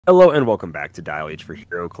Hello and welcome back to Dial H for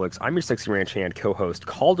Heroclix. I'm your sexy ranch hand co-host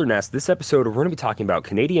Kalder and Simeon. This episode we're going to be talking about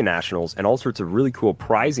Canadian Nationals and all sorts of really cool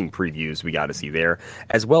prizing previews we got to see there,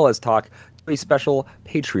 as well as talk to a special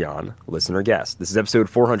Patreon listener guest. This is episode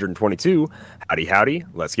 422. Howdy howdy,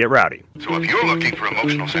 let's get rowdy. So if you're looking for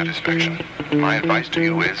emotional satisfaction, my advice to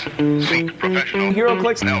you is seek professional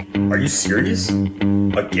Heroclix? No. Are you serious?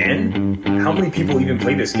 Again? How many people even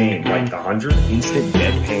play this game? Like 100? Instant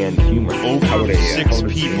deadpan humor. Over 6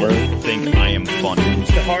 people think I am funny. It's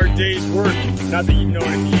a hard day's work. Not that you know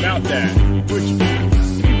anything about that. Which,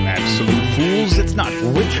 You absolute fools, it's not.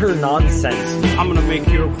 Witcher nonsense. I'm gonna make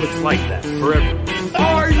Heroclix like that forever.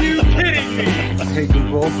 Are you kidding me? Hey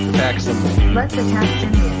Google, back some. Let's attack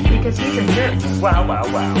Simeon because he's a jerk. Wow, wow,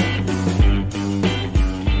 wow.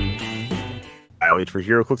 Dial H for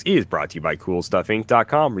Heroclix is brought to you by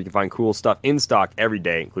CoolStuffInc.com, where you can find cool stuff in stock every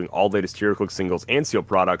day, including all the latest Heroclix singles and sealed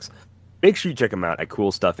products. Make sure you check them out at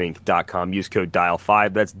CoolStuffInc.com. Use code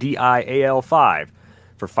DIAL5, that's DIAL5,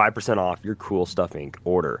 for 5% off your Cool Stuff Inc.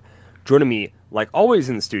 order. Joining me, like always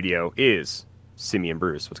in the studio, is Simeon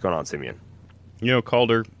Bruce. What's going on, Simeon? You know,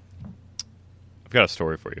 Calder, I've got a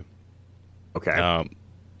story for you. Okay.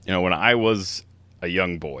 When I was a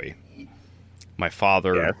young boy, my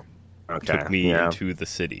father took me into the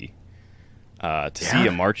city to see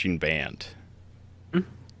a marching band. And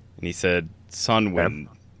he said, son, when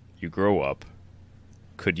you grow up,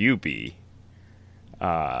 could you be,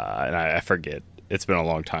 and I forget, it's been a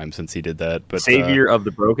long time since he did that, but Savior of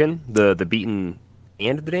the broken, the beaten,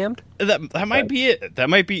 and the damned? That might be it. That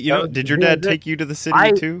might be, did your dad take you to the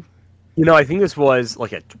city too? You know, I think this was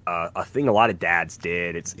like a thing a lot of dads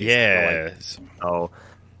did. It's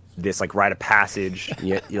this like rite of passage.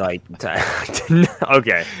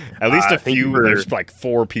 Okay. At least a few. There's like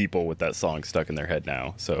 4 people with that song stuck in their head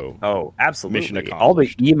now. So absolutely. Mission accomplished. All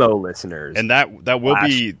the emo listeners, and that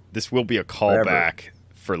will be a callback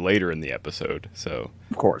for later in the episode. So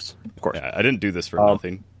of course. Yeah, I didn't do this for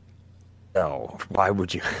nothing. No, why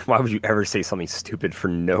would you ever say something stupid for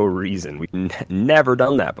no reason? We've never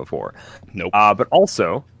done that before. Nope. But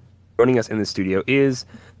also joining us in the studio is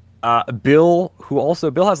Bill,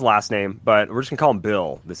 Bill has a last name, but we're just gonna call him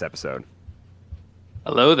Bill this episode.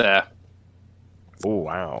 Hello there. Oh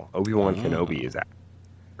wow, Obi-Wan Kenobi is that?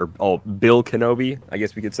 Or Bill Kenobi, I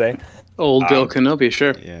guess we could say. Old Bill Kenobi,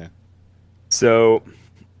 sure. Yeah. So,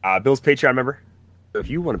 Bill's Patreon member. So if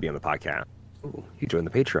you want to be on the podcast, you join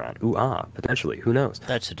the Patreon. Potentially. Who knows?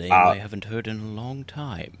 That's a name I haven't heard in a long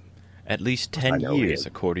time. At least 10 years,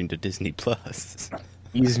 according to Disney Plus.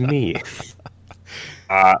 He's me.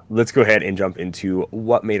 Let's go ahead and jump into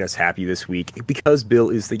what made us happy this week. Because Bill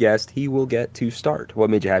is the guest, he will get to start.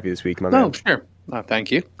 What made you happy this week, my man? Oh, sure.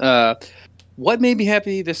 Thank you. What made me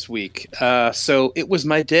happy this week? So it was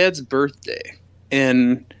my dad's birthday,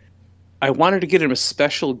 and I wanted to get him a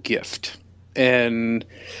special gift. And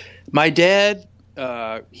my dad,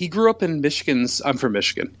 he grew up in I'm from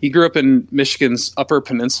Michigan. He grew up in Michigan's Upper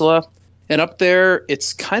Peninsula. And up there,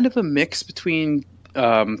 it's kind of a mix between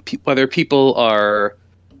whether people are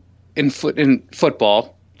in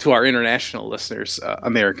football, to our international listeners,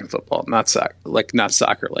 American football, not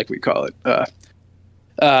soccer, like we call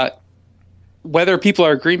it. Whether people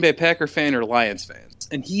are a Green Bay Packer fan or Lions fans.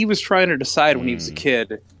 And he was trying to decide when he was a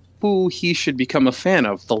kid who he should become a fan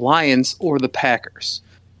of, the Lions or the Packers.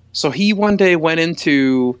 So he one day went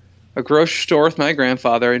into a grocery store with my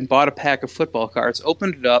grandfather and bought a pack of football cards,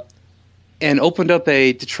 opened up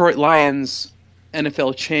a Detroit Lions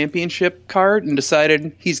NFL championship card and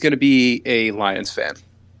decided he's going to be a Lions fan.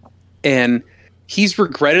 And he's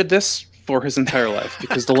regretted this for his entire life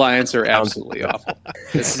because the Lions are absolutely awful.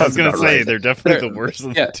 I was going to say, they're definitely the worst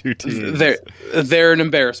of the two teams. They're an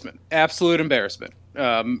embarrassment. Absolute embarrassment.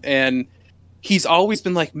 And he's always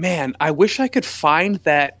been like, man, I wish I could find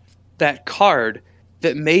that card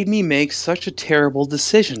that made me make such a terrible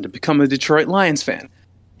decision to become a Detroit Lions fan.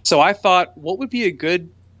 So I thought, what would be a good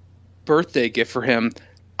birthday gift for him?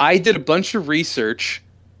 I did a bunch of research,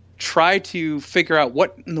 tried to figure out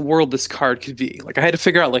what in the world this card could be. Like, I had to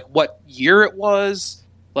figure out, like, what year it was,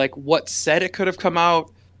 like, what set it could have come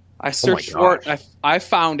out. I searched for it. I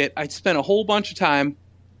found it. I spent a whole bunch of time.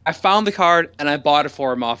 I found the card, and I bought it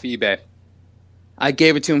for him off eBay. I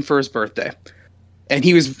gave it to him for his birthday. And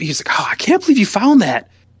he's like, oh, I can't believe you found that.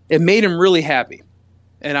 It made him really happy.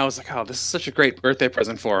 And I was like, oh, this is such a great birthday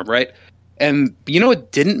present for him, right? And you know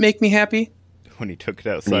what didn't make me happy? When he took it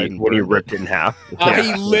outside when he ripped it in half.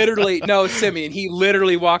 He literally, no, Simeon, he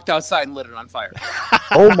literally walked outside and lit it on fire.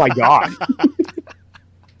 Oh my God.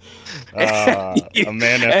 A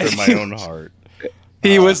man after my own heart.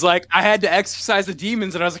 He was like, I had to exercise the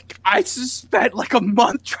demons, and I was like, I just spent like a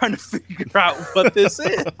month trying to figure out what this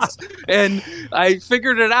is, and I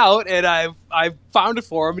figured it out, and I found it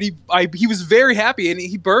for him, and he was very happy, and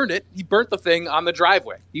he burned it. He burnt the thing on the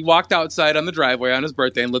driveway. He walked outside on the driveway on his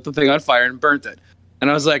birthday and lit the thing on fire and burnt it. And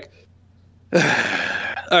I was like, all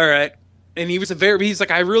right. And he's like,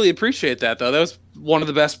 I really appreciate that, though. That was one of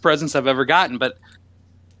the best presents I've ever gotten, but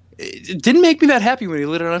it didn't make me that happy when he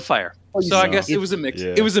lit it on fire. So I guess it was a mix.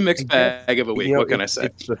 Yeah. It was a mixed bag of a week. What can I say?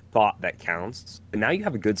 It's the thought that counts. And now you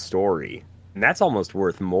have a good story, and that's almost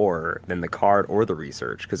worth more than the card or the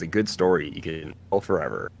research. Because a good story you can tell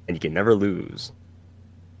forever, and you can never lose.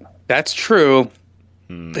 That's true.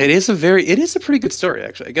 It is a pretty good story,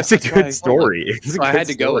 actually. I guess it's a good story. I had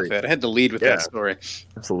to go with it. I had to lead with that story.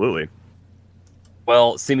 Absolutely.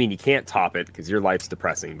 Well, Simeon, you can't top it because your life's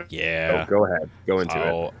depressing. But yeah. Go ahead. Go into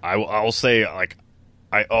it. I'll say, like,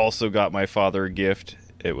 I also got my father a gift.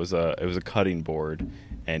 It was a cutting board,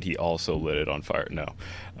 and he also lit it on fire. No,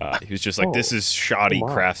 he was just like, "This is shoddy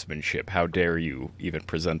craftsmanship. How dare you even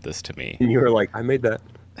present this to me?" And you were like, "I made that.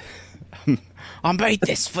 I made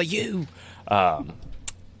this for you."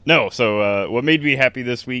 No. So what made me happy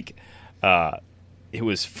this week? It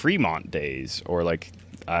was Fremont Days, or like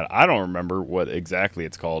I don't remember what exactly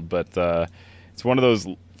it's called, but it's one of those.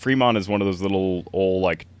 Fremont is one of those little old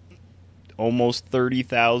like. Almost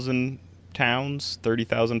 30,000 towns,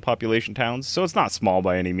 30,000 population towns. So it's not small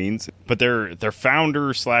by any means. But their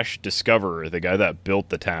founder / discoverer, the guy that built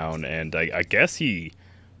the town, and I guess he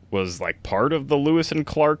was like part of the Lewis and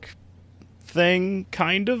Clark thing,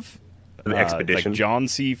 kind of. An expedition. Like John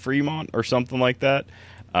C. Fremont or something like that.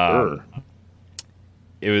 Sure.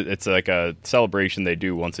 It's like a celebration they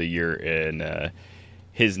do once a year in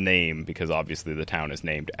his name, because obviously the town is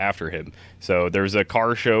named after him. So there's a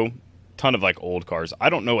car show. Ton of like old cars.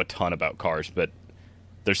 I don't know a ton about cars, but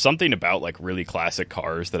there's something about like really classic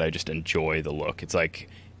cars that I just enjoy the look. It's like,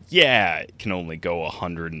 yeah, it can only go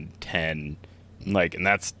 110, like, and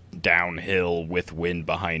that's downhill with wind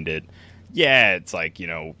behind it. Yeah, it's like, you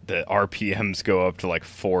know, the RPMs go up to like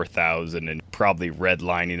 4,000 and probably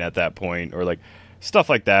redlining at that point, or like stuff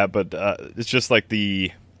like that. But it's just like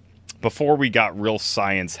before we got real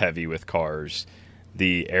science heavy with cars,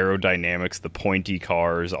 the aerodynamics, the pointy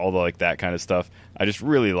cars, all the like that kind of stuff. I just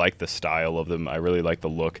really like the style of them. I really like the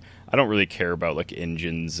look. I don't really care about like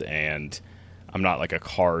engines, and I'm not like a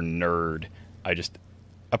car nerd. I just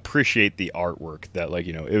appreciate the artwork that, like,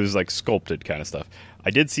 you know, it was like sculpted kind of stuff. I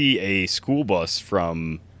did see a school bus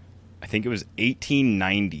from, I think it was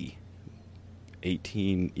 1890. It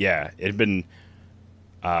had been,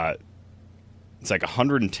 it's like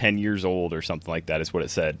 110 years old or something like that is what it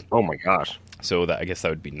said. Oh my gosh. So I guess that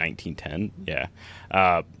would be 1910. Yeah.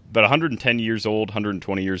 But 110 years old,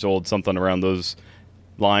 120 years old, something around those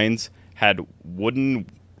lines, had wooden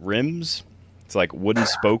rims. It's like wooden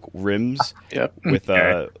spoke rims with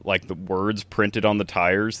like the words printed on the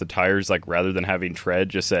tires. The tires, like, rather than having tread,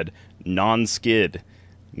 just said non-skid.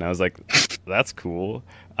 And I was like, that's cool.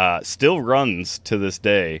 Still runs to this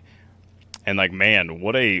day. And like, man,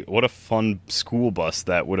 what a fun school bus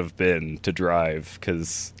that would have been to drive.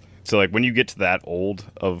 So like when you get to that old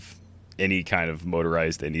of any kind of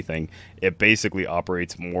motorized anything, it basically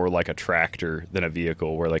operates more like a tractor than a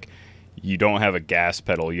vehicle, where like you don't have a gas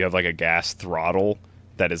pedal, you have like a gas throttle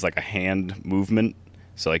that is like a hand movement.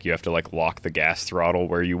 So like you have to like lock the gas throttle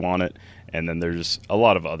where you want it. And then there's a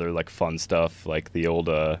lot of other like fun stuff, like the old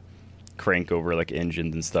crank over like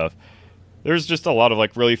engines and stuff. There's just a lot of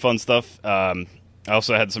like really fun stuff. I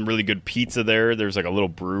also had some really good pizza there. There's like a little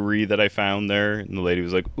brewery that I found there, and the lady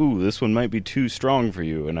was like, "Ooh, this one might be too strong for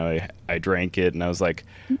you." And I drank it, and I was like,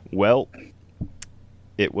 "Well,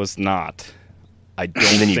 it was not. I don't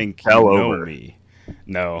think you know me."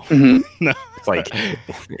 No, no. It's like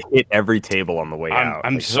hit every table on the way out.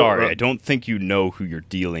 I'm like, sorry. I don't think you know who you're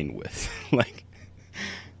dealing with. Like,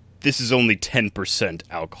 this is only 10%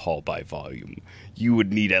 alcohol by volume. You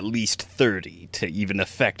would need at least 30 to even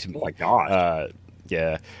affect me. Oh my gosh.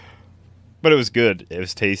 Yeah. But it was good. It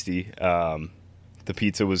was tasty. The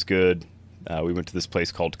pizza was good. We went to this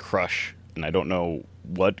place called Crush, and I don't know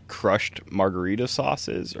what crushed margarita sauce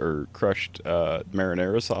is, or crushed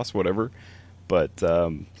marinara sauce, whatever. But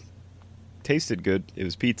tasted good. It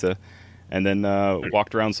was pizza. And then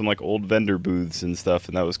walked around some like old vendor booths and stuff,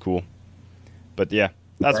 and that was cool. But yeah,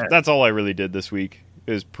 that's all I really did this week.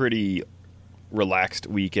 It was pretty relaxed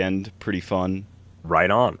weekend, pretty fun. Right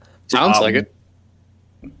on. Sounds like it.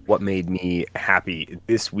 What made me happy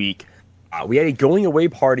this week? We had a going away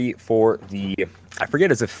party for I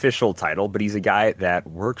forget his official title, but he's a guy that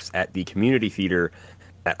works at the community theater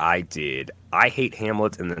that I did. I Hate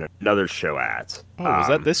Hamlet, and then another show at. Oh, was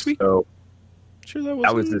that this week? So sure,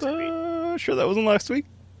 that was this week. Sure, that wasn't last week.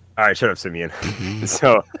 All right, shut up, Simeon.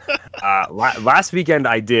 So last weekend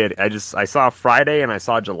I did. I saw Friday and I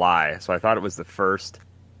saw July, so I thought it was the first.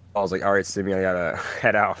 I was like, all right, Simeon, I gotta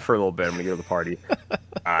head out for a little bit. I'm gonna go to the party.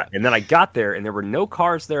 And then I got there and there were no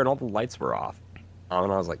cars there and all the lights were off.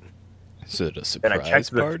 And I was like, is it a surprise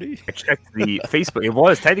party? I checked the Facebook. It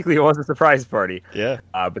was a surprise party. Yeah.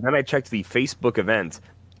 But then I checked the Facebook event,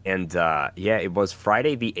 and it was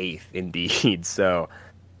Friday the 8th indeed. So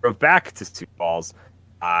drove back to Sioux Falls.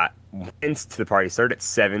 Went to the party. Started at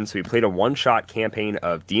 7, so we played a one-shot campaign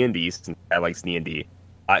of D&D since I likes D&D.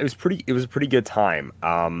 It was a pretty good time.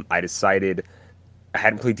 I decided I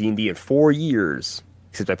hadn't played D&D in 4 years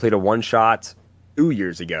since I played a one-shot 2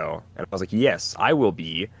 years ago, and I was like, yes, I will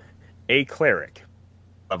be a cleric,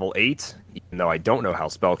 level 8. Even though I don't know how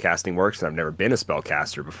spellcasting works, and I've never been a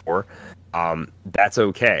spellcaster before, that's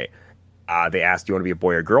okay. They asked, "Do you want to be a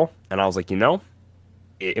boy or girl?" And I was like,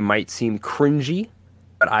 it might seem cringy,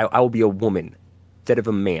 but I will be a woman instead of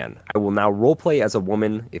a man. I will now roleplay as a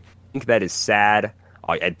woman. If you think that is sad,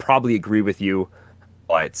 I'd probably agree with you,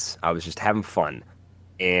 but I was just having fun.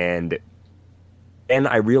 And then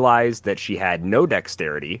I realized that she had no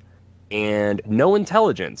dexterity and no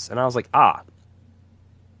intelligence. And I was like,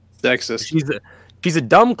 sexist. She's a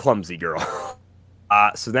dumb, clumsy girl.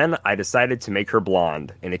 So then I decided to make her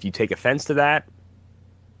blonde. And if you take offense to that,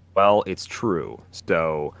 well, it's true.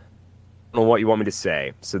 So I don't know what you want me to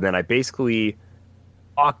say. So then I basically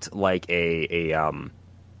talked like I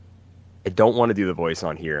don't want to do the voice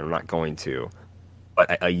on here. I'm not going to.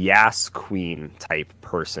 But a Yas Queen type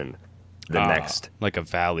person. Like a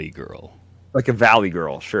valley girl. Like a valley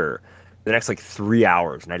girl, sure. The next 3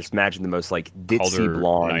 hours, and I just imagine the most ditzy Kalder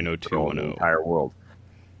blonde 90210 girl in the entire world.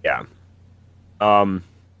 Yeah.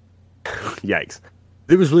 Yikes.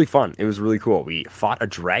 It was really fun. It was really cool. We fought a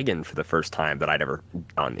dragon for the first time that I'd ever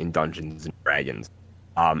done in Dungeons and Dragons.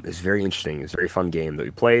 It was very interesting. It was a very fun game that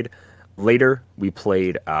we played. Later, we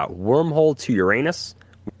played Wormhole to Uranus.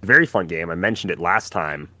 Very fun game. I mentioned it last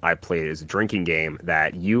time I played it as a drinking game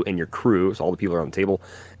that you and your crew, so all the people are on the table,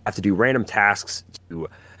 have to do random tasks to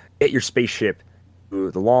get your spaceship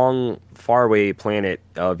to the long, faraway planet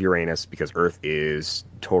of Uranus because Earth is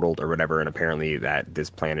totaled or whatever, and apparently that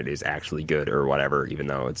this planet is actually good or whatever, even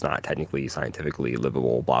though it's not technically scientifically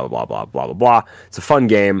livable, blah, blah, blah, blah, blah, blah, blah. It's a fun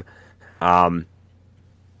game.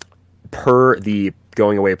 Per the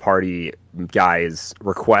going away party guy's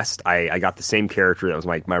request, I got the same character that was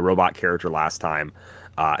my robot character last time,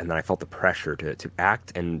 and then I felt the pressure to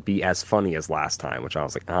act and be as funny as last time, which I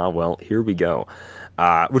was like, well, here we go,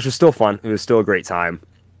 which was still fun. It was still a great time.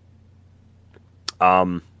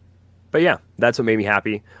 But yeah, that's what made me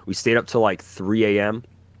happy. We stayed up till 3 a.m.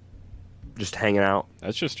 just hanging out.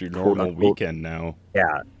 That's just your normal weekend now.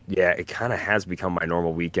 Yeah, it kind of has become my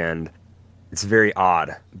normal weekend. It's very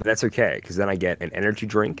odd, but that's okay, because then I get an energy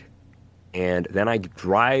drink, and then I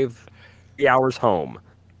drive 3 hours home.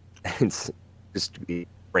 It's just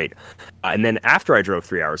great. And then after I drove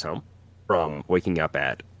 3 hours home, from waking up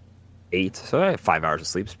at 8, so I have 5 hours of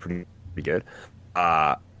sleep, it's pretty good.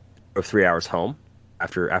 Drove 3 hours home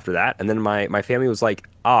after that, and then my family was like,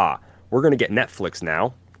 we're going to get Netflix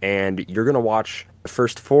now, and you're going to watch the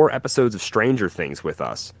first 4 episodes of Stranger Things with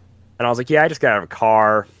us. And I was like, yeah, I just got out of a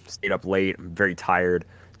car, stayed up late, I'm very tired.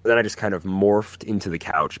 But then I just kind of morphed into the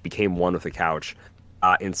couch, became one with the couch,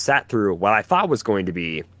 and sat through what I thought was going to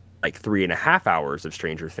be 3.5 hours of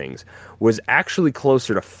Stranger Things, was actually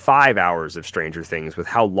closer to 5 hours of Stranger Things with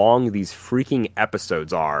how long these freaking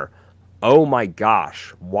episodes are. Oh my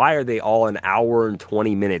gosh, why are they all an hour and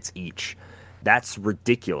 20 minutes each? That's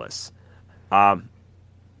ridiculous. And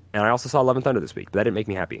I also saw Love and Thunder this week, but that didn't make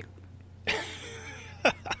me happy.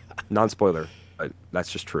 Non-spoiler, but that's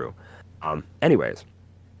just true. Anyways,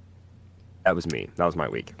 that was me. That was my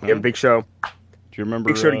week. We have a big show. Do you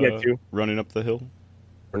remember big show to get to. Running Up the Hill?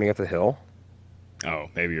 Running Up the Hill? Oh,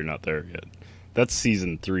 maybe you're not there yet. That's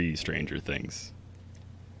season 3 Stranger Things.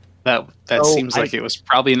 That seems like it was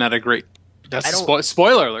probably not a great... That's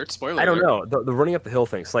spoiler alert. I don't know. The Running Up the Hill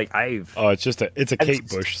things, it's a Kate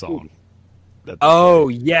Bush song. Oh,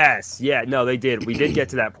 yes. Yeah, no, they did. We did get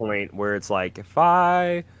to that point where it's like, if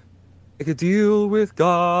I make a deal with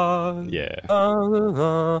God. Yeah.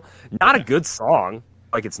 Not a good song.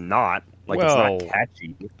 It's not. It's not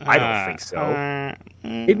catchy. I don't think so.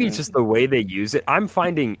 Maybe it's just the way they use it. I'm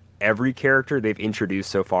finding every character they've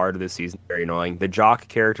introduced so far to this season very annoying. The jock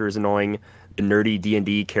character is annoying. The nerdy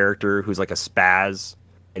D&D character who's like a spaz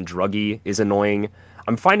and druggy is annoying.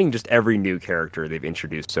 I'm finding just every new character they've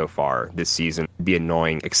introduced so far this season to be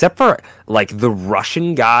annoying, except for like the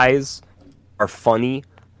Russian guys are funny,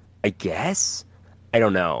 I guess. I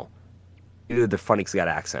don't know. Either they're funny because they got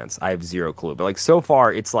accents. I have zero clue. But like so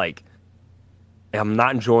far, it's like I'm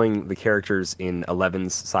not enjoying the characters in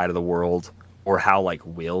Eleven's side of the world, or how like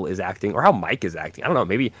Will is acting, or how Mike is acting. I don't know.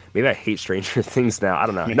 Maybe I hate Stranger Things now. I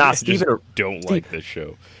don't know. Nah, Steven like this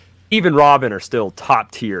show. Steve and Robin are still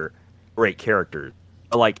top tier, great characters.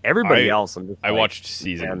 But like everybody else, I watched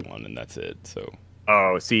season 1 and that's it. So.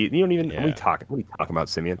 Oh, see, you don't even. What are you talking about,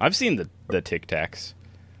 Simeon? I've seen the Tic Tacs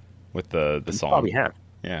with the song. Probably have.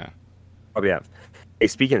 Yeah. Probably have. Hey,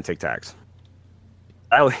 speaking of Tic Tacs,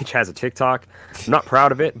 LH has a TikTok. I'm not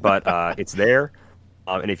proud of it, but it's there.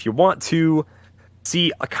 And if you want to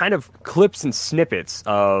see a kind of clips and snippets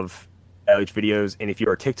of LH videos, and if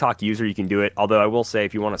you're a TikTok user, you can do it. Although I will say,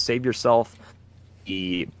 if you want to save yourself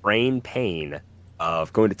the brain pain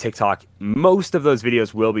of going to TikTok, most of those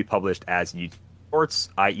videos will be published as YouTube Shorts,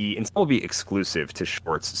 i.e., and some will be exclusive to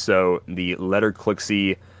Shorts. So the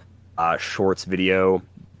Heroclix Shorts video,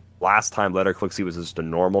 last time Heroclix was just a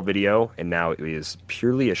normal video, and now it is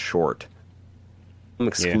purely a short. Some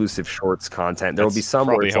exclusive Shorts content. There will be some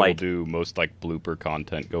where it's like we'll do most like blooper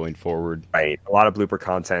content going forward. Right, a lot of blooper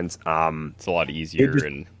content. It's a lot easier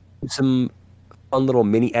and some fun little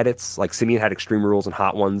mini edits. Like Simeon had Extreme Rules and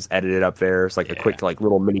Hot Ones edited up there. It's like a quick like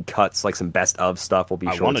little mini cuts, like some best of stuff will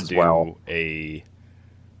be Shorts as well.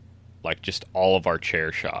 Like just all of our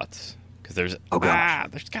chair shots, because there's got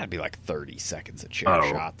to be like 30 seconds of chair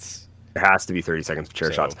shots. There has to be 30 seconds of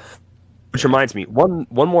chair shots. Which reminds me, one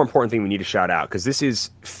more important thing we need to shout out, because this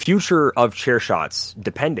is future of chair shots,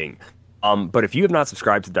 depending. But if you have not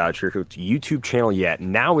subscribed to the Dial Chair Coach YouTube channel yet,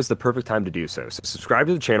 now is the perfect time to do so. So subscribe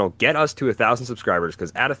to the channel, get us to 1,000 subscribers,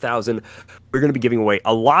 because at 1,000, we're going to be giving away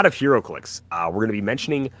a lot of Heroclix. We're going to be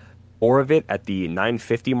mentioning more of it at the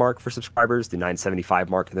 950 mark for subscribers, the 975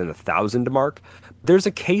 mark, and then the 1,000 mark. There's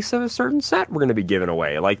a case of a certain set we're going to be giving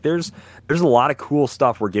away. Like there's a lot of cool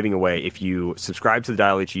stuff we're giving away if you subscribe to the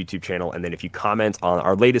Dial H YouTube channel, and then if you comment on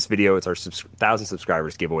our latest video, it's our 1,000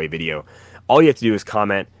 subscribers giveaway video. All you have to do is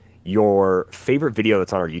comment your favorite video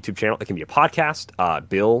that's on our YouTube channel. It can be a podcast.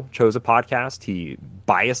 Bill chose a podcast. He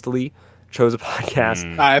biasedly chose a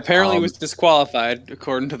podcast. I apparently was disqualified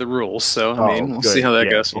according to the rules, so I mean, we'll see how that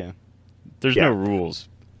goes. Yeah. There's no rules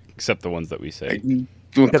except the ones that we say.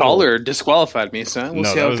 Calder disqualified me, so we'll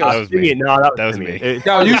see how it goes. That was me. That was me.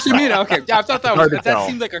 No, you see me? Okay. Yeah, I thought that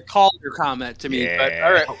seemed like a Calder comment to me. But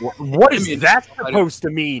all right. What is that supposed to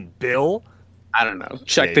mean, Bill? I don't know.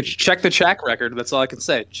 Check the track record. That's all I can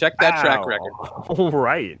say. Check that track record. All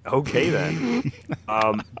right. Okay then.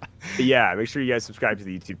 Yeah. Make sure you guys subscribe to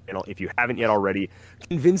the YouTube channel if you haven't yet already.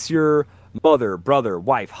 Convince your mother, brother,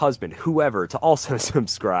 wife, husband, whoever to also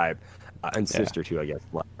subscribe. And sister too, I guess.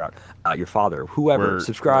 Your father, whoever,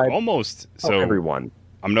 subscribe. We're almost. So everyone.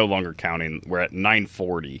 I'm no longer counting. We're at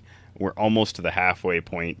 940. We're almost to the halfway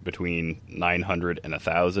point between 900 and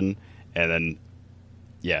 1,000, and then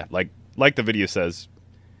like the video says,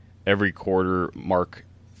 every quarter mark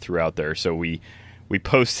throughout there. So we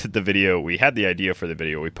posted the video. We had the idea for the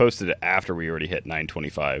video. We posted it after we already hit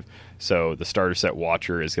 925. So the starter set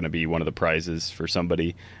watcher is going to be one of the prizes for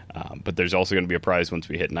somebody. But there's also going to be a prize once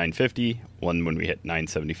we hit 950, one when we hit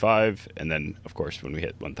 975, and then, of course, when we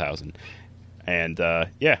hit 1,000. And,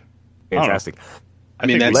 fantastic. I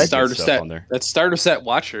mean, that starter set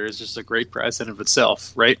watcher is just a great prize in of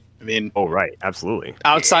itself, right? I mean, right, absolutely.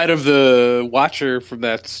 Outside of the watcher from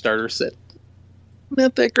that starter set,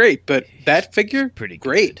 not that great, but that figure, pretty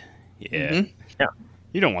great. Good. Yeah, yeah.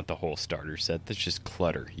 You don't want the whole starter set. That's just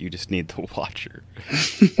clutter. You just need the watcher.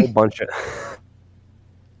 A whole bunch of.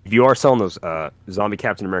 If you are selling those zombie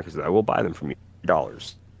Captain Americas, I will buy them from you.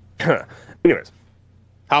 $3. Anyways,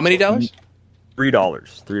 how many dollars? $3.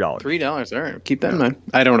 $3. All right, keep that in mind.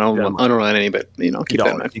 I don't know. I don't know any, but keep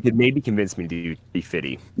that in mind. You could maybe convince me to do Tree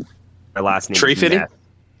Fitty. My last name Tree Fitty?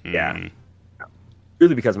 Yeah.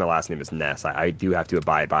 Really, because my last name is Ness, I do have to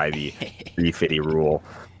abide by the Tree Fitty rule.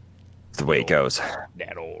 It's the way it goes.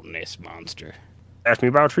 That old Ness monster. Ask me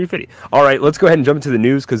about Tree Fitty. All right, let's go ahead and jump into the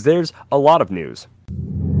news, because there's a lot of news.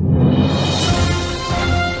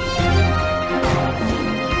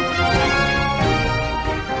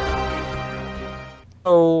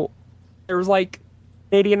 So, there was,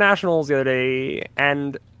 Canadian Nationals the other day,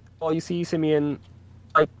 and, well, you see, Simeon,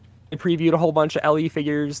 they previewed a whole bunch of LE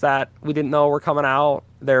figures that we didn't know were coming out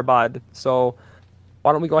there, bud. So,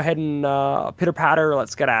 why don't we go ahead and pitter-patter,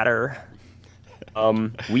 let's get at her.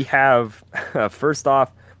 We have, first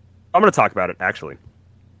off, I'm going to talk about it, actually,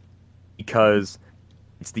 because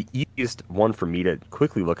it's the easiest one for me to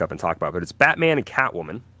quickly look up and talk about, but it's Batman and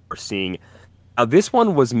Catwoman. We're seeing this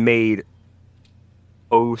one was made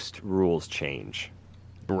post rules change,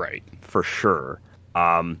 right? For sure.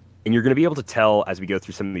 And you're going to be able to tell as we go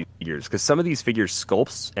through some of these figures, because some of these figures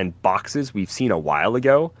sculpts and boxes we've seen a while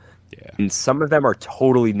ago, and some of them are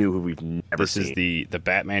totally new who we've never seen. This is the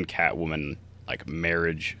Batman Catwoman like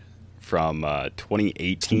marriage from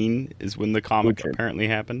 2018 is when the comic apparently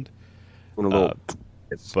happened.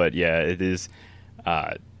 But yeah, it is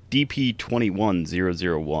DP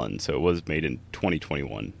 21001, so it was made in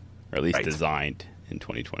 2021, or at least designed in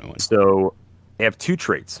 2021. So they have 2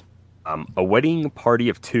 traits. A wedding party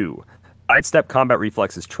of 2. Sidestep combat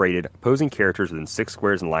reflex is traded. Opposing characters within 6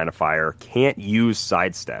 squares in line of fire can't use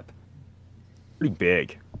sidestep. Pretty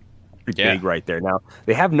big. Pretty big right there. Now,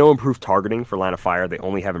 they have no improved targeting for line of fire. They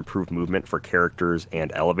only have improved movement for characters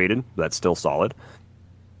and elevated. That's still solid.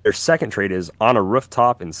 Their second trait is on a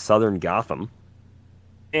rooftop in southern Gotham.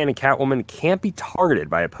 And Catwoman can't be targeted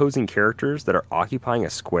by opposing characters that are occupying a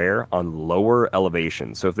square on lower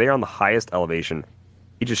elevation. So if they're on the highest elevation,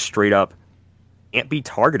 he just straight up can't be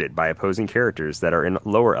targeted by opposing characters that are in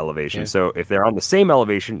lower elevation. So if they're on the same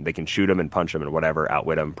elevation, they can shoot them and punch them and whatever,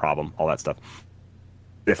 outwit them, problem, all that stuff.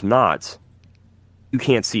 If not, you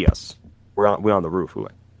can't see us. We're on the roof. Ooh,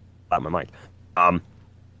 I got my mic.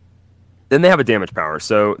 Then they have a damage power.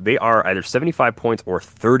 So they are either 75 points or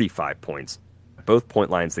 35 points. Both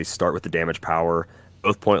point lines, they start with the damage power.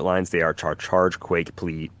 Both point lines, they are charge, quake,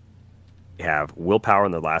 pleat. They have willpower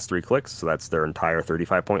in their last 3 clicks, so that's their entire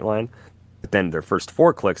 35-point line. But then their first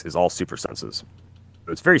 4 clicks is all super senses.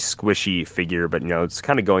 So it's a very squishy figure, but it's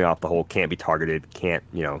kind of going off the whole can't be targeted, can't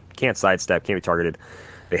sidestep, can't be targeted.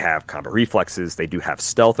 They have combat reflexes. They do have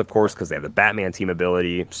stealth, of course, because they have the Batman team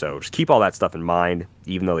ability. So just keep all that stuff in mind,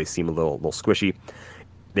 even though they seem a little squishy.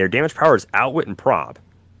 Their damage power is outwit and prob.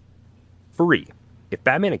 Free. If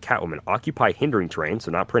Batman and Catwoman occupy hindering terrain, so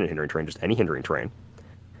not printed hindering terrain, just any hindering terrain,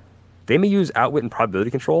 they may use outwit and probability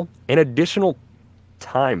control an additional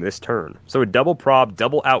time this turn. So a double prob,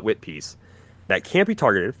 double outwit piece that can't be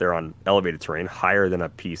targeted if they're on elevated terrain, higher than a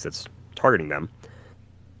piece that's targeting them.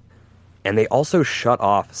 And they also shut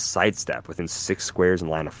off sidestep within 6 squares in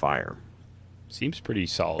line of fire. Seems pretty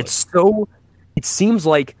solid. It seems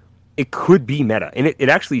like it could be meta. And it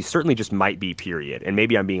actually certainly just might be, period. And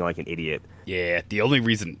maybe I'm being like an idiot. Yeah, the only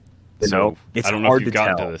reason... it's I don't know if you've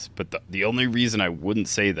gotten tell. to this, but the only reason I wouldn't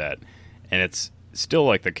say that, and it's still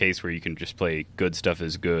like the case where you can just play good stuff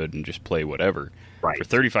is good and just play whatever. Right. For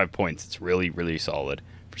 35 points, it's really, really solid.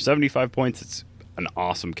 For 75 points, it's an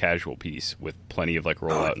awesome casual piece with plenty of like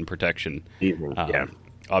rollout and protection.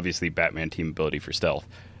 Obviously, Batman team ability for stealth.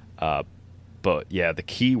 But yeah, the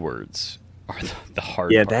keywords are the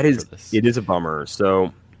hard part. Yeah, it is a bummer.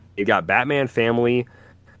 So you got Batman family,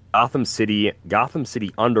 Gotham City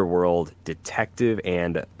Underworld, detective,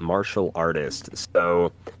 and martial artist.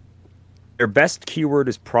 So their best keyword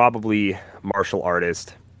is probably martial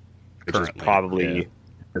artist, which is probably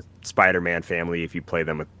the Spider-Man family if you play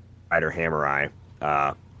them with Spider Hammer Eye.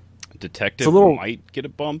 Detective might get a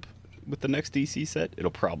bump with the next DC set.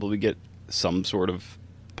 It'll probably get some sort of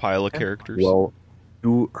pile of characters. Well,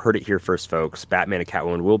 you heard it here first, folks. Batman and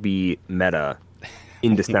Catwoman will be meta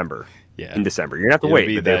in December. In December. You're going to have to wait.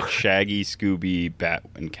 It'll be that Shaggy, Scooby, Bat,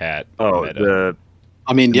 and Cat meta.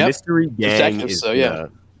 The mystery gang is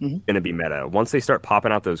going to be meta. Once they start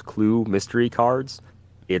popping out those Clue mystery cards,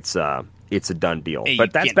 it's a done deal. Hey,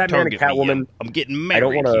 but that's Batman and Catwoman. I'm getting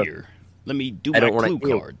married here. Let me do my Clue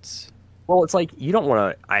cards. Well, it's like you don't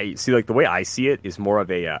want to. I see, like the way I see it is more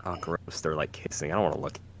of a gross. They're like kissing. I don't want to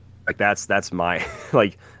look. Like that's my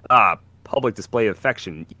like public display of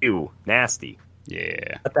affection. Ew, nasty.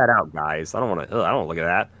 Yeah. Cut that out, guys. I don't want to. I don't look at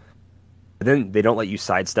that. But then they don't let you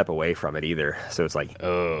sidestep away from it either. So it's like,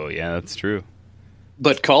 oh yeah, that's true.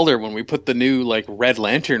 But Calder, when we put the new like Red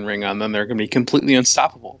Lantern ring on them, they're going to be completely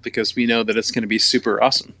unstoppable because we know that it's going to be super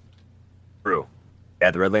awesome. True. Yeah,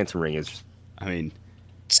 the Red Lantern ring is just... I mean...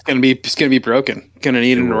 It's gonna be broken. Gonna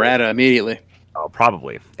need an errata immediately. Oh,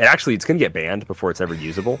 probably. And actually, it's gonna get banned before it's ever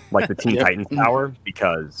usable, like the Teen Titans power,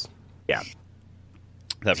 because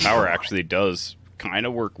that power actually does kind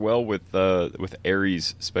of work well with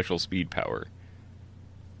Ares' special speed power.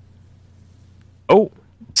 Oh,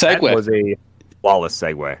 segue. That was a flawless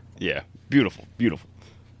segue. Yeah, beautiful.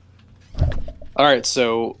 All right,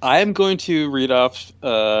 so I am going to read off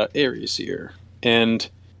Ares here, and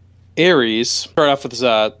Ares start off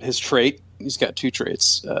with his trait. He's got 2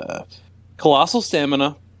 traits: colossal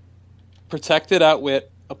stamina, protected outwit,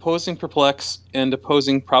 opposing perplex, and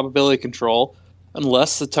opposing probability control,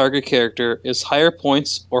 unless the target character is higher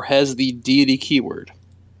points or has the deity keyword.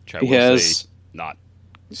 which I will say not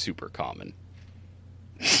super common.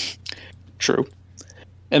 True.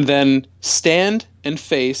 And then stand and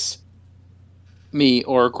face me,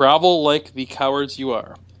 or grovel like the cowards you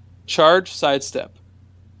are. Charge, sidestep.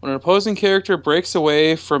 When an opposing character breaks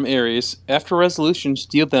away from Ares, after resolutions,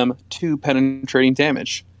 deal them 2 penetrating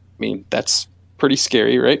damage. I mean, that's pretty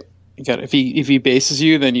scary, right? You got if he bases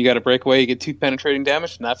you, then you got to break away. You get 2 penetrating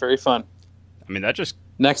damage. Not very fun. I mean,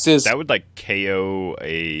 that would like KO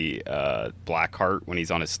a Blackheart when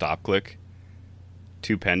he's on his stop click.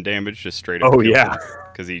 2 pen damage, just straight up. Oh yeah,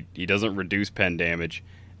 because he doesn't reduce pen damage,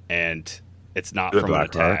 and it's not from an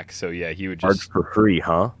attack. So yeah, he would just Arch for free,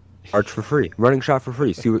 huh? Arch for free, running shot for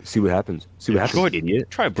free. See what happens. See what happens. Go ahead, idiot.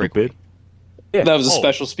 Try a break bid. Yeah. That was a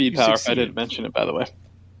special speed power. I didn't mention it, by the way.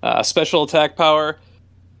 Special attack power.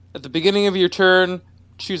 At the beginning of your turn,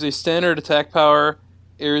 choose a standard attack power.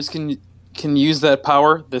 Ares can use that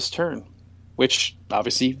power this turn, which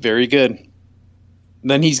obviously very good.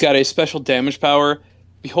 Then he's got a special damage power.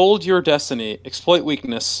 Behold your destiny. Exploit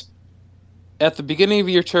weakness. At the beginning of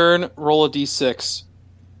your turn, roll a d6.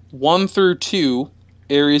 1 through 2,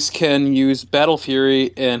 Ares can use Battle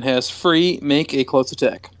Fury and has free make a close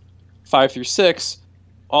attack. 5 through 6,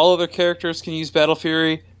 all other characters can use Battle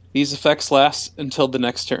Fury. These effects last until the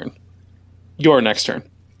next turn. Your next turn.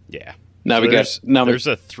 Yeah. Now there's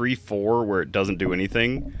a 3/4 where it doesn't do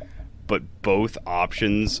anything, but both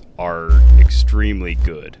options are extremely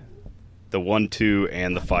good. The 1/2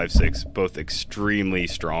 and the 5/6, both extremely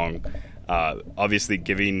strong. Obviously,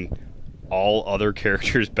 giving all other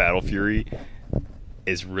characters Battle Fury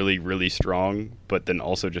is really, really strong, but then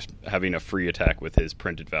also just having a free attack with his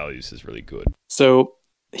printed values is really good. So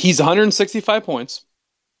he's 165 points.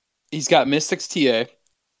 He's got Mystic's TA.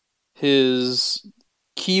 His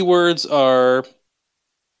keywords are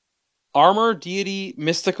Armor, Deity,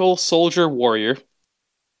 Mystical, Soldier, Warrior.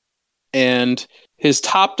 And his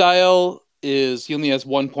top dial is, he only has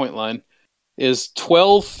 1 point line, is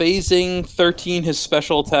 12 phasing, 13 his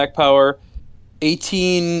special attack power,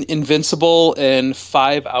 18 invincible, and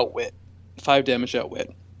 5 outwit. 5 damage outwit.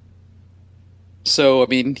 So, I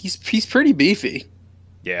mean, he's pretty beefy.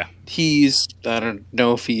 Yeah. I don't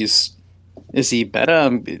know if is he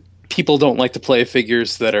better? People don't like to play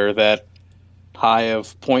figures that are that high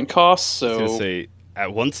of point costs, so... I was going to say, at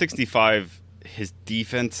 165, his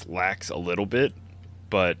defense lacks a little bit,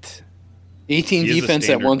 but... 18 defense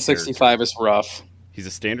at 165 character. Is rough. He's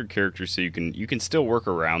a standard character, so you can still work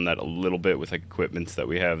around that a little bit with like equipments that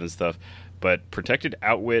we have and stuff, but protected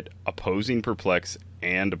outwit, opposing perplex,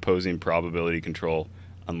 and opposing probability control,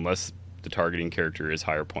 unless the targeting character is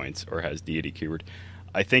higher points or has deity keyword.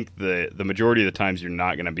 I think the majority of the times you're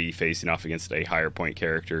not going to be facing off against a higher point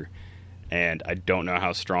character, and I don't know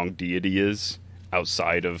how strong deity is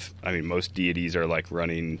outside of, I mean, most deities are like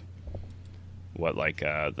running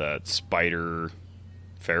the spider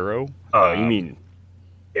pharaoh. Oh, you mean,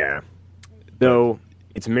 yeah. No,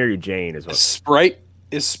 it's Mary Jane as well.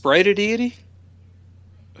 Is Sprite a deity?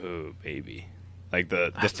 Oh, baby. Like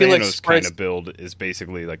the Thanos kind of build is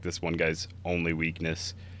basically like this one guy's only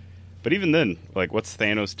weakness. But even then, like, what's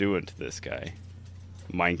Thanos doing to this guy?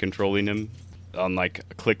 Mind controlling him? On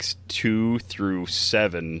like clicks 2 through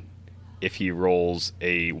 7, if he rolls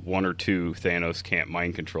a 1 or 2, Thanos can't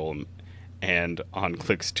mind control him. And on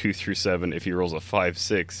clicks 2 through 7, if he rolls a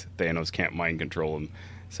 5/6, Thanos can't mind control him.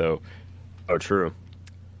 So, true.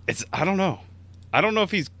 I don't know. I don't know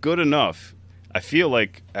if he's good enough. I feel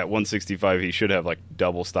like at 165 he should have like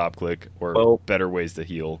double stop click or better ways to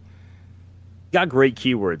heal. Got great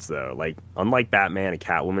keywords though. Like unlike Batman and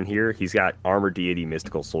Catwoman here, he's got armor, deity,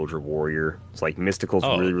 mystical, soldier, warrior. It's like mystical's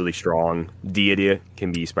really, really strong. Deity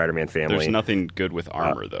can be Spider-Man family. There's nothing good with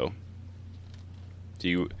armor though.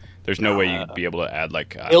 There's no way you'd be able to add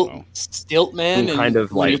like I don't know. Stiltman kind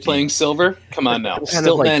of when like you're playing silver. Come on now,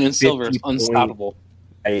 Stiltman and silver is unstoppable.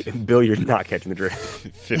 Hey, Bill, you're not catching the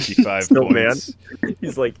drift. 55 points. Man.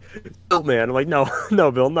 He's like, Stiltman. I'm like, no,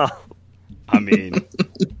 Bill, no. I mean,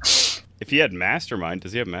 if he had Mastermind,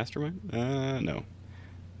 does he have Mastermind? No.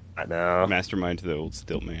 I know. Mastermind to the old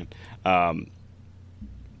Stiltman.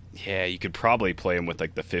 Yeah, you could probably play him with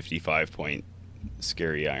like the 55 point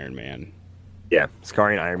scary Iron Man. Yeah,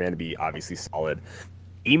 Scary and Iron Man to be obviously solid.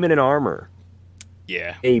 Demon and armor.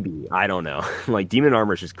 Yeah. Maybe. I don't know. Like, demon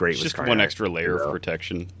armor is just great. It's just one extra layer of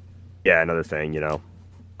protection. Yeah, another thing, Is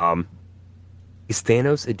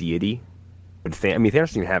Thanos a deity? Thanos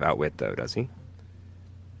doesn't even have outwit, though, does he?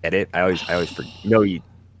 Get it? I always forget. No, he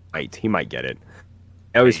might get it.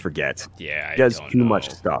 I always forget. Yeah, he does too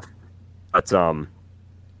much stuff. But,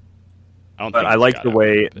 I like the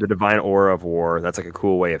way the Divine Aura of War, that's like a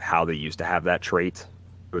cool way of how they used to have that trait.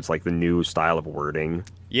 It's like the new style of wording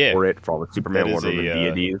Yeah, for it for all the Superman Wonder Woman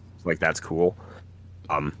deities. Like that's cool.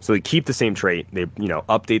 So they keep the same trait. They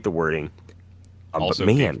update the wording. Also,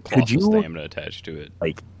 but man, could you stamina attached to it?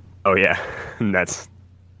 Like, oh yeah, and that's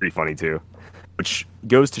pretty funny too. Which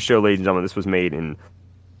goes to show, ladies and gentlemen, this was made in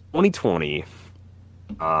 2020,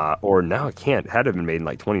 or now it can't. It had to have been made in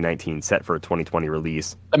like 2019, set for a 2020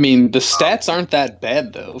 release. I mean, the stats aren't that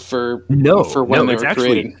bad though for when they were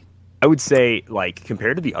created. I would say, like,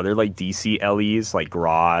 compared to the other like DC LEs, like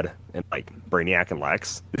Grodd and like Brainiac and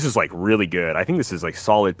Lex, this is like really good. I think this is like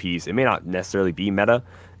solid piece. It may not necessarily be meta,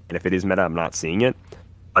 and if it is meta, I'm not seeing it.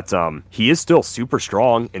 But he is still super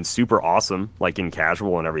strong and super awesome, like in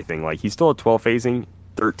casual and everything. Like he's still a 12 phasing,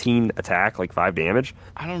 13 attack, like 5 damage.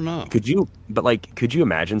 I don't know. Could you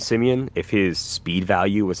imagine Simeon if his speed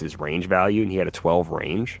value was his range value and he had a 12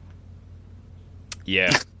 range?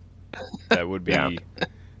 Yeah, that would be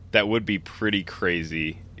that would be pretty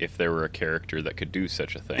crazy if there were a character that could do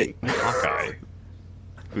such a thing. Hawkeye,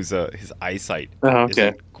 whose his eyesight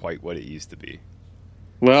isn't quite what it used to be.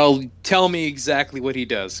 Well, tell me exactly what he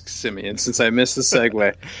does, Simeon, since I missed the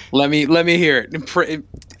segue. let me hear it.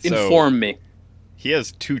 Inform me. He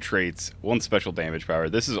has 2 traits, 1 special damage power.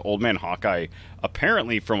 This is Old Man Hawkeye,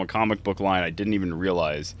 apparently from a comic book line I didn't even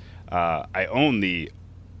realize. I own the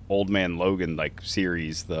Old Man Logan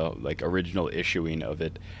series, the original issuing of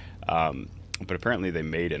it. But apparently they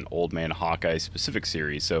made an Old Man Hawkeye specific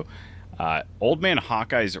series. So Old Man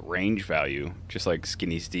Hawkeye's range value, just like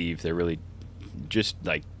Skinny Steve, they're really just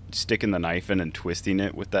like sticking the knife in and twisting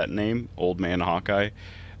it with that name, Old Man Hawkeye.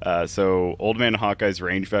 So Old Man Hawkeye's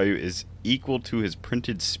range value is equal to his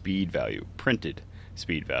printed speed value.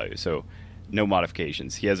 So no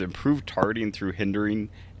modifications. He has improved targeting through hindering,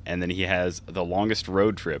 and then he has the longest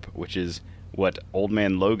road trip, which is what Old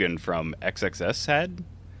Man Logan from XXS had.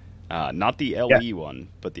 Not the LE one,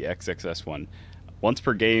 but the XXS one. Once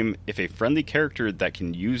per game, if a friendly character that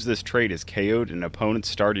can use this trait is KO'd in an opponent's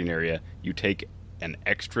starting area, you take an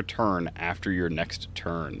extra turn after your next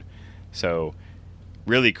turn. So,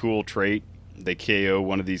 really cool trait. They KO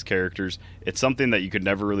one of these characters. It's something that you could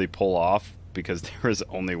never really pull off because there is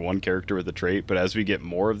only one character with the trait. But as we get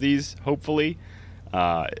more of these, hopefully,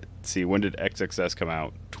 see, when did XXS come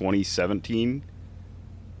out? 2017?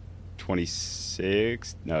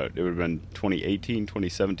 26? No, it would have been 2018,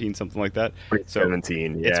 2017, something like that.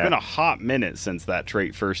 2017, so It's been a hot minute since that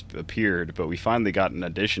trait first appeared, but we finally got an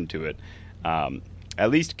addition to it. At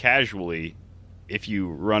least casually, if you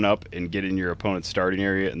run up and get in your opponent's starting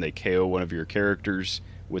area and they KO one of your characters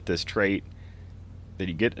with this trait, then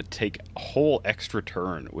you get to take a whole extra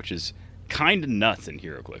turn, which is kind of nuts in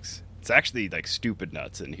Heroclix. It's actually like stupid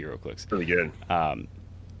nuts in Heroclix. Really good.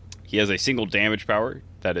 He has a single damage power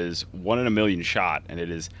that is 1 in a million shot, and it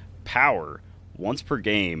is power. Once per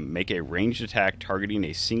game, make a ranged attack targeting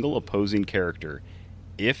a single opposing character.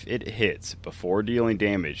 If it hits before dealing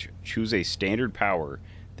damage, choose a standard power.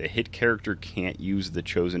 The hit character can't use the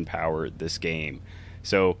chosen power this game.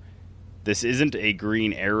 So this isn't a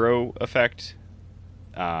green arrow effect.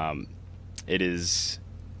 It's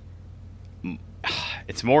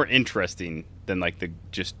more interesting than like the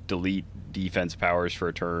just delete defense powers for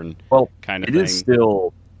a turn kind of thing. It is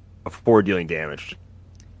still before dealing damage.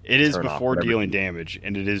 It is before dealing damage,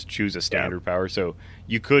 and it is choose a standard power. So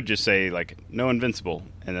you could just say like no invincible,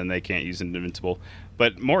 and then they can't use an invincible.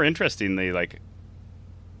 But more interestingly, like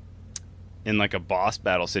in like a boss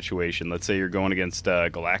battle situation, let's say you're going against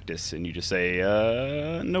Galactus, and you just say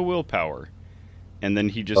no willpower, and then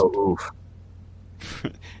he just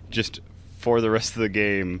just for the rest of the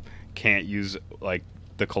game can't use like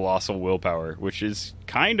the colossal willpower, which is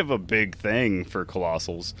kind of a big thing for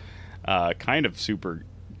colossals. Kind of super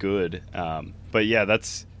good. But yeah,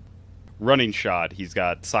 that's running shot. He's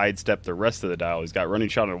got sidestep the rest of the dial. He's got running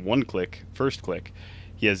shot on 1 click, first click.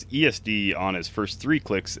 He has ESD on his first 3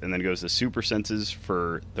 clicks, and then goes to super senses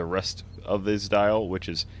for the rest of his dial, which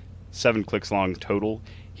is 7 clicks long total.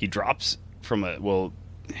 He drops from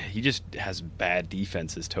he just has bad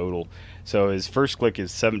defenses total. So his first click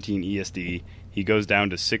is 17 ESD. He goes down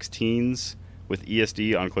to 16s with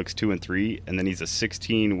ESD on clicks 2 and 3, and then he's a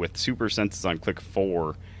 16 with super senses on click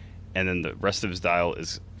 4, and then the rest of his dial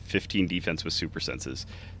is 15 defense with super senses.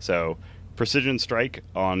 So precision strike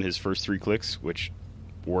on his first 3 clicks, which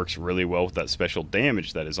works really well with that special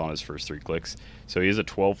damage that is on his first 3 clicks. So he has a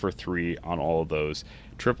 12 for 3 on all of those.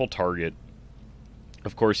 Triple target.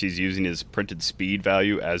 Of course, he's using his printed speed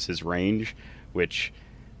value as his range, which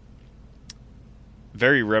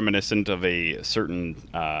very reminiscent of a certain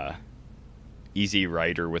Easy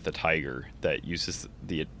Rider with a Tiger that uses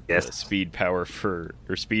the speed power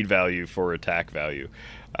or speed value for attack value.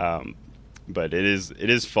 But it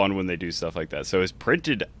is fun when they do stuff like that. So his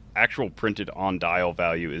actual printed on dial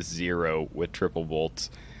value is 0 with triple bolts.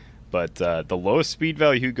 But the lowest speed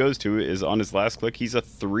value he goes to is on his last click. He's a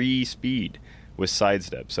 3 speed with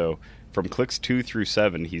sidestep. So from clicks 2 through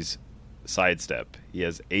 7, he's sidestep. He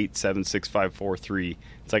has 8, 7, 6, 5, 4, 3.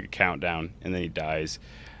 It's like a countdown, and then he dies.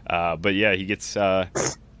 But yeah, he gets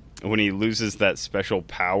when he loses that special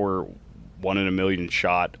power, 1 in a million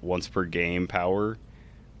shot once per game power.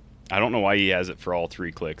 I don't know why he has it for all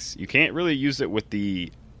 3 clicks. You can't really use it with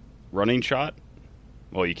the running shot.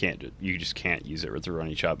 Well, you can't. You just can't use it with the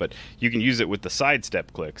running shot, but you can use it with the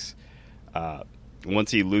sidestep clicks.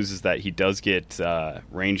 Once he loses that, he does get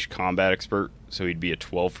ranged combat expert, so he'd be a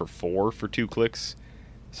 12 for 4 for 2 clicks.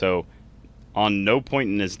 So on no point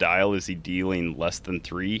in his dial is he dealing less than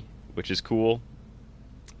 3, which is cool.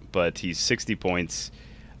 But he's 60 points.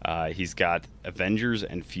 He's got Avengers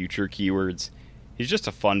and Future keywords. He's just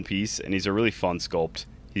a fun piece, and he's a really fun sculpt.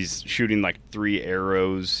 He's shooting like 3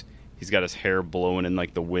 arrows. He's got his hair blowing in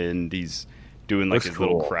like the wind. He's doing like his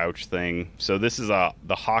little crouch thing. So this is the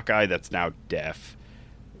Hawkeye that's now deaf.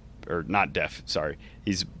 Or not deaf, sorry.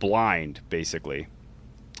 He's blind, basically.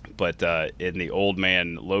 But in the Old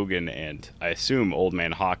Man Logan and I assume Old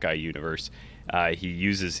Man Hawkeye universe, he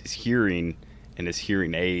uses his hearing and his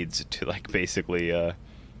hearing aids to like basically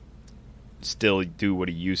still do what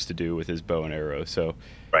he used to do with his bow and arrow. So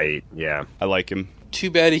right, yeah, I like him. Too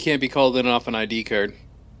bad he can't be called in off an ID card.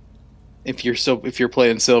 If you're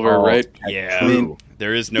playing silver, right? Yeah, I mean,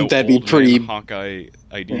 there is no that'd Old be pretty Man Hawkeye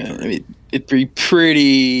ID card. I mean, it'd be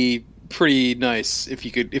pretty nice if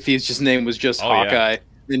his name was just Hawkeye. Yeah.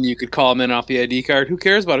 Then you could call him in off the ID card. Who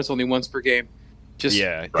cares about it? It's only once per game. Just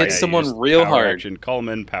hit someone real hard. Action, call him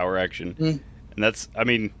in, power action. And that's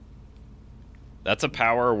a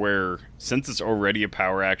power where, since it's already a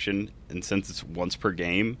power action, and since it's once per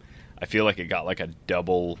game, I feel like it got like a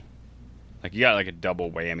double... Like, you got like a double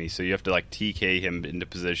whammy, so you have to like TK him into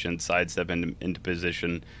position, sidestep into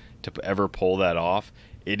position to ever pull that off.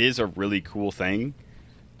 It is a really cool thing.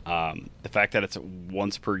 The fact that it's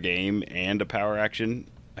once per game and a power action,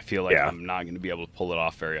 I feel like I'm not going to be able to pull it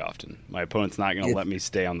off very often. My opponent's not going to let me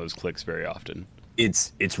stay on those clicks very often.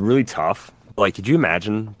 It's really tough. Like, could you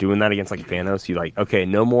imagine doing that against like Thanos? You like, okay,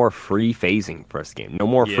 no more free phasing for this game, no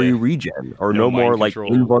more free regen, or no more like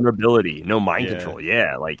invulnerability, no mind control.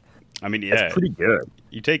 Yeah, like. I mean, that's pretty good.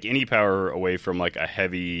 You take any power away from like a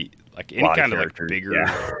heavy, like any kind of like bigger,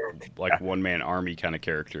 like one-man army kind of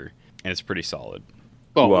character, and it's pretty solid.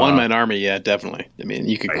 Well, one-man army, yeah, definitely. I mean,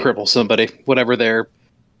 you could cripple somebody, whatever their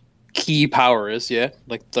key power is,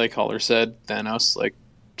 like Kalder said, Thanos, like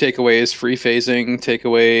take away his free phasing, take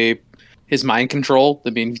away his mind control. I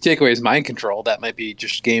mean, if you take away his mind control, that might be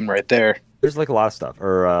just game right there. There's like a lot of stuff,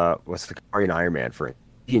 or what's the Iron Man for it?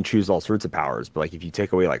 He can choose all sorts of powers, but like if you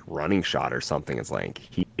take away like running shot or something, it's like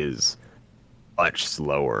he is much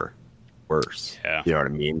slower, worse. Yeah, you know what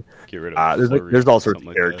I mean. Get rid of there's all sorts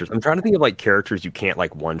of characters. I'm trying to think of like characters you can't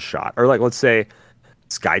like one shot, or like let's say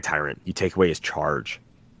Sky Tyrant. You take away his charge.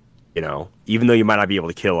 You know, even though you might not be able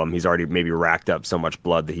to kill him, he's already maybe racked up so much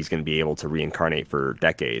blood that he's going to be able to reincarnate for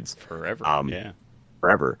decades, forever.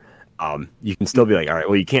 Forever. You can still be like, all right,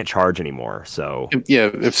 well, you can't charge anymore. So yeah,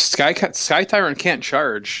 if Sky Tyrant can't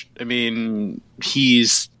charge, I mean,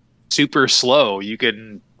 he's super slow. You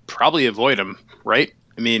can probably avoid him, right?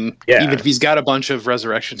 I mean, even if he's got a bunch of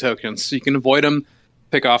resurrection tokens, you can avoid him,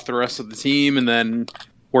 pick off the rest of the team, and then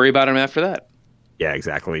worry about him after that. Yeah,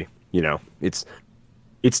 exactly. You know, it's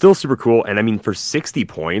still super cool. And I mean, for 60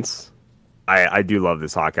 points, I do love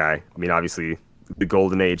this Hawkeye. I mean, obviously, the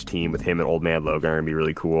Golden Age team with him and Old Man Logan are going to be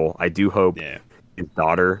really cool. I do hope his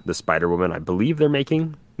daughter, the Spider-Woman, I believe they're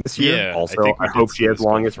making this year. Yeah, also, I hope she has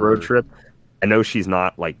longest road trip. I know she's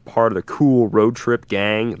not like part of the cool road trip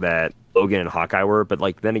gang that Logan and Hawkeye were, but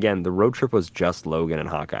like then again, the road trip was just Logan and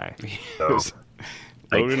Hawkeye. So,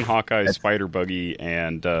 Logan, Hawkeye, Spider Buggy,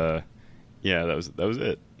 and that was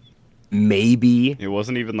it. Maybe it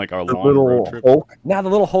wasn't even like our the long little road trip. Hulk. Now the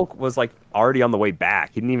little Hulk was like already on the way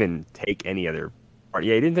back. He didn't even take any other part.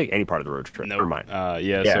 Yeah, he didn't take any part of the road trip. No. Never mind.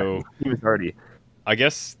 So he was already. I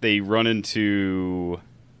guess they do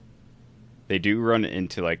run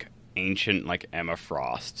into like ancient like Emma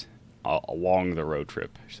Frost along the road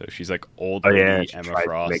trip. So she's like old lady Emma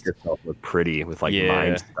Frost. To make herself look pretty with like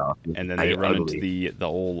mind stuff. And then they run into the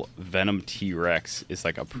old Venom T-Rex. Is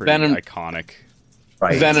like a pretty iconic.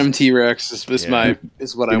 Right. Venom T-Rex is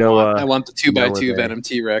what I want. I want the 2x2 Venom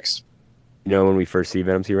T-Rex. You know when we first see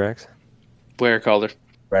Venom T-Rex? Where, Calder?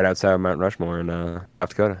 right outside of Mount Rushmore in South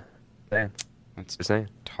Dakota. Man, That's just saying.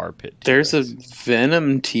 tar pit. There's a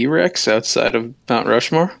Venom T-Rex outside of Mount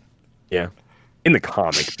Rushmore? Yeah. In the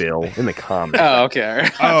comic, Bill. In the comic. Oh, okay. All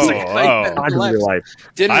right. I was like, Not in real life.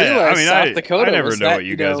 Didn't realize South Dakota I never was know that, what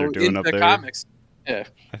you guys are doing into up there. comics. Yeah.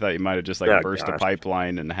 I thought you might have just burst a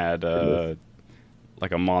pipeline and had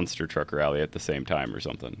like a monster truck rally at the same time or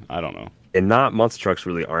something. I don't know. And not monster trucks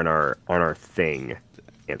really aren't our thing.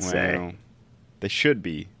 Can't say. They should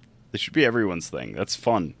be. They should be everyone's thing. That's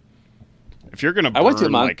fun. If you're gonna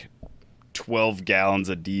burn like 12 gallons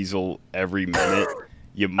of diesel every minute,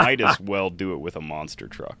 you might as well do it with a monster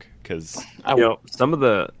truck. Because some of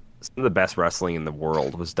the best wrestling in the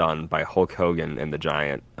world was done by Hulk Hogan and the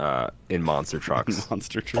Giant in monster trucks.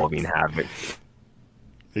 Monster trucks. Involving Havoc.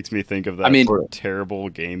 Makes me think of that terrible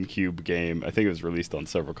GameCube game. I think it was released on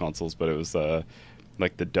several consoles, but it was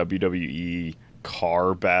like the WWE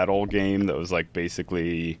car battle game that was like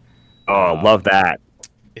basically. Oh, love that!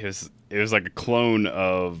 It was like a clone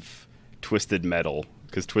of Twisted Metal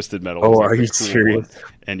because Twisted Metal. Oh, are you serious?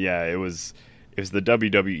 And yeah, it was the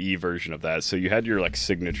WWE version of that. So you had your like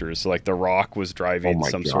signatures. So like The Rock was driving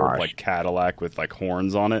some sort of like Cadillac with like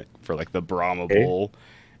horns on it for like the Brahma Bull.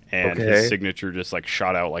 And his signature just like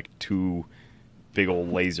shot out like 2 big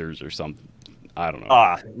old lasers or something. I don't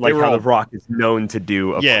know. Like how The Rock is known to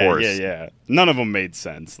do, of course. Yeah. None of them made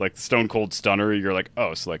sense. Like Stone Cold Stunner, you're like,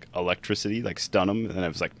 oh, so like electricity, like stun them. And then it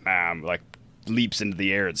was like, like leaps into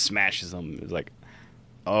the air and smashes them. It's like,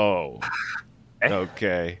 oh,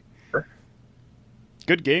 okay.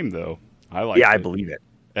 Good game though. I like it. Yeah, I believe it.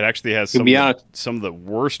 It actually has some of the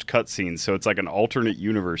worst cutscenes. So it's like an alternate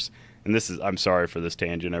universe. And this is, I'm sorry for this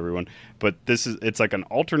tangent, everyone, but it's like an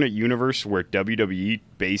alternate universe where WWE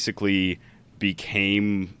basically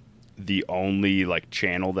became the only like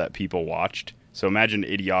channel that people watched. So imagine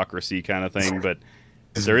Idiocracy kind of thing, but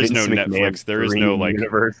there is no Netflix. There is no like,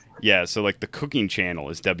 yeah. So like the cooking channel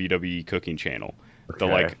is WWE Cooking Channel. The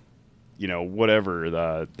like, whatever,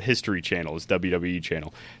 the History Channel is WWE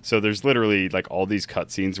Channel. So there's literally like all these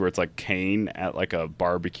cutscenes where it's like Kane at like a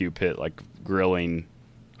barbecue pit, like grilling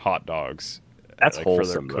hot dogs. That's like,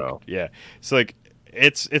 wholesome, though. Yeah. So like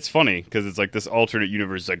it's funny because it's like this alternate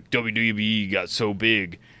universe. Like WWE got so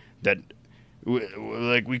big that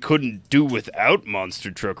we couldn't do without monster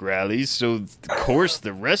truck rallies, so of course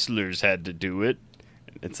the wrestlers had to do it.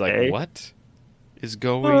 It's like, what is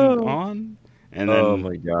going on? And then, oh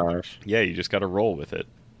my gosh. Yeah, you just got to roll with it.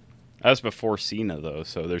 That was before Cena though,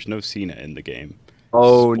 so there's no Cena in the game.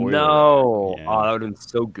 Oh Spoiler. no! Yeah. Oh, that would have been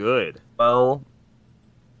so good. Well.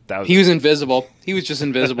 He was invisible. He was just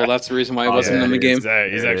invisible. That's the reason why he wasn't in the game. He's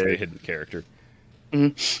actually a hidden character.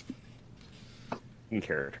 Mm-hmm. Hidden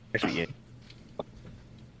character. Actually,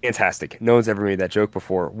 fantastic. No one's ever made that joke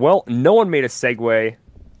before. Well, no one made a segue,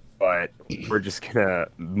 but we're just going to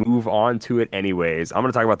move on to it anyways. I'm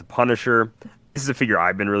going to talk about the Punisher. This is a figure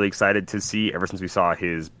I've been really excited to see ever since we saw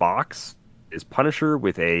his box. His Punisher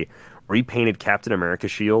with a repainted Captain America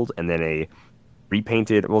shield and then a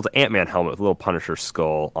repainted, it's an Ant-Man helmet with a little Punisher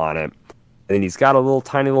skull on it. And then he's got a little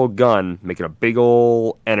tiny little gun making a big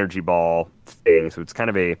old energy ball thing. So it's kind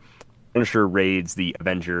of a Punisher raids the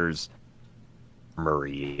Avengers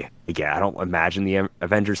armory. Yeah, I don't imagine the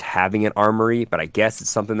Avengers having an armory, but I guess it's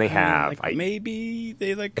something they have. Maybe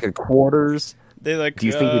they like quarters. They like. Do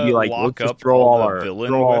you think they'd be like, lock let's up throw all the our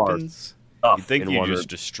villain weapons? You'd think you just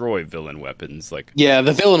destroy villain weapons, like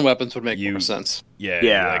the villain weapons would make more sense.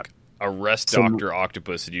 Yeah. Like arrest Dr.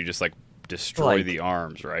 Octopus and you just like destroy the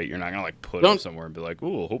arms, right? You're not gonna like put him somewhere and be like,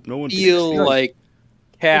 "Ooh, hope no one." Feel like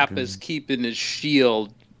Cap is keeping his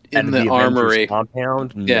shield in the armory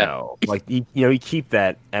compound. No, like you keep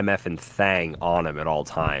that MF and Thang on him at all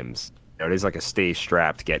times. It is like a stay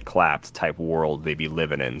strapped, get clapped type world they be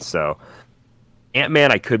living in. So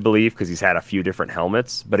Ant-Man, I could believe because he's had a few different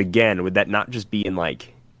helmets, but again, would that not just be in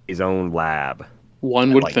like his own lab?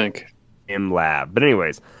 One would think. M lab, but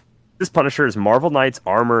anyways. This Punisher is Marvel Knight's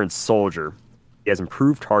armor and soldier. He has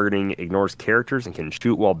improved targeting, ignores characters, and can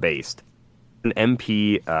shoot while based. An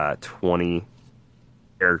MP 20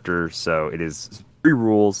 character, so it is 3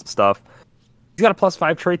 rules stuff. He's got a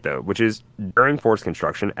 +5 trait, though, which is during force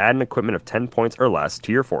construction, add an equipment of 10 points or less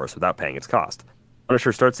to your force without paying its cost.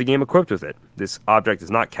 Punisher starts the game equipped with it. This object does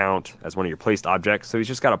not count as one of your placed objects, so he's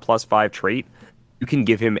just got a +5 trait. You can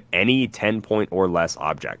give him any 10-point or less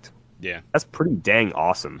object. Yeah. That's pretty dang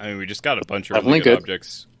awesome. I mean, we just got a bunch of really good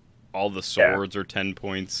objects. All the swords are 10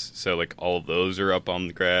 points, so like all of those are up on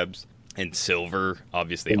the grabs. And silver,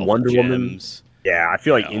 obviously, all Wonder the Woman. gems. Yeah, I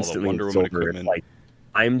feel like instantly Wonder in Woman silver, equipment. it's like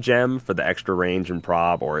time gem for the extra range and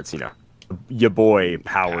prob, or it's, your boy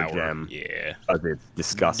power gem. Yeah. It's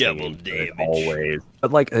disgusting. Double damage. Always.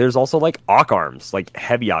 But like, there's also like arc arms, like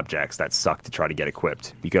heavy objects that suck to try to get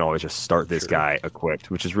equipped. You can always just start this guy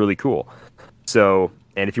equipped, which is really cool. So,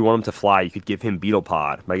 and if you want him to fly, you could give him Beetle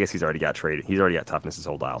Pod. But I guess he's already got traded. He's already got toughness his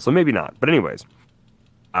whole dial, so maybe not. But anyways,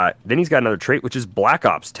 then he's got another trait, which is Black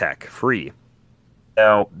Ops tech, free.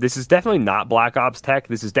 Now, this is definitely not Black Ops tech.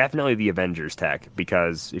 This is definitely the Avengers tech,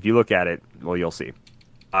 because if you look at it, well, you'll see.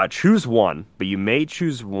 Choose one, but you may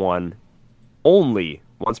choose one only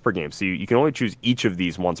once per game. So you can only choose each of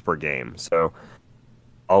these once per game. So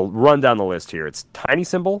I'll run down the list here. It's Tiny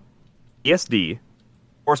Symbol, ESD,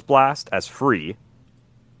 Force Blast as free,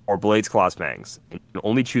 or Blades, Claws, Fangs. And you can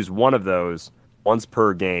only choose one of those once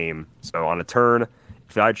per game. So on a turn,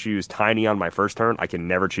 if I choose Tiny on my first turn, I can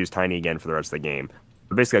never choose Tiny again for the rest of the game.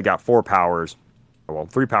 But basically, I got 4 powers, well,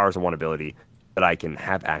 3 powers and 1 ability that I can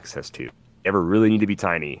have access to. Ever really need to be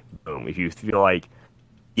Tiny, boom. If you feel like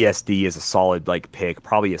ESD is a solid like pick,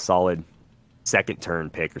 probably a solid second turn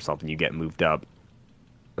pick or something, you get moved up.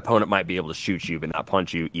 Opponent might be able to shoot you but not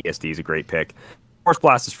punch you. ESD is a great pick. Force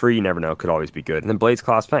Blast is free, you never know, could always be good. And then Blades,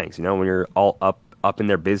 Claws, Fangs, when you're all up in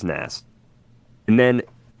their business. And then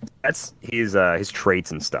that's his traits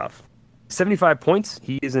and stuff. 75 points.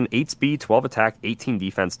 He is an 8 speed, 12 attack, 18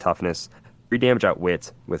 defense, toughness, 3 damage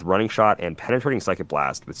outwit with running shot and penetrating psychic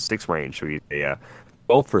blast with 6 range. So he's a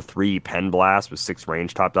 12 for 3 pen blast with 6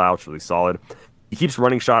 range top dial, which is really solid. He keeps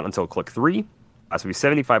running shot until click 3. So he's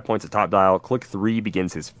 75 points at top dial. Click 3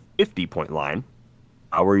 begins his 50-point line,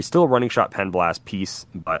 where he's still running shot pen blast piece,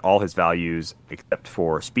 but all his values except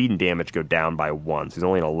for speed and damage go down by 1. So he's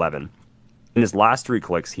only an 11. In his last 3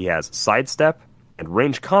 clicks, he has sidestep and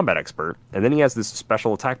range combat expert, and then he has this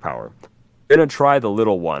special attack power. Gonna try the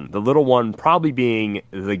little one. The little one probably being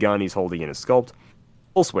the gun he's holding in his sculpt.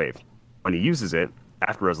 Pulse Wave. When he uses it,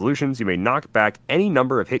 after resolutions, you may knock back any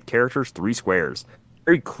number of hit characters 3 squares.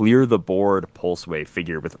 Very clear the board Pulse Wave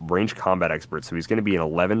figure with range combat expert. So he's going to be an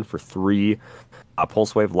 11 for 3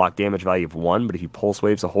 Pulse Wave, lock damage value of 1. But if he Pulse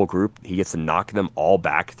Waves a whole group, he gets to knock them all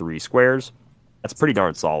back 3 squares. That's pretty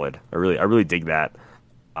darn solid. I really dig that.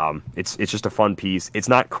 It's just a fun piece. It's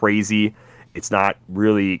not crazy. It's not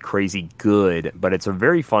really crazy good, but it's a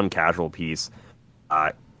very fun casual piece.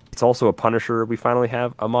 It's also a Punisher. We finally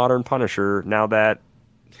have a modern Punisher now that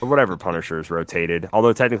whatever Punisher is rotated.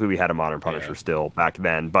 Although technically we had a modern Punisher still back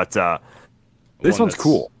then. But this one's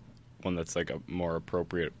cool. One that's like a more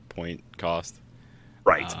appropriate point cost.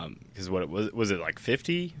 Right. Because what was it like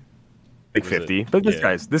 50? Big 50. But this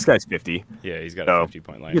guy's 50. Yeah, he's got a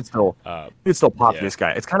 50-point line. You can still pop this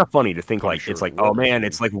guy. It's kind of funny to think Punisher, like it's like, oh man,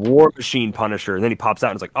 it's like War Machine Punisher, and then he pops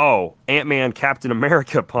out and it's like, oh, Ant-Man Captain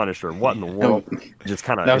America Punisher. What in the world? Just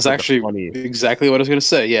kind of that was actually funny. Exactly what I was going to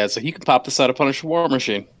say. Yeah, it's like you can pop this out of Punisher War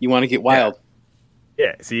Machine. You want to get wild.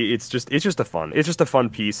 Yeah, see, it's just a fun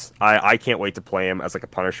piece. I can't wait to play him as like a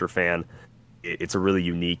Punisher fan. It's a really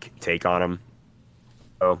unique take on him.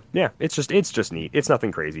 So yeah, it's just neat. It's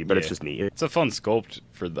nothing crazy, but it's just neat. It's a fun sculpt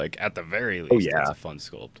for like at the very least. It's a fun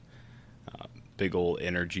sculpt. Big old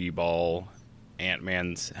energy ball,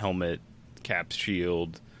 Ant-Man's helmet, Cap's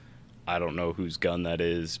shield. I don't know whose gun that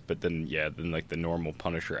is, but then like the normal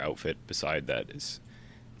Punisher outfit beside that it's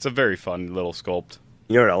a very fun little sculpt.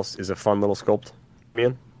 You know what else is a fun little sculpt,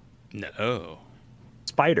 man? No.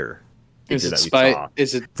 Spider. It's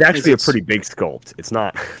actually a pretty big sculpt. It's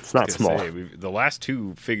not small. The last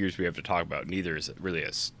 2 figures we have to talk about, neither is really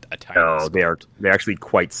a tiny. No, they're actually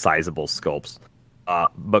quite sizable sculpts.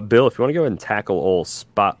 But Bill, if you want to go ahead and tackle old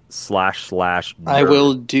spot / I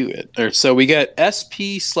will do it. So we got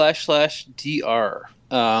SP//DR.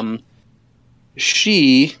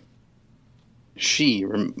 She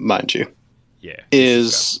remind you. Yeah.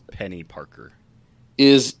 Is Penny Parker.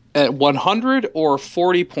 Is at 100 or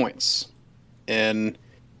 40 points. And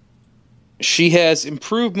she has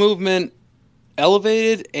improved movement,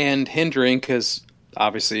 elevated, and hindering, because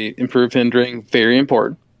obviously improved hindering, very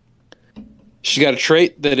important. She got a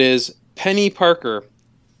trait that is Penny Parker.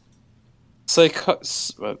 This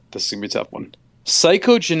is going to be a tough one.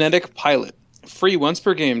 Psychogenetic Pilot. Free once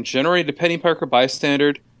per game. Generate a Penny Parker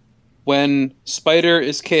bystander when Spider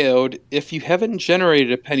is KO'd. If you haven't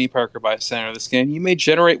generated a Penny Parker bystander this game, you may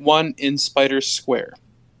generate one in Spider's square.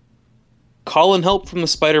 Call in help from the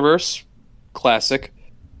Spider-Verse. Classic.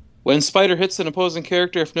 When Spider hits an opposing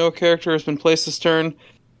character, if no character has been placed this turn,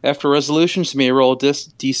 after resolution, she may roll a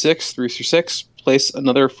d6 3 through 6. Place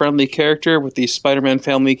another friendly character with the Spider-Man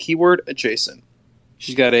family keyword adjacent.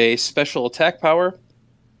 She's got a special attack power.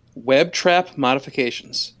 Web Trap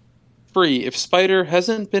modifications. Free. If Spider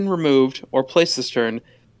hasn't been removed or placed this turn,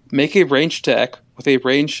 make a ranged attack with a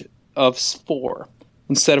range of 4.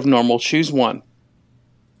 Instead of normal, choose 1.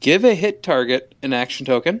 Give a hit target an action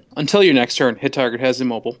token. Until your next turn, hit target has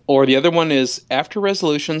immobile. Or the other one is, after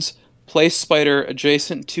resolutions, place spider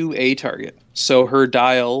adjacent to a target. So her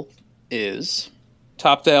dial is...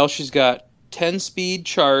 Top dial, she's got 10 speed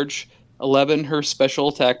charge, 11 her special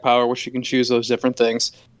attack power, which you can choose those different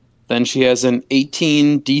things. Then she has an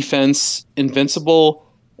 18 defense invincible,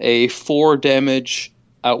 a 4 damage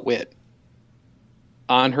outwit.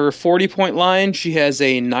 On her 40-point line, she has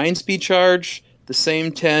a 9 speed charge, the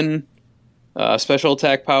same 10 special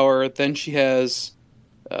attack power. Then she has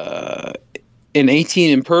an 18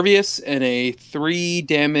 impervious and a 3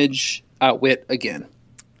 damage outwit again.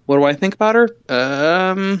 What do I think about her?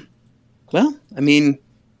 Well, I mean,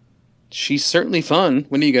 she's certainly fun.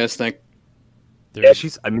 What do you guys think? Yeah, the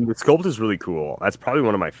sculpt is really cool. That's probably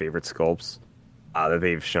one of my favorite sculpts that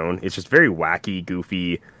they've shown. It's just very wacky,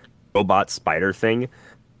 goofy robot spider thing.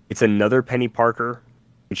 It's another Penny Parker,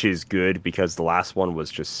 which is good because the last one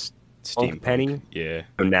was just Steam Penny. Yeah.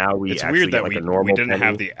 So now it's actually weird that like a normal we didn't Penny.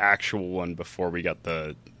 have the actual one before we got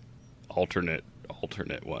the alternate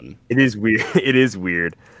one. It is weird. It is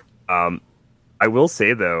weird. I will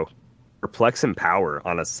say though, Perplex and Power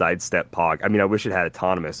on a sidestep pog. I mean, I wish it had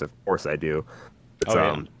autonomous. Of course, I do.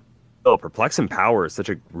 But, Perplex and Power is such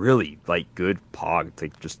a really good pog to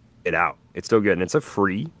just get out. It's so good, and it's a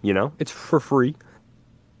free. It's for free.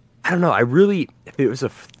 I don't know. If it was a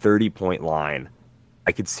 30-point line,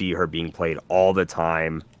 I could see her being played all the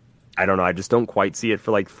time. I don't know. I just don't quite see it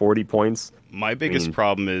for 40 points. My biggest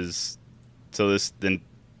problem is,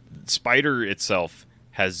 Spider itself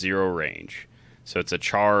has 0 range. So it's a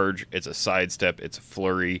charge, it's a sidestep, it's a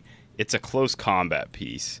flurry, it's a close combat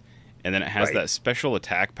piece. And then it has that special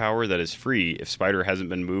attack power that is free if Spider hasn't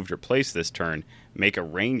been moved or placed this turn. Make a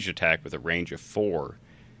ranged attack with a range of 4.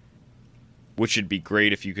 Which would be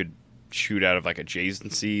great if you could shoot out of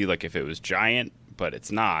adjacency, if it was giant, but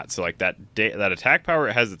it's not. So that attack power,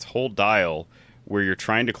 it has its whole dial where you're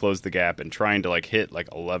trying to close the gap and trying to hit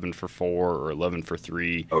 11 for 4 or 11 for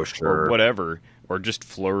 3 or whatever, or just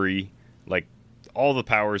flurry, all the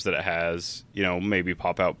powers that it has, maybe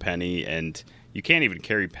pop out Penny, and you can't even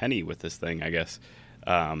carry Penny with this thing, I guess.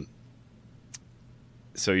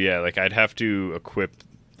 So yeah, I'd have to equip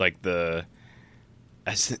the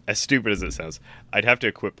as stupid as it sounds, I'd have to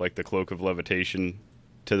equip the Cloak of Levitation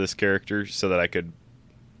to this character so that I could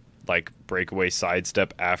breakaway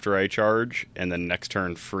sidestep after I charge, and then next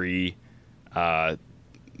turn free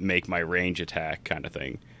make my range attack kind of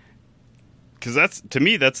thing. Because to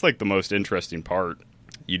me that's the most interesting part.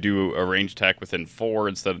 You do a range attack within 4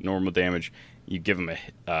 instead of normal damage. You give them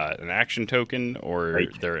an action token, or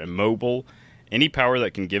they're immobile. Any power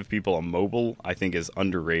that can give people a mobile, I think, is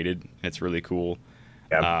underrated. It's really cool.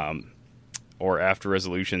 Yeah. Or after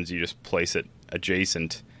resolutions, you just place it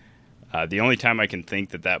adjacent. The only time I can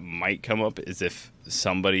think that might come up is if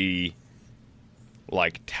somebody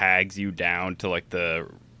tags you down to the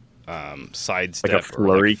sidestep a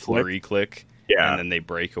flurry, or flurry click, and then they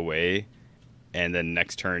break away, and then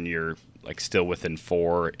next turn you're still within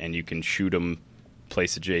 4, and you can shoot them,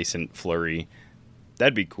 place adjacent, flurry.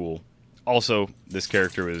 That'd be cool. Also, this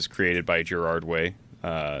character was created by Gerard Way.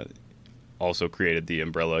 Also created the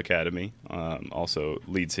Umbrella Academy. Also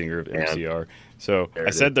lead singer of MCR. So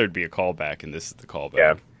I said there'd be a callback, and this is the callback.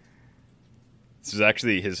 Yeah. This is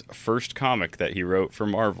actually his first comic that he wrote for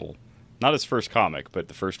Marvel. Not his first comic, but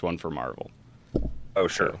the first one for Marvel. Oh,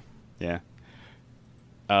 sure. So, yeah.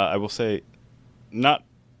 I will say, not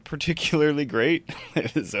particularly great.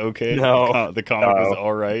 It was okay. No. The comic was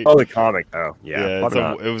all right. Oh, the comic. Oh, yeah.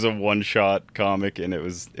 It was a one-shot comic, and it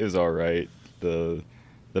was all right. The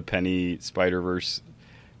Penny Spider-Verse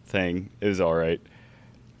thing, it was all right.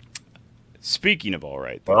 Speaking of all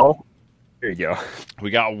right, though, well, here you go.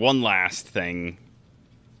 We got one last thing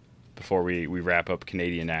before we wrap up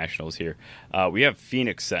Canadian Nationals here. We have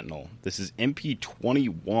Phoenix Sentinel. This is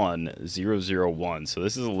MP21001, so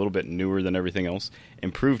this is a little bit newer than everything else.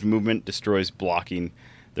 Improved movement, destroys blocking.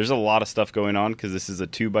 There's a lot of stuff going on because this is a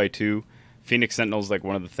 2x2. Phoenix Sentinel is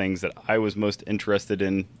one of the things that I was most interested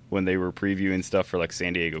in when they were previewing stuff for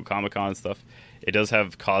San Diego Comic-Con and stuff. It does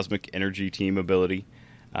have Cosmic Energy Team ability.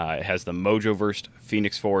 It has the Mojoverse,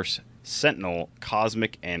 Phoenix Force, Sentinel,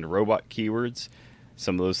 Cosmic, and Robot keywords.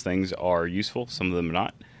 Some of those things are useful, some of them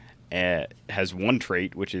not. It has one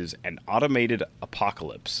trait, which is an automated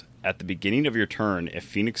apocalypse. At the beginning of your turn, if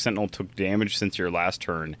Phoenix Sentinel took damage since your last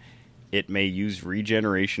turn, it may use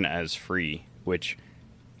regeneration as free, which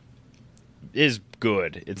is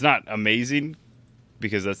good. It's not amazing,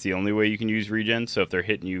 because that's the only way you can use regen, so if they're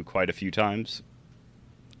hitting you quite a few times,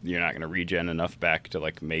 you're not going to regen enough back to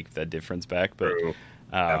like make the difference back. But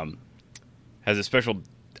has a special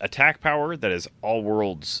attack power that is all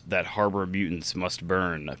worlds that harbor mutants must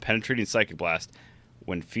burn. A penetrating psychic blast.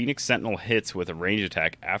 When Phoenix Sentinel hits with a range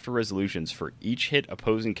attack after resolutions, for each hit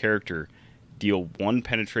opposing character, deal 1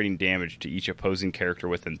 penetrating damage to each opposing character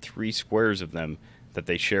within 3 squares of them that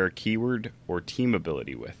they share a keyword or team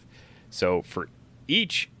ability with. So for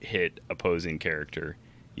each hit opposing character,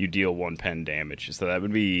 you deal 1 pen damage. So that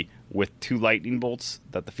would be with 2 lightning bolts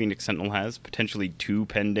that the Phoenix Sentinel has, potentially 2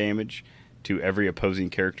 pen damage to every opposing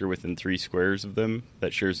character within 3 squares of them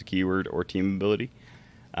that shares a keyword or team ability.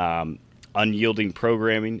 Unyielding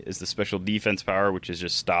Programming is the special defense power, which is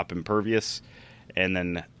just stop impervious. And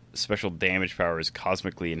then special damage power is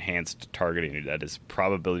Cosmically Enhanced Targeting. That is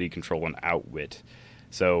probability control and outwit.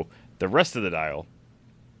 So the rest of the dial,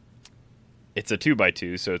 it's a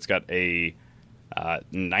 2x2, so it's got a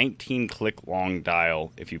 19 click long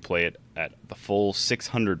dial if you play it at the full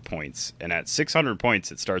 600 points. And at 600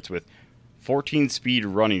 points, it starts with 14 speed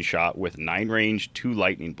running shot with 9 range, 2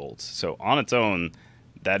 lightning bolts. So on its own,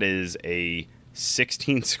 that is a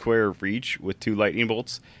 16 square reach with 2 lightning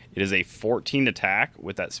bolts. It is a 14 attack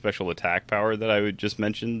with that special attack power that I would just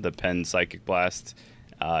mention, the pen psychic blast,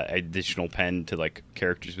 additional pen to like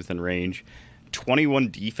characters within range.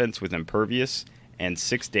 21 defense with impervious, and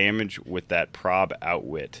 6 damage with that prob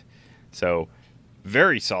outwit. So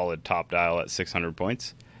very solid top dial at 600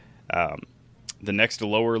 points. The next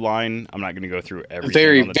lower line, I'm not going to go through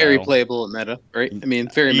everything. Very playable at meta, right? I mean,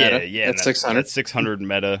 very meta. Yeah, at 600. That's 600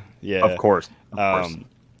 meta. Yeah, of course.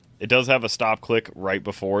 It does have a stop click right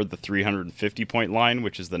before the 350 point line,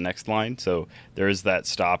 which is the next line. So there is that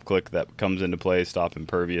stop click that comes into play, stop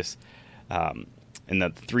impervious. In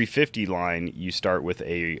that 350 line, you start with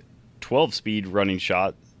a 12 speed running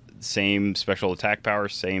shot, same special attack power,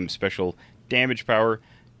 same special damage power.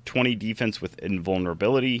 20 defense with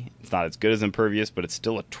invulnerability. It's not as good as impervious, but it's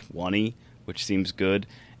still a 20, which seems good.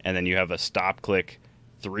 And then you have a stop click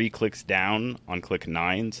 3 clicks down on click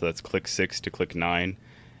 9, so that's click 6 to click 9,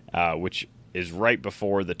 which is right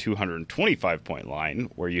before the 225 point line,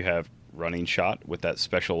 where you have running shot with that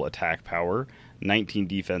special attack power, 19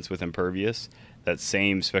 defense with impervious, that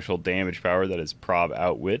same special damage power that is prob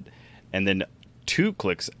outwit, and then 2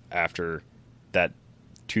 clicks after that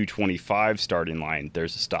 225 starting line,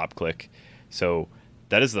 there's a stop click. So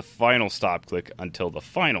that is the final stop click until the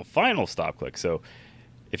final stop click. So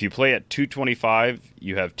if you play at 225,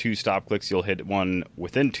 you have 2 stop clicks. You'll hit one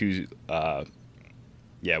within 2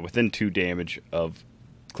 damage of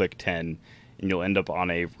click 10, and you'll end up on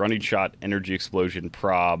a running shot, energy explosion,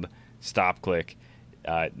 prob, stop click.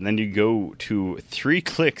 And then you go to 3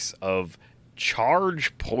 clicks of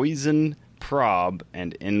charge, poison, prob,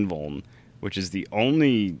 and invuln, which is the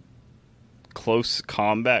only close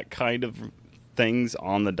combat kind of things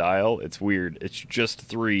on the dial. It's weird. It's just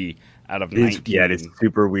 3 out of 19. Yeah, it's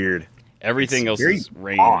super weird. Everything else is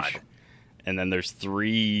range. Odd. And then there's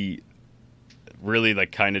 3 really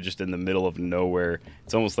like kind of just in the middle of nowhere.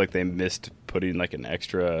 It's almost like they missed putting like an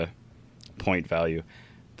extra point value.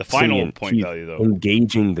 The final Simeon, point value, though.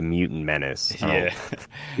 Engaging the mutant menace. Yeah.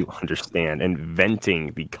 You understand. And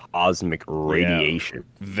venting the cosmic radiation.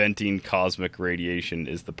 Yeah. Venting cosmic radiation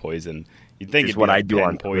is the poison. You'd think it's what I do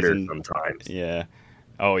on Twitter sometimes. Yeah.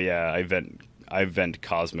 Oh, yeah. I vent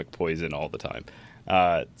cosmic poison all the time.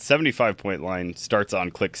 75 point line starts on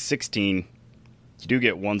click 16. You do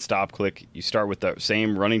get 1 stop click. You start with the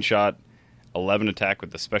same running shot, 11 attack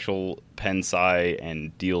with the special pen psi,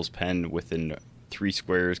 and deals pen within 3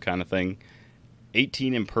 squares kind of thing.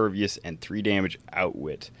 18 impervious and 3 damage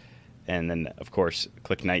outwit. And then, of course,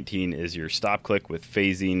 click 19 is your stop click with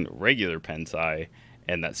phasing, regular pen psi,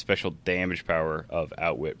 and that special damage power of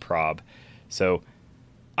outwit prob. So,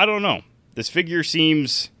 I don't know. This figure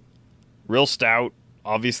seems real stout.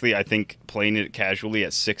 Obviously, I think playing it casually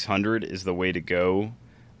at 600 is the way to go.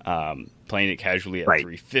 Playing it casually at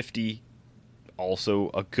 350, also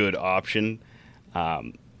a good option.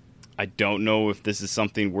 I don't know if this is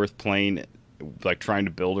something worth playing, like trying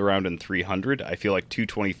to build around in 300. I feel like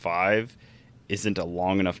 225 isn't a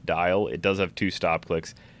long enough dial. It does have 2 stop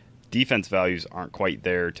clicks. Defense values aren't quite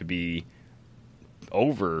there to be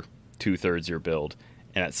over 2/3 your build.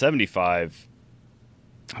 And at 75,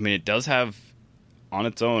 I mean, it does have, on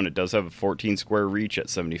its own, it does have a 14 square reach at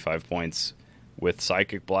 75 points with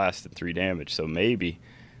Psychic Blast and 3 damage. So maybe.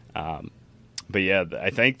 But yeah,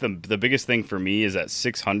 I think the biggest thing for me is at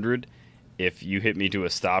 600, if you hit me to a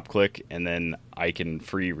stop click and then I can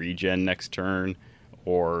free regen next turn,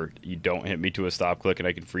 or you don't hit me to a stop click and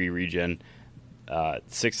I can free regen,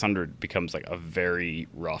 600 becomes like a very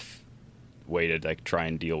rough way to like try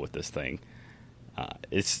and deal with this thing.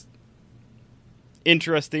 It's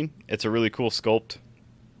interesting. It's a really cool sculpt.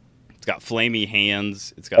 It's got flamey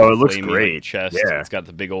hands. It's got it a looks flamey great. chest. Yeah. It's got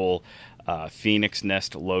the big old Phoenix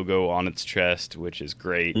Nest logo on its chest, which is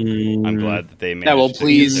great. I'm glad that they managed That will to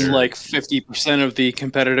please get their, like 50% of the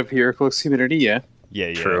competitive Heroclix community. Yeah.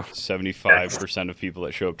 Yeah. True. 75% of people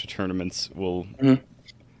that show up to tournaments will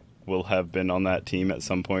have been on that team at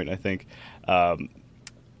some point, I think.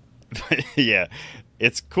 Yeah,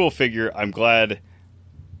 it's a cool figure. I'm glad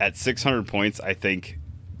at 600 points, I think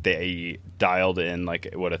they dialed in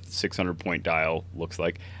like what a 600 point dial looks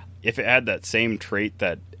like. If it had that same trait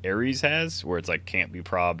that Ares has, where it's like can't be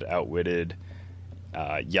probbed, outwitted,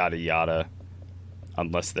 yada yada,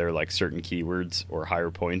 unless they're like certain keywords or higher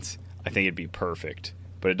points, I think it'd be perfect.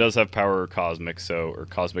 But it does have power cosmic, or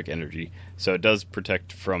cosmic energy, so it does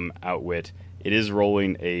protect from outwit. It is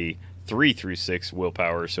rolling a 3/6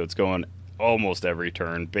 willpower, so it's going almost every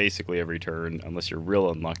turn, basically every turn, unless you're real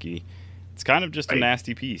unlucky. It's kind of just a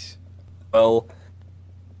nasty piece. Well,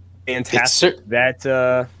 fantastic. That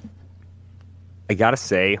I gotta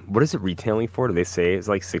say, what is it retailing for? Do they say it's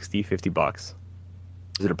like $60-$50?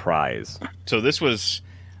 Is it a prize? So this was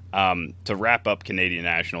to wrap up Canadian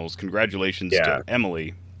Nationals. Congratulations to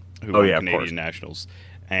Emily, who won Canadian Nationals.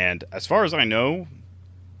 And as far as I know,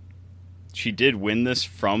 she did win this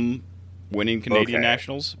from winning Canadian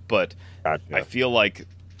Nationals, but I feel like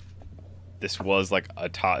this was like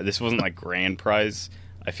this wasn't like grand prize.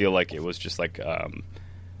 I feel like it was just like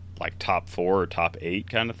top 4 or top 8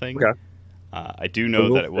 kind of thing. Okay. I do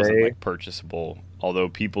know that it wasn't like purchasable, although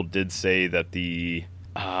people did say that the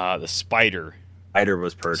spider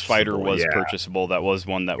was purchasable. Purchasable. That was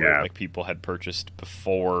one that like people had purchased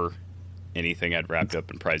before anything had wrapped up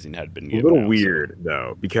and pricing had been given. A little weird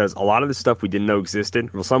though, because a lot of the stuff we didn't know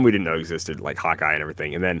existed. Well, some we didn't know existed, like Hawkeye and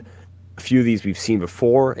everything, and then a few of these we've seen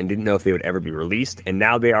before and didn't know if they would ever be released, and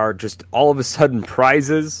now they are just all of a sudden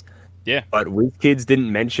prizes. Yeah, but WizKids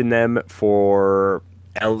didn't mention them for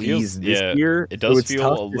LEs this year. It does so it's feel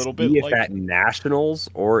tough a little to see bit if like at Nationals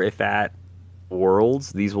or if at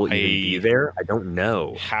Worlds these will even be there. I don't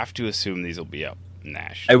know. Have to assume these will be up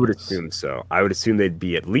Nationals. I would assume so. I would assume they'd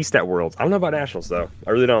be at least at Worlds. I don't know about Nationals though.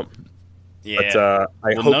 I really don't. Yeah, but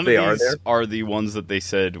I hope they are there. Are the ones that they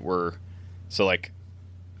said were so like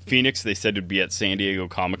Phoenix? They said would be at San Diego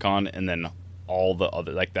Comic-Con, and then all the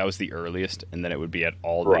other like that was the earliest, and then it would be at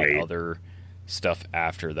all the other stuff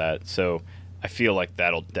after that. So I feel like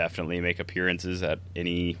that'll definitely make appearances at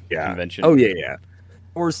any convention. Oh yeah.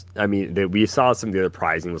 Of course, I mean, we saw some of the other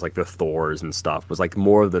prizing was like the Thors and stuff was like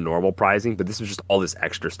more of the normal prizing, but this was just all this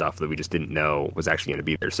extra stuff that we just didn't know was actually going to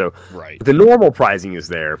be there. So the normal prizing is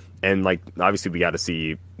there, and like obviously we got to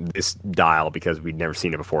see this dial because we'd never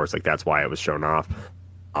seen it before. It's like that's why it was shown off.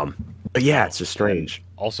 But yeah, it's just strange.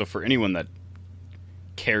 Also, for anyone that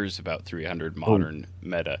cares about 300 modern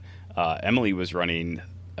meta, Emily was running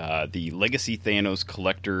the Legacy Thanos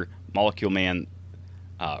Collector Molecule Man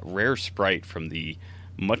rare sprite from the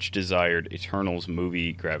much desired Eternals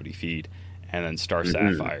movie Gravity Feed, and then Star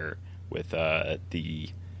Sapphire with the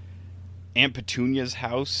Aunt Petunia's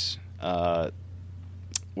house.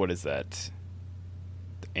 What is that?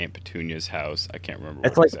 The Aunt Petunia's house. I can't remember.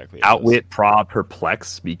 It's what like exactly outwit, prob,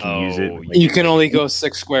 perplex. But you can use it. You can only go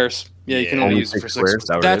 6 squares. Yeah, you can only use it for 6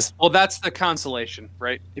 squares. That's the consolation,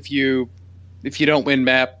 right? If you don't win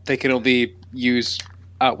map, they can only use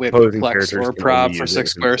outwit, perplex, or prob for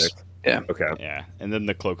 6 squares. Yeah. Okay. Yeah, and then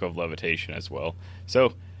the Cloak of Levitation as well.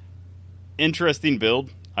 So, interesting build.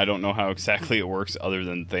 I don't know how exactly it works other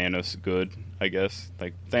than Thanos good, I guess.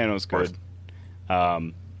 Like, Thanos good.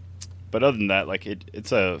 But other than that, like,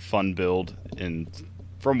 it's a fun build, and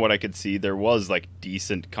from what I could see, there was, like,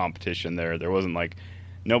 decent competition there. There wasn't, like,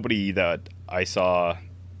 nobody that I saw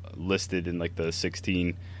listed in, like, the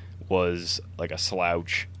 16 was, like, a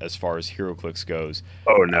slouch as far as Heroclix goes.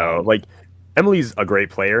 Oh, no. Like, Emily's a great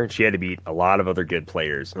player, and she had to beat a lot of other good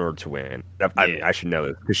players in order to win. I mean, I should know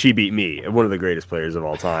this, because she beat me, one of the greatest players of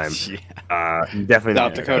all time. Definitely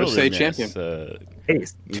South Dakota State champion.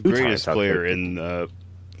 Greatest player in, now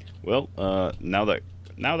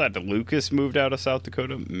that Lucas moved out of South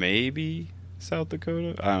Dakota, maybe South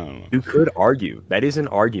Dakota? I don't know. You could argue. That is an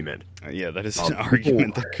argument. Yeah, that is an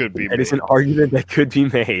argument that could be made. That is an argument that could be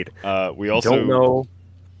made. We also don't know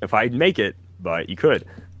if I'd make it, but you could.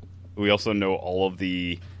 We also know all of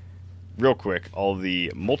the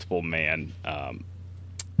multiple man.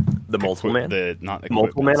 The multiple man? Not the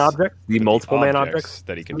multiple man object? The multiple man objects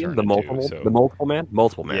that he can turn the multiple, into. The multiple man?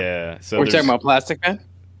 Multiple man. Yeah. So we're talking about Plastic Man?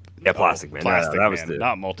 Yeah, Plastic Man. Plastic that Man, was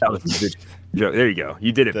not multiple. There you go.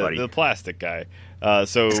 You did it, buddy. The plastic guy.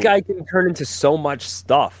 So this guy can turn into so much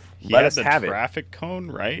stuff. Let us have it. Traffic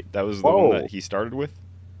cone, right? That was the one that he started with.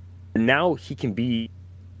 And now he can be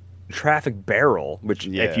traffic barrel, which,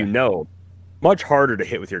 if you know, much harder to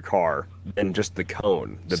hit with your car than just the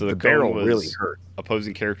cone. The barrel really hurts.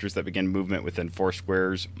 Opposing characters that begin movement within 4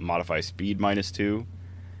 squares modify speed -2.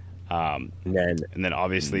 And then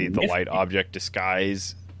obviously the light object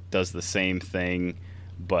disguise does the same thing,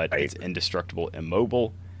 but it's indestructible,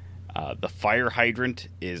 immobile. The fire hydrant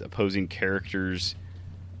is opposing characters.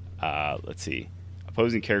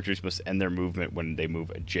 Opposing characters must end their movement when they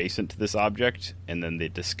move adjacent to this object. And then the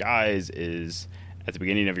disguise is at the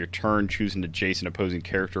beginning of your turn, choose an adjacent opposing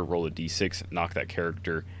character, roll a d6, knock that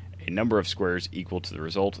character a number of squares equal to the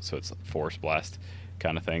result. So it's a force blast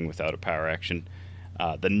kind of thing without a power action.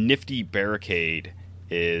 The nifty barricade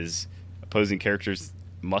is opposing characters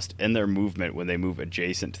must end their movement when they move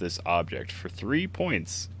adjacent to this object for 3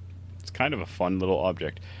 points. It's kind of a fun little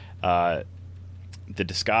object. The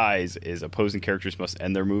disguise is opposing characters must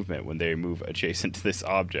end their movement when they move adjacent to this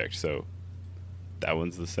object. So that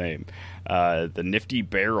one's the same. The nifty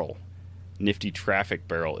traffic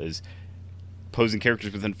barrel is opposing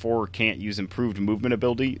characters within 4 can't use improved movement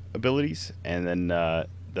abilities. And then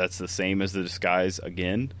that's the same as the disguise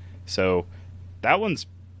again. So that one's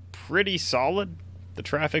pretty solid. The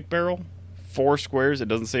traffic barrel, 4 squares. It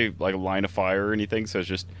doesn't say like a line of fire or anything. So it's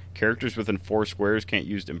just characters within 4 squares can't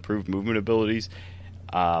use improved movement abilities.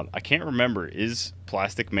 I can't remember. Is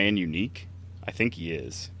Plastic Man unique? I think he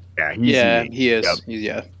is. Yeah, he is.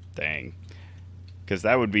 Yep. Dang. Because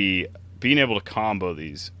that would be... Being able to combo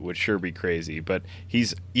these would sure be crazy. But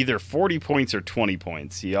he's either 40 points or 20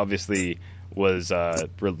 points. He obviously was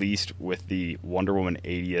released with the Wonder Woman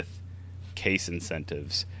 80th case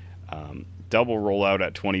incentives. Double rollout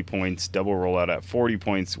at 20 points. Double rollout at 40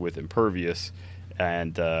 points with Impervious.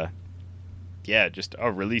 And, just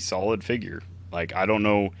a really solid figure. Like, I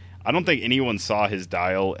don't think anyone saw his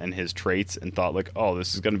dial and his traits and thought, like, oh,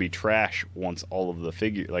 this is going to be trash once all of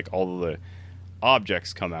the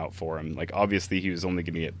objects come out for him. Like, obviously he was only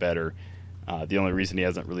going to get better. The only reason he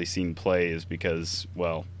hasn't really seen play is because,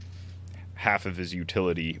 well, half of his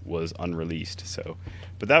utility was unreleased. So,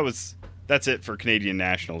 but that's it for Canadian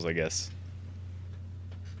Nationals, I guess.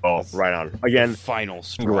 Oh, right on. Again, final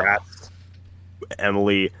straw. Congrats,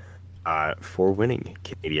 Emily, for winning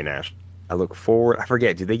Canadian Nationals. I look forward. I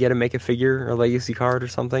forget. Do they get to make a figure or legacy card or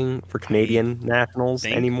something for Canadian Nationals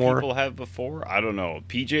anymore? People have before. I don't know.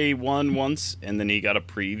 PJ won once, and then he got a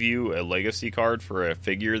preview, a legacy card for a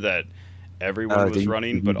figure that everyone was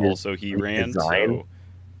running, but also he ran. So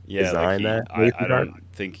yeah, I don't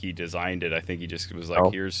think he designed it. I think he just was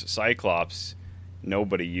like, "Here's Cyclops."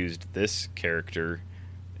 Nobody used this character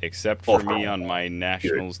except for me on my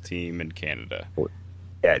Nationals team in Canada.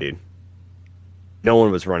 Yeah, dude. No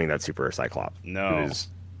one was running that Super Cyclops. No. It was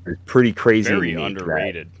pretty crazy. Very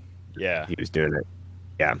underrated. Yeah. He was doing it.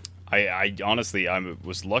 Yeah. I honestly, I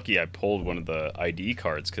was lucky I pulled one of the ID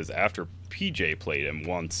cards, because after PJ played him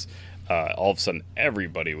once, all of a sudden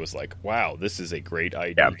everybody was like, wow, this is a great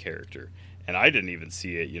ID character. And I didn't even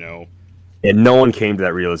see it, And no one came to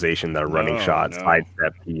that realization that a running shot,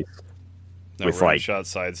 sidestep piece. No, with running shot,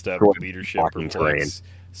 sidestep, leadership, perplex,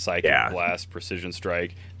 psychic blast, precision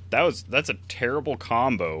strike. That's a terrible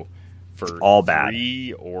combo for all bad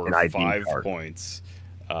 3 or 5 points.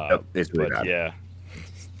 It's really bad. Yeah.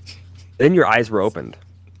 Then your eyes were opened.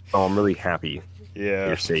 Oh, I'm really happy. Yeah,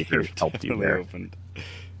 your savior helped you there. Opened.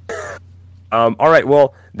 All right,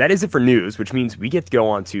 well, that is it for news, which means we get to go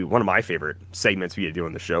on to one of my favorite segments we get to do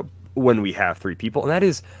on the show when we have 3 people, and that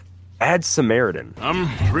is Bad Samaritan.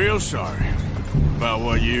 I'm real sorry about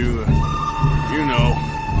what you know.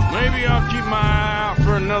 Maybe I'll keep my eye out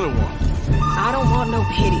for another one. I don't want no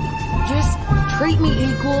pity. Just treat me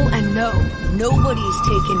equal and no, nobody's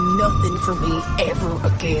taking nothing from me ever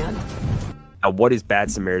again. Now, what is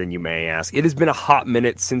Bad Samaritan, you may ask? It has been a hot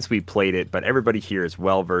minute since we played it, but everybody here is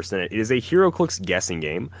well versed in it. It is a Heroclix guessing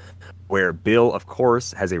game where Bill, of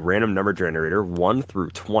course, has a random number generator, 1 through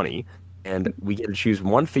 20, and we get to choose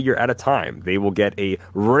one figure at a time. They will get a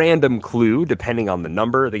random clue depending on the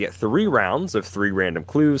number. They get 3 rounds of 3 random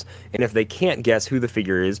clues, and if they can't guess who the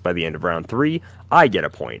figure is by the end of round 3, I get a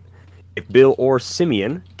point. If Bill or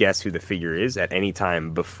Simeon guess who the figure is at any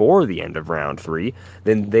time before the end of round 3,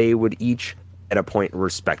 then they would each get a point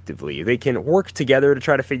respectively. They can work together to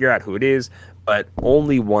try to figure out who it is, but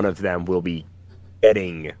only one of them will be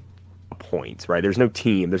getting a point, right? There's no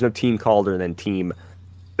team. There's no Team Kalder and then Team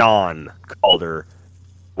non-Kalder,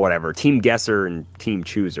 whatever, Team Guesser and Team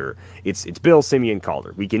Chooser. It's Bill, Simeon,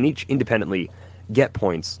 Kalder. We can each independently get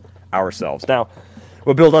points ourselves. Now,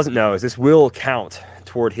 what Bill doesn't know is this will count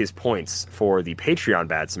toward his points for the Patreon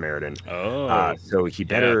Bad Samaritan. So he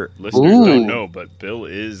better... Listeners don't know, but Bill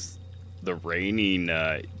is the reigning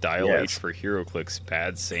Dial H for Heroclix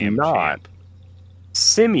Bad Sam champ.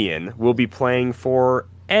 Simeon will be playing for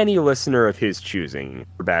any listener of his choosing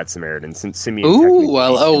for Bad Samaritan, since Simeon...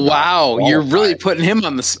 wow. You're really putting him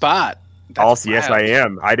on the spot. Also, yes, I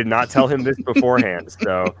am. I did not tell him this beforehand.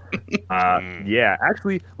 So,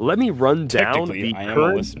 actually, let me run down the I am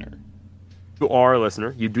a listener. You are a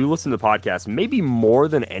listener. You do listen to the podcast, maybe more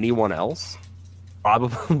than anyone else,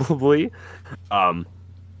 probably.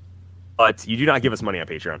 But you do not give us money on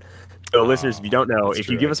Patreon. So, listeners, if you don't know, if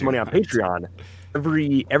you give us money on Patreon,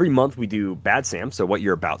 every month we do Bad Sam, so what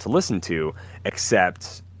you're about to listen to,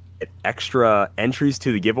 except extra entries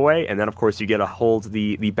to the giveaway, and then of course you get to hold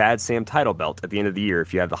the Bad Sam title belt at the end of the year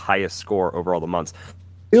if you have the highest score over all the months.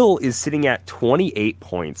 Bill is sitting at 28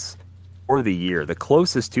 points for the year. The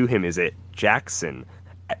closest to him is at Jackson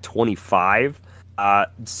at 25.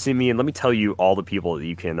 Simeon, let me tell you all the people that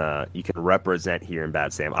you can represent here in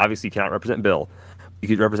Bad Sam. Obviously, you cannot represent Bill. You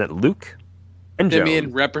can represent Luke and Simeon,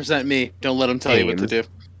 Joan. Represent me. Don't let him tell you what to do.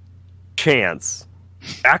 Chance,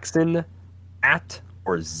 Jackson,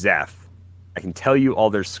 or Zeph. I can tell you all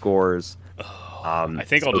their scores. I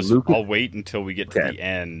think I'll wait until we get to the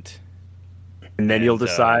end, and then you'll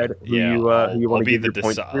decide who you want to give your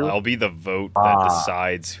points to. I'll be the vote that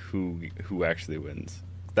decides who actually wins.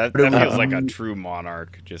 That feels like a true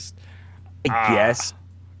monarch. I guess.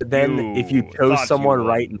 Then if you chose someone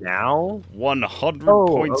right now, 100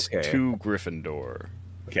 points to Gryffindor.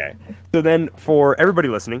 Okay. So then for everybody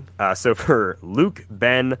listening, so for Luke,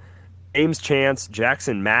 Ben, James, Chance,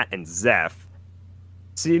 Jackson, Matt, and Zeph,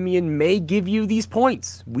 Simeon may give you these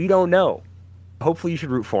points. We don't know. Hopefully you should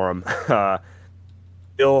root for him.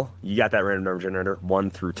 Bill, you got that random number generator, 1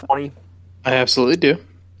 through 20? I absolutely do.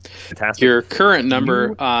 Fantastic. Your current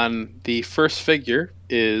number on the first figure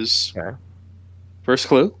is, first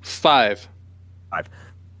clue, 5. 5,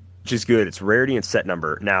 which is good. It's rarity and set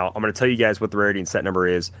number. Now, I'm going to tell you guys what the rarity and set number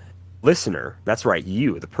is. Listener, that's right,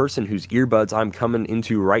 you, the person whose earbuds I'm coming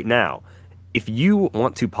into right now. If you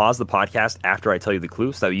want to pause the podcast after I tell you the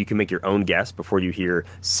clue so that you can make your own guess before you hear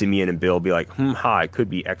Simeon and Bill be like, it could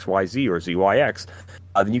be XYZ or ZYX,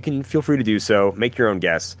 then you can feel free to do so. Make your own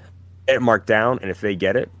guess. Get it marked down, and if they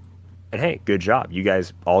get it, and hey, good job. You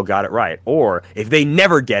guys all got it right. Or if they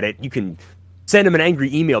never get it, you can send them an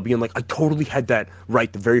angry email being like, I totally had that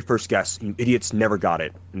right the very first guess. You idiots never got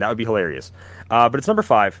it. And that would be hilarious. But it's number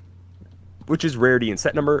 5. Which is rarity and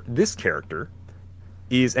set number. This character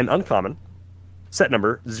is an uncommon. Set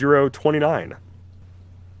number 029.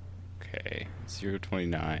 Okay,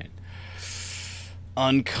 029.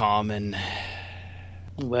 Uncommon.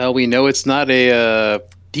 Well, we know it's not a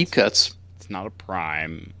deep cuts. It's not a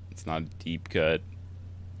prime. It's not a deep cut.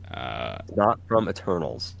 Not from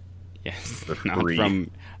Eternals. Yes, not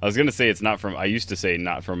from... I was going to say it's not from... I used to say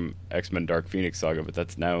not from X-Men Dark Phoenix Saga, but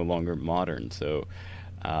that's no longer modern, so...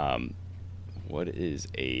 what is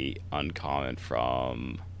a uncommon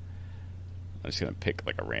from... I'm just going to pick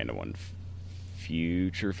like a random one.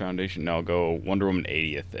 Future Foundation? No, I'll go Wonder Woman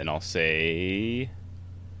 80th, and I'll say...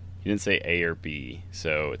 You didn't say A or B,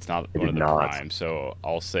 so it's not one of the primes. So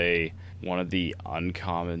I'll say one of the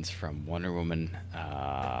uncommons from Wonder Woman...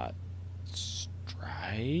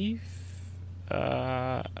 Strife?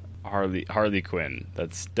 Harley Quinn.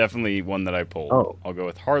 That's definitely one that I pulled. I'll go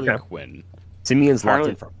with Harley Quinn. Simeon's locked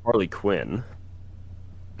in for Harley Quinn.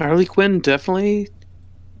 Harley Quinn, definitely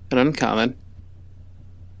an uncommon.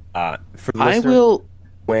 For the listener,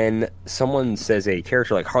 when someone says a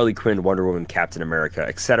character like Harley Quinn, Wonder Woman, Captain America,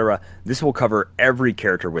 etc., this will cover every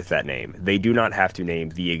character with that name. They do not have to name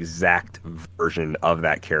the exact version of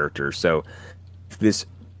that character. So if this,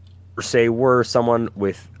 per se, were someone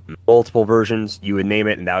with multiple versions, you would name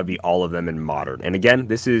it, and that would be all of them in modern. And again,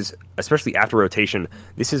 this is, especially after rotation,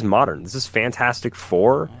 this is modern. This is Fantastic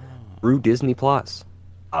Four through Disney Plus.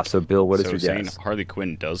 So, Bill, what is your guess? Harley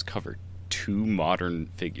Quinn does cover 2 modern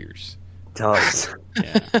figures. Does.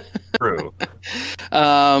 Yeah. True.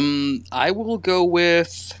 I will go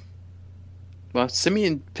with... Well,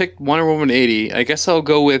 Simeon picked Wonder Woman 80. I guess I'll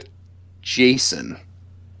go with Jason.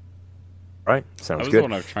 Right. Sounds good. That was the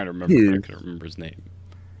one I was trying to remember, but I couldn't remember his name.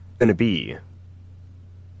 Going to be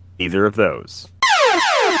either of those.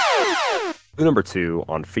 Clue number 2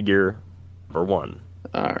 on figure number 1.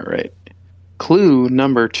 All right. Clue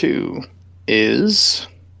number 2 is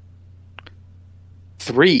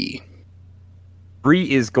 3.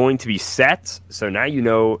 3 is going to be set, so now you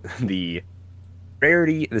know the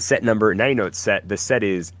Rarity, the set number, now you know it's set. The set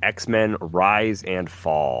is X-Men Rise and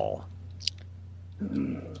Fall.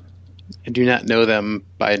 I do not know them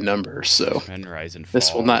by number, so X-Men Rise and Fall.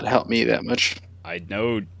 This will not help me that much. I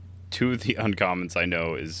know two of the uncommons I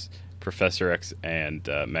know is Professor X and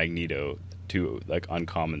Magneto, two like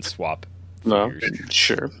uncommon swap figures.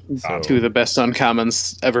 Sure. Two of the best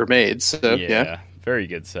uncommons ever made, so yeah. Very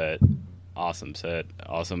good set. Awesome set.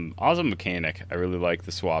 Awesome mechanic. I really like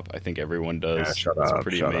the swap. I think everyone does. Yeah, it's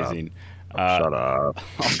pretty amazing. Shut up.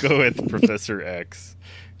 I'll go with Professor X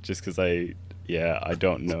just because I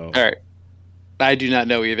don't know. All right. I do not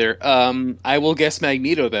know either. I will guess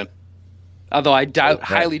Magneto then. Although I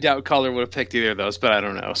highly doubt Kalder would have picked either of those, but I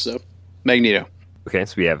don't know. So, Magneto. Okay,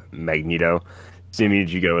 so we have Magneto. Simeon,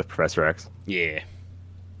 did you go with Professor X? Yeah.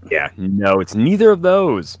 Yeah. No, it's neither of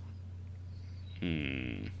those.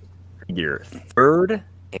 Your third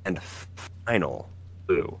and final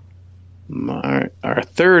clue. Our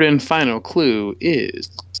third and final clue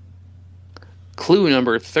is clue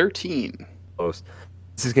number 13. Close.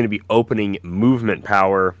 This is going to be opening movement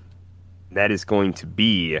power. That is going to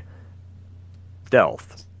be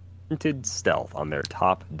stealth. Printed stealth on their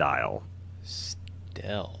top dial.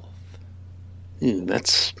 Stealth.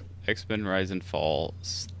 That's X-Men Rise and Fall.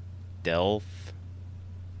 Stealth.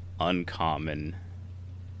 Uncommon.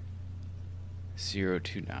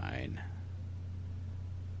 029.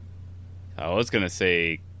 I was going to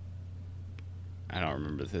say, I don't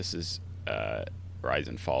remember if this is Rise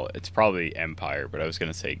and Fall. It's probably Empire, but I was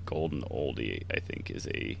going to say Golden Oldie, I think, is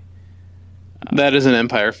a... that is an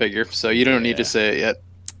Empire figure, so you don't need to say it yet.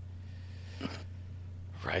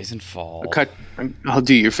 Rise and Fall. I'll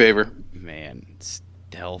do you a favor. Man,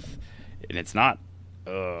 stealth. And it's not...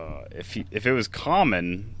 if it was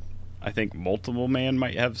common, I think Multiple Man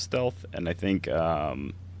might have stealth, and I think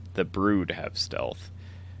the Brood have stealth.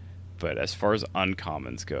 But as far as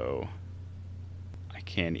uncommons go, I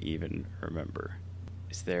can't even remember.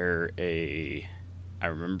 Is there a... I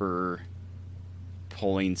remember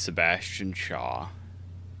pulling Sebastian Shaw.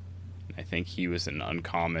 I think he was an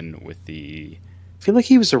uncommon with the... I feel like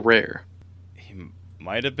he was a rare. He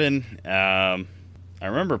might have been. I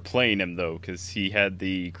remember playing him, though, because he had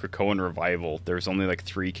the Krakoan Revival. There was only like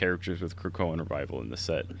 3 characters with Krakoan Revival in the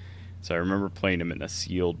set. So I remember playing him in a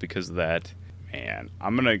sealed because of that. Man,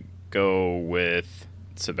 I'm going to go with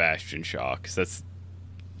Sebastian Shaw, because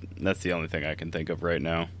that's the only thing I can think of right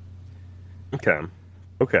now. Okay.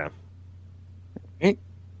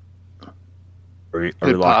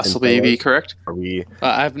 Could possibly be correct. Are we?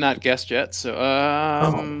 I have not guessed yet, so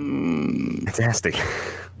Fantastic.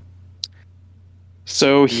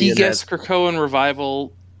 So he guessed Krakoan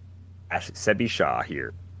Revival. Sebi Shaw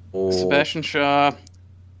here. Sebastian Shaw. All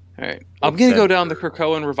right, I'm gonna go down the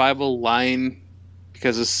Krakoan Revival line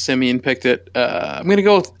because Simeon picked it. I'm gonna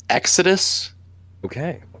go with Exodus.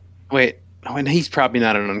 Okay. Wait, and he's probably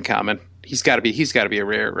not an uncommon. He's got to be a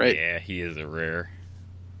rare, right? Yeah, he is a rare.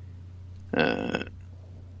 I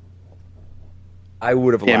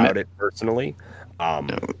would have allowed it personally.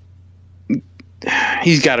 No.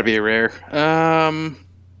 He's got to be a rare. I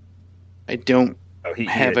don't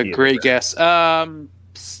have a great guess.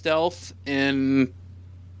 Stealth in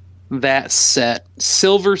that set.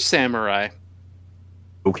 Silver Samurai.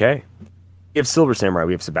 Okay. We have Silver Samurai.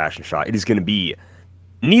 We have Sebastian Shaw. It is going to be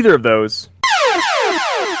neither of those.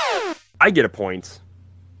 I get a point.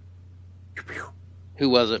 Who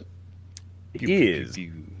was it? It is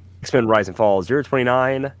X-Men Rise and Fall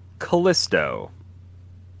 029 Callisto.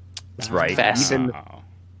 That's right.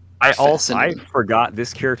 I forgot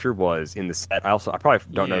this character was in the set. I probably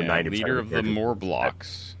don't know 90%. Leader of the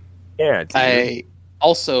Morblocks. Yeah. I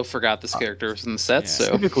also forgot this character was in the set.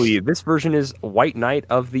 So typically, this version is White Knight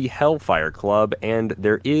of the Hellfire Club, and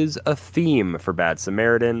there is a theme for Bad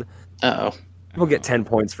Samaritan. Uh-oh. People get 10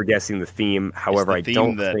 points for guessing the theme. However, I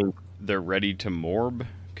don't think they're ready to morb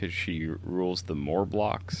because she rules the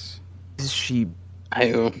Morblocks. Is she?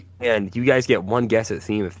 And you guys get one guess at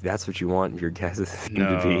theme if that's what you want your guess at theme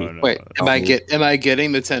to be. No. Wait, am I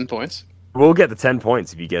getting the 10 points? We'll get the 10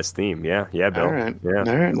 points if you guess theme. Yeah, Bill. All right. Yeah.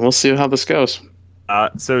 All right. We'll see how this goes.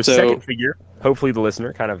 So second figure. Hopefully the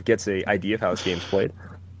listener kind of gets an idea of how this game's played.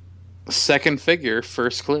 Second figure,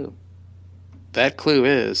 first clue. That clue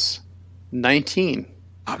is 19.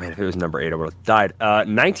 Oh man, if it was number 8, I would have died.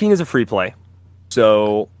 19 is a free play.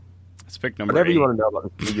 So let's pick number whatever 8. you want to know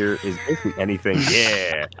about the figure is basically anything.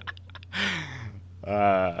 Yeah.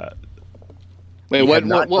 Wait,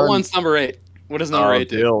 what one's number 8? What does number 8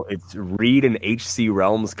 do? Bill, it's read an HC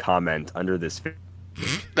Realms comment under this figure.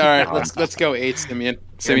 All right, let's go 8, Simeon.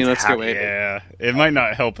 Simeon, let's go 8. Yeah, it might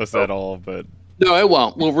not help us at all, but No, it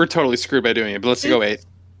won't. Well, we're totally screwed by doing it, but let's go 8.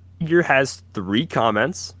 Figure has 3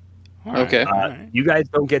 comments. Okay. You guys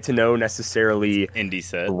don't get to know necessarily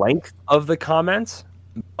the length of the comments,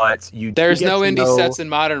 but there's no indie sets in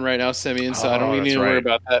Modern right now, Simeon, so I don't need to worry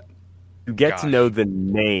about that. You get to know the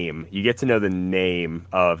name. You get to know the name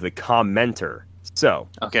of the commenter. So,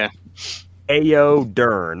 okay. Ayo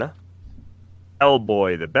Dern,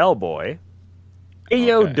 Hellboy the Bellboy,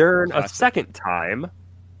 Ayo Dern a second time,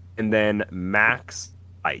 and then Max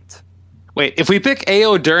Light. Wait, if we pick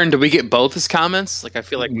Ayo Dern, do we get both his comments? Like, I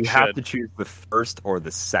feel like you have to choose the first or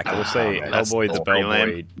the second. I will say Hellboy the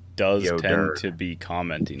Bellboy does Ayo tend Dern. to be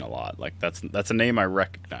commenting a lot. Like that's a name I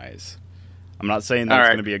recognize. I'm not saying that it's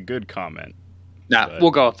going to be a good comment. Nah,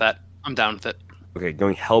 we'll go with that. I'm down with it. Okay,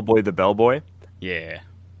 going Hellboy the Bellboy. Yeah.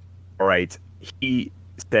 All right. He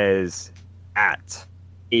says at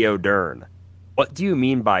Ayo Dern, what do you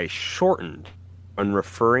mean by shortened when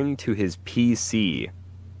referring to his PC?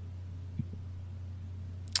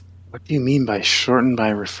 What do you mean by shortened by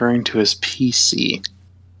referring to his PC?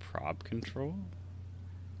 Prob control?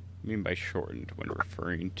 I mean by shortened when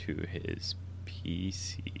referring to his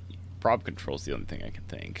PC. Prob control is the only thing I can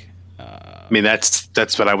think. I mean,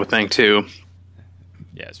 that's what I would think too.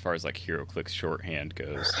 Yeah, as far as like Heroclix shorthand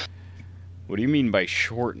goes. What do you mean by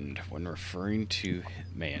shortened when referring to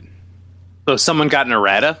man? So someone got an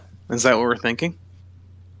errata? Is that what we're thinking?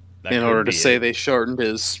 That in order to say they shortened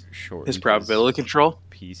his probability control?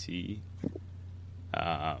 PC.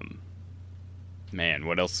 Man,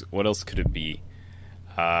 what else could it be?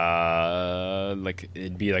 Like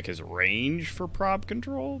it'd be like his range for prob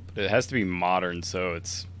control, but it has to be modern, so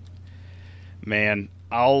it's man,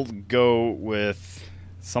 I'll go with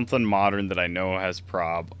something modern that I know has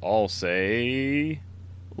prob. I'll say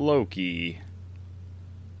Loki.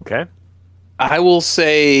 Okay. I will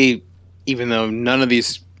say, even though none of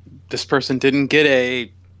this person didn't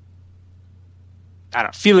get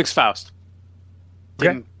Felix Faust.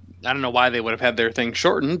 Okay. I don't know why they would have had their thing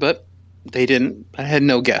shortened, but they didn't. I had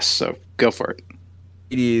no guess, so go for it.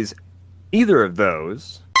 It is either of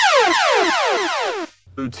those.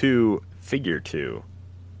 Clue 2, Figure 2.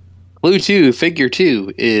 Clue 2, Figure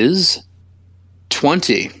 2 is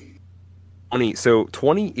 20. 20. So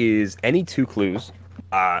 20 is any 2 clues.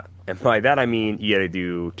 And by that I mean you gotta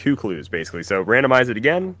do 2 clues, basically. So randomize it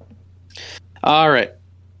again. All right.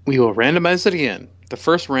 We will randomize it again. The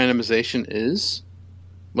first randomization is...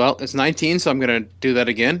 Well, it's 19, so I'm going to do that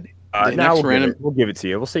again. Now we'll give it to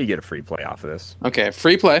you. We'll say you get a free play off of this. Okay,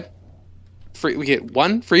 free play. We get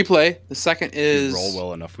 1 free play. The second is... If you roll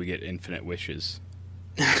well enough, we get infinite wishes.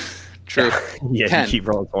 True. Yeah, 10. you keep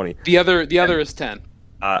rolling 20. The other is 10.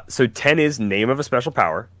 So 10 is name of a special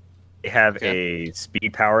power. They have a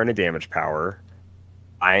speed power and a damage power.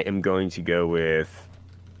 I am going to go with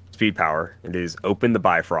speed power. It is Open the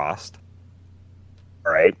Bifrost.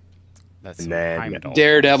 All right. That's and then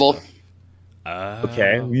Daredevil.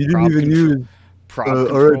 Okay. You didn't even use. All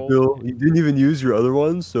right, Bill. You didn't even use your other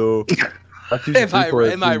one, so.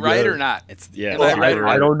 Am I right or not? It's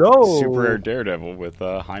I don't know. Super rare Daredevil with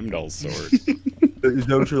Heimdall's sword. Is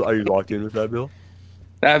that true? Are you locked in with that, Bill?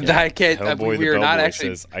 I can't. Hellboy we are not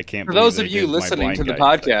actually. I can't. For those of you listening to the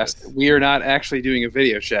podcast, we are not actually doing a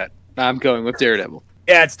video chat. I'm going with Daredevil.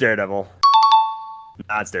 Yeah, it's Daredevil.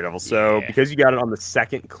 It's Daredevil. So because you got it on the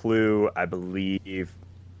second clue, I believe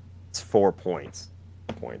it's 4 points.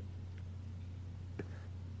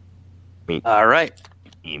 All right.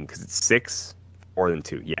 Because it's 6 more than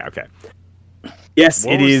 2. Yeah. Okay. Yes,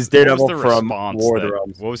 it is Daredevil from War of the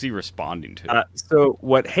Realms. What was he responding to? So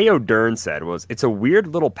what Ayo Dern said was, it's a weird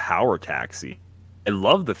little power taxi. I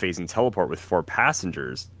love the phasing teleport with 4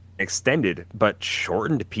 passengers. Extended, but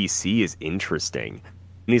shortened PC is interesting.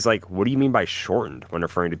 And he's like, what do you mean by shortened when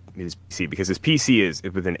referring to his PC? Because his PC is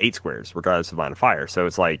within 8 squares, regardless of line of fire. So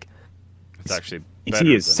it's like... It's actually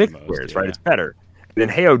PC is 6 squares, right? It's better. And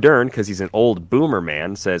then Ayo Dern, because he's an old boomer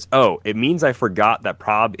man, says, oh, it means I forgot that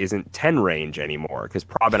prob isn't 10 range anymore, because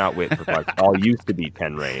prob and outwit all used to be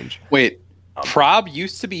 10 range. Wait, prob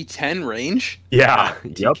used to be 10 range? Yeah.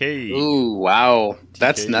 Yep. TK, ooh, wow.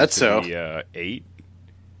 That's nutso. 8.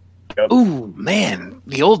 Yep. Ooh, man.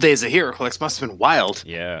 The old days of Heroclix must have been wild.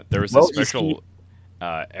 Yeah, there was a special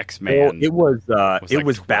X-Man. Well, it was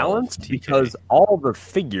like balanced TK. because all the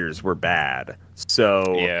figures were bad.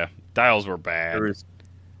 So yeah, dials were bad. There was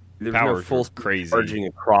Powers no full crazy charging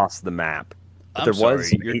across the map. But I'm there was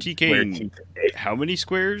sorry, you're 8 TKing how many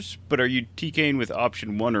squares? But are you TKing with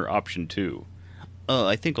option 1 or option 2?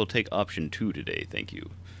 I think I'll take option 2 today, thank you.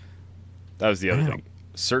 That was the other thing.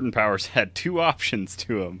 Certain powers had 2 options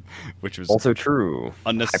to them, which was also true.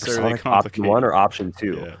 Unnecessarily Hypersonic, complicated. Option 1 or option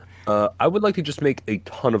 2. Yeah. I would like to just make a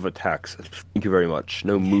ton of attacks. Thank you very much.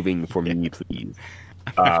 No moving for me, please.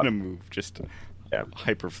 I'm not gonna move. Just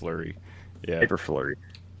hyper flurry. Yeah, hyper flurry.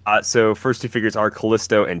 So first two figures are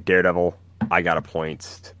Callisto and Daredevil. I got a point.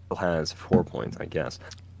 Still has 4 points, I guess.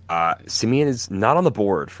 Simeon is not on the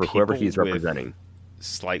board for whoever he's representing.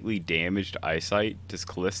 Slightly damaged eyesight. Does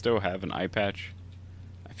Callisto have an eye patch?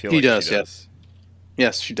 I feel he like does. She does.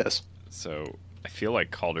 Yes, she does. So I feel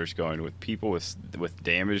like Calder's going with people with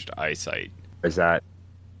damaged eyesight. Is that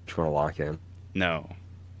what you want to lock in? No.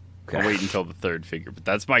 Okay. I'll wait until the third figure, but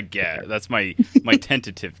that's my guess. That's my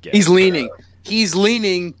tentative guess. He's leaning. He's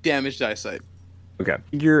leaning damaged eyesight. Okay.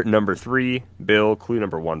 Figure number 3, Bill. Clue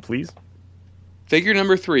number 1, please. Figure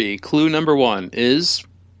number 3, clue number 1 is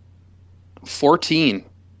 14.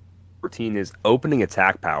 14 is opening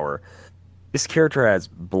attack power. This character has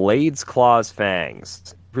blades, claws,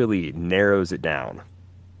 fangs. Really narrows it down.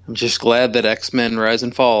 I'm just glad that X-Men Rise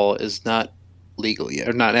and Fall is not legal yet.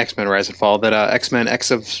 Or not X-Men Rise and Fall, that X-Men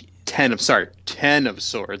 10 of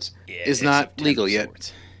Swords is not legal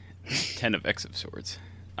yet. 10 of X of Swords.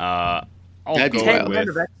 I'll That'd go be with...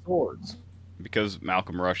 of X swords. Because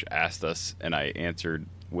Malcolm Rush asked us, and I answered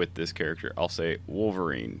with this character, I'll say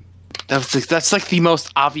Wolverine. That's like the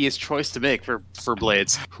most obvious choice to make for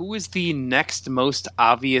Blades. Who is the next most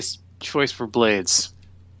obvious choice for Blades?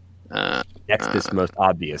 Nextest, most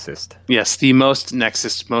obviousest. Yes, the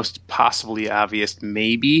most possibly obvious,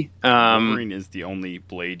 maybe. Wolverine is the only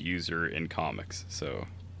Blade user in comics, so...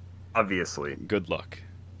 Obviously. Good luck.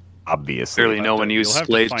 Obviously. Clearly no one uses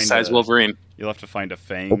Blades besides Wolverine. You'll have to find a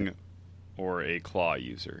Fang or a Claw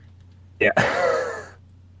user. Yeah.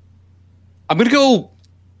 I'm going to go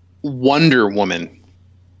Wonder Woman.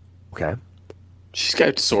 Okay. She's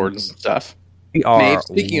got swords and stuff. We are Maeve,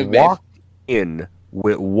 speaking of locked in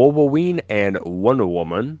with Wolverine and Wonder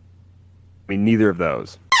Woman. I mean, neither of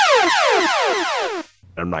those.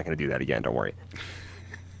 I'm not going to do that again, don't worry.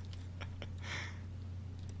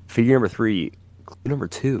 Figure number 3, clue number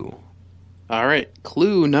 2. All right,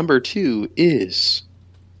 clue number 2 is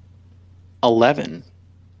 11.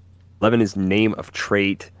 11 is name of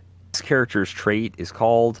trait. This character's trait is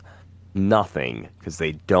called nothing, because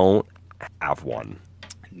they don't have one.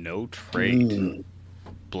 No trait.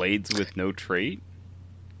 Blades with no trait?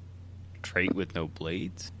 Trait with no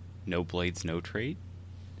blades? No blades, no trait?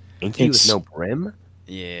 Inky with no brim?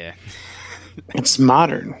 Yeah. It's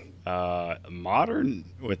modern. Modern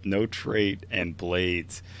with no trait and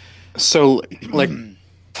blades. So, like,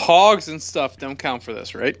 pogs and stuff don't count for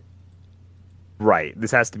this, right? Right.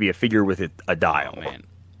 This has to be a figure with a dial. Oh, man.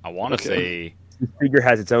 I want to say... This figure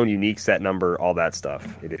has its own unique set number, all that stuff.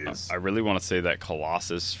 It is. I really want to say that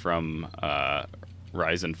Colossus from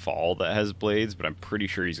Rise and Fall that has blades, but I'm pretty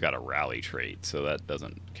sure he's got a rally trait, so that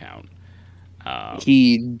doesn't count.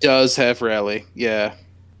 He does have rally, yeah.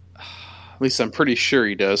 At least I'm pretty sure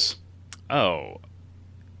he does. Oh,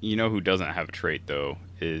 you know who doesn't have a trait though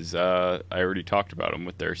is I already talked about him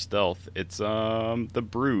with their stealth. It's the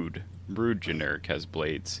Brood. Brood generic has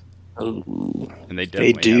blades. Oh, and they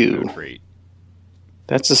definitely have no trait.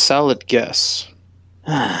 That's a solid guess.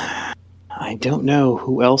 I don't know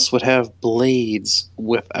who else would have blades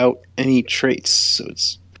without any traits, so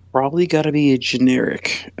it's probably got to be a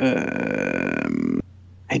generic.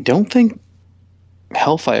 I don't think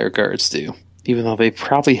Hellfire Guards do, even though they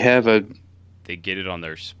probably have a... They get it on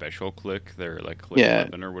their special click, their like click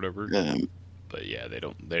weapon or whatever. But yeah,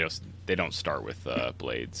 they don't start with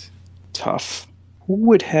blades. Tough. Who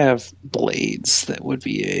would have blades? That would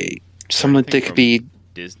be someone that could be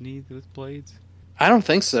Disney with blades. I don't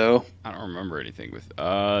think so. I don't remember anything with.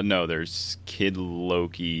 No, there's Kid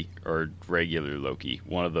Loki or regular Loki.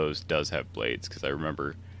 One of those does have blades because I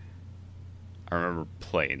remember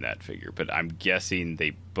playing that figure, but I'm guessing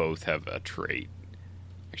they both have a trait.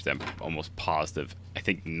 Actually, I'm almost positive. I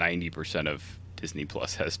think 90% of Disney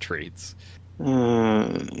Plus has traits.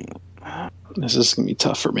 This is going to be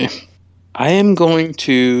tough for me. I am going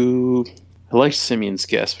to... I like Simeon's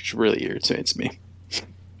guess, which really irritates me.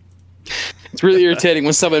 It's really irritating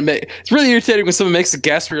when someone makes a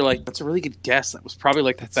guess where you're like, that's a really good guess. That was probably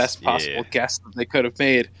like the best possible guess that they could have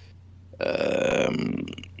made.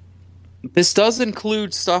 This does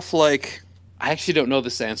include stuff like... I actually don't know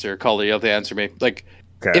this answer. Calder, you'll have to answer me. Like,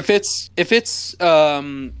 okay. If it's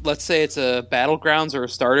let's say it's a Battlegrounds or a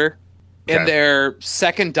starter, and their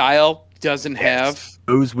second dial doesn't have...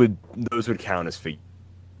 Those would count as figures.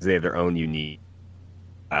 They have their own unique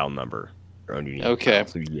dial number. Their own unique dial.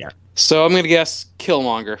 So, yeah. So I'm going to guess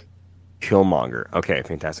Killmonger. Killmonger. Okay,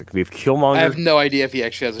 fantastic. We have Killmonger. I have no idea if he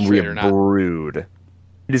actually has a trait or not. Brood.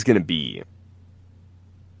 It is going to be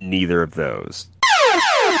neither of those.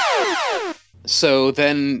 So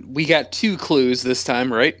then we got 2 clues this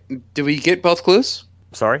time, right? Did we get both clues?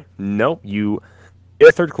 Sorry? Nope. You get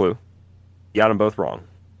a third clue. You got them both wrong.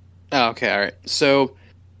 Oh, okay, all right. So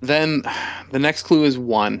then the next clue is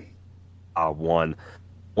 1. 1.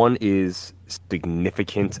 1 is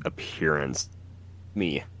significant appearance.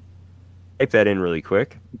 Me. Type that in really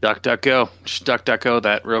quick. DuckDuckGo. Just DuckDuckGo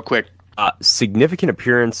that real quick. Significant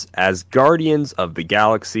appearance as Guardians of the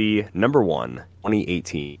Galaxy #1,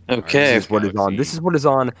 2018. Okay. This is what is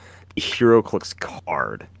on the Heroclix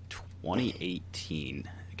card. 2018.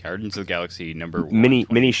 Guardians of the Galaxy #1.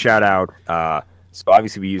 Mini shout out. So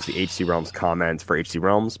obviously we use the HC Realms comments for HC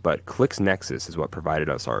Realms, but Clix Nexus is what provided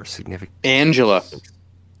us our significant. Angela.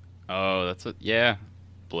 Oh, that's it. Yeah.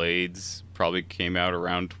 Blades probably came out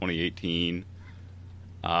around 2018.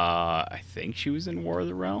 I think she was in War of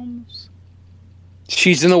the Realms.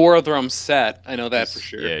 She's in the War of the Realms set. I know that for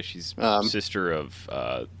sure. Yeah, she's sister of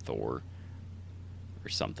Thor or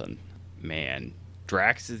something. Man,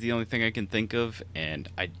 Drax is the only thing I can think of, and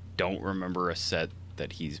I don't remember a set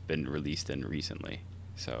that he's been released in recently.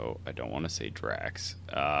 So I don't want to say Drax.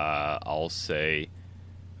 I'll say,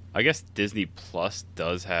 I guess Disney Plus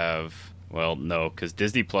does have. Well, no, because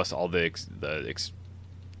Disney Plus, all the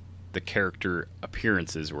character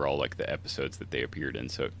appearances were all like the episodes that they appeared in,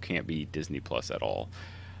 so it can't be Disney Plus at all.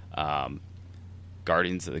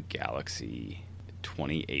 Guardians of the Galaxy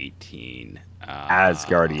 2018. As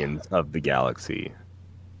Guardians of the Galaxy.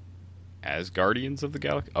 As Guardians of the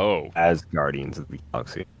Galaxy? Oh. As Guardians of the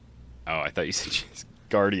Galaxy. Oh, I thought you said just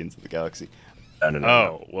Guardians of the Galaxy.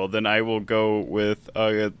 No. Well, then I will go with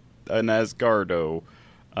an Asgardo.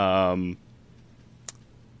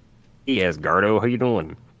 Hey, Asgardo, how you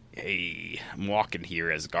doing? Hey, I'm walking here,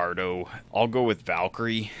 Asgardo. I'll go with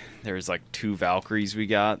Valkyrie. There's like 2 Valkyries we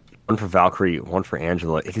got. 1 for Valkyrie, 1 for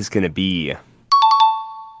Angela. It is going to be...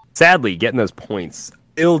 Sadly, getting those points.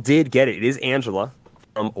 Bill did get it. It is Angela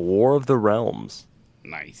from War of the Realms.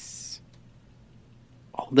 Nice.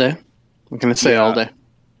 All day. I'm going to say all day.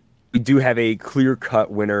 We do have a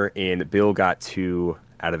clear-cut winner, and Bill got 2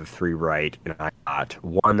 out of the 3 right, and I got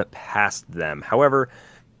 1 past them. However,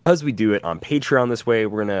 because we do it on Patreon this way,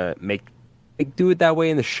 we're going to do it that way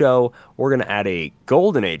in the show. We're going to add a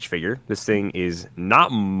Golden Age figure. This thing is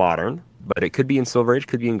not modern, but it could be in Silver Age,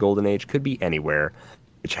 could be in Golden Age, could be anywhere,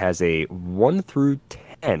 which has a 1 through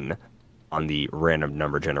 10 on the random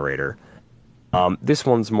number generator. This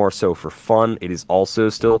one's more so for fun. It is also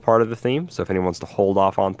still part of the theme, so if anyone wants to hold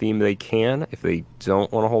off on theme, they can. If they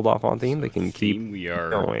don't want to hold off on theme, they can keep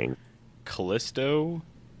going. Callisto,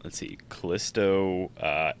 let's see,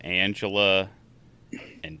 Angela,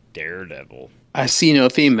 and Daredevil. I see no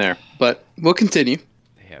theme there, but we'll continue.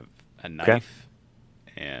 They have a knife,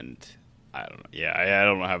 and I don't know. Yeah, I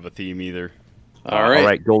don't have a theme either. All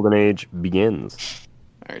right, Golden Age begins.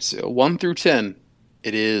 All right, so 1 through 10,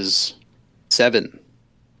 it is 7.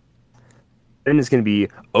 Then is going to be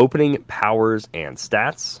opening powers and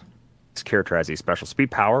stats. This character has a special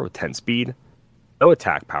speed power with 10 speed, no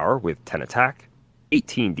attack power with 10 attack,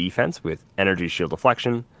 18 defense with energy shield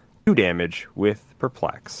deflection, 2 damage with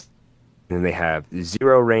perplex. And then they have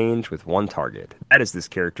 0 range with 1 target. That is this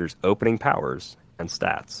character's opening powers and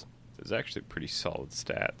stats. There's actually pretty solid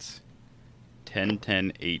stats. 10,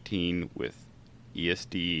 10, 18 with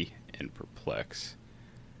ESD and perplex.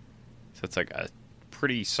 So it's like a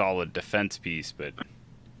pretty solid defense piece, but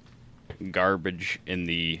garbage in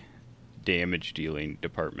the damage dealing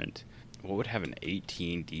department. What would have an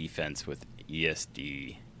 18 defense with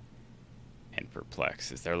ESD and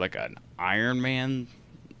perplex? Is there like an Iron Man?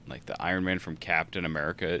 Like the Iron Man from Captain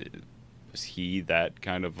America? Was he that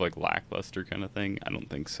kind of like lackluster kind of thing? I don't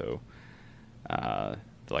think so. The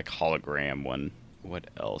like hologram one. What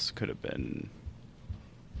else could have been?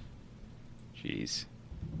 Jeez.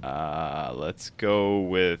 Let's go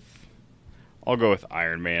with... I'll go with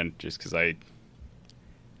Iron Man, just because I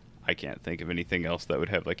can't think of anything else that would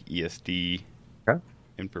have like ESD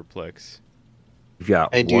and perplex. You've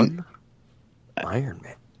got one Iron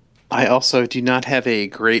Man. I also do not have a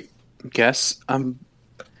great guess.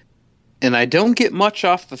 And I don't get much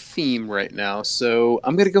off the theme right now, so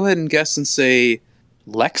I'm going to go ahead and guess and say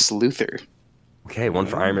Lex Luthor. Okay, 1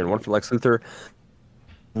 for Iron Man, 1 for Lex Luthor.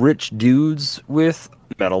 Rich dudes with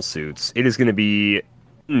metal suits. It is going to be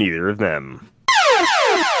neither of them.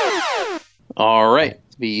 All right.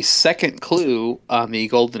 The second clue on the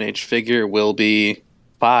Golden Age figure will be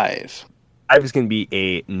 5. 5 is going to be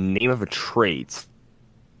a name of a trait.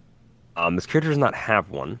 This character does not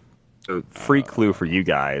have one. So free clue for you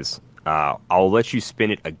guys. I'll let you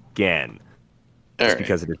spin it again. Just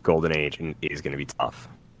because it is Golden Age and it is going to be tough.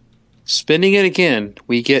 Spinning it again,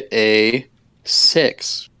 we get a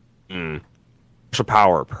 6. Special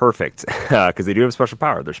power, perfect. Because they do have special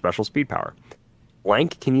power. Their special speed power.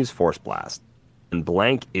 Blank can use Force Blast. And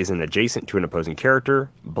blank isn't adjacent to an opposing character.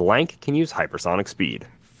 Blank can use hypersonic speed.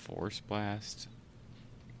 Force Blast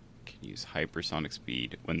can use hypersonic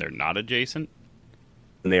speed when they're not adjacent?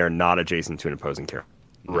 And they are not adjacent to an opposing character.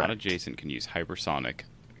 Not adjacent can use hypersonic,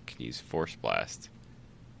 can use Force Blast.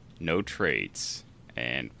 No traits,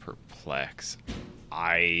 and perplex.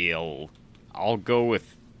 I'll go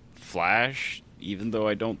with Flash, even though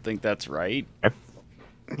I don't think that's right.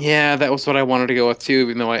 Yeah, that was what I wanted to go with too,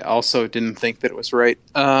 even though I also didn't think that it was right.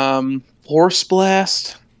 Force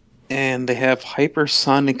Blast, and they have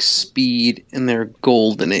hypersonic speed in their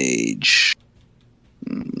golden age.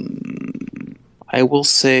 I will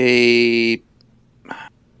say,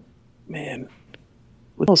 man,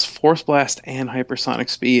 with those Force Blast and hypersonic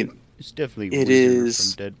speed, it's definitely it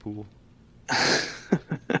is from Deadpool.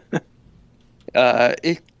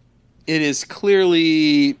 It is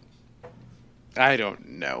clearly, I don't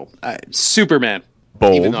know, Superman.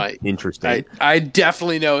 Bold, even though interesting. I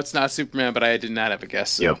definitely know it's not Superman, but I did not have a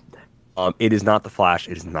guess. So. Yep. It is not the Flash.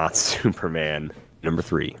 It is not Superman. Number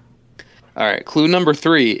 3. All right. Clue number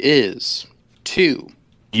 3 is 2.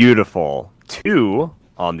 Beautiful. 2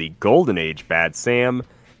 on the Golden Age Bad Sam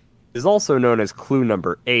is also known as clue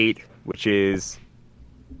number 8, which is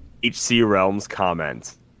HC Realms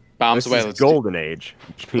comment. Bombs this away. Is Golden Age,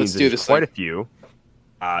 which means there's quite a few.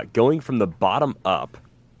 Going from the bottom up.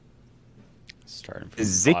 Starting from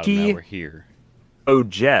the bottom, now we're here.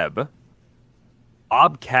 Ojeb,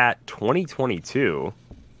 Bobcat 2022.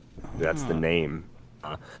 That's the name.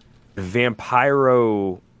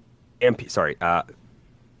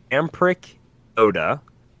 Ampric Oda,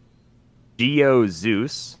 Geo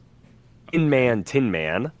Zeus, Tin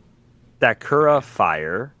Man, Sakura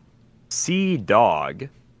Fire, Sea Dog,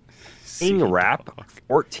 King Rap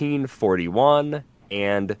 1441,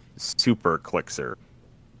 and Super Clixer.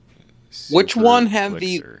 Which one had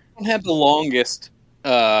the longest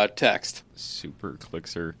text? Super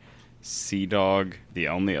Clixer, Sea Dog. The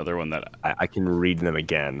only other one that I can read them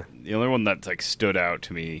again. The only one that stood out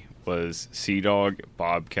to me was Sea Dog,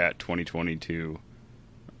 Bobcat 2022,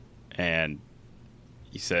 and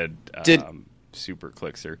you said Super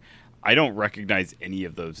Clixer. I don't recognize any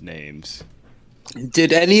of those names.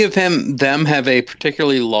 Did any of them have a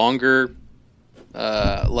particularly longer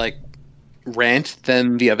rant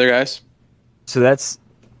than the other guys? So that's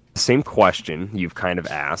the same question you've kind of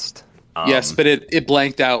asked. Yes, but it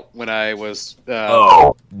blanked out when I was...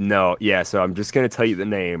 Oh, no. Yeah, so I'm just going to tell you the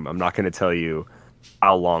name. I'm not going to tell you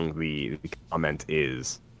how long the comment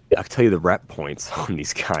is. I'll tell you the rep points on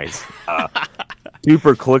these guys.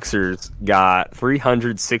 Super Clixers got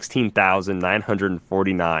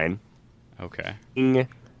 316,949. Okay. King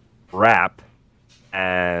Rap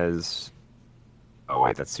as... Oh,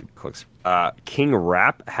 wait, that's Super Clixer. King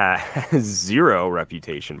Rap has 0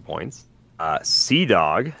 reputation points. Sea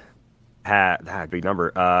Dog had that big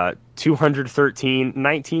number.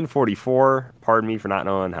 213,1944. Pardon me for not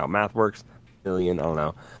knowing how math works. Million, I don't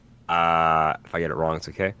know. If I get it wrong, it's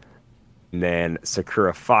okay. And then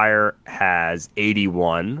Sakura Fire has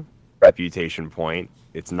 81 reputation point.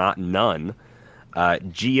 It's not none.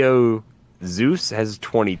 Geo Zeus has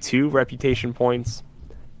 22 reputation points.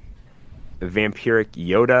 Vampiric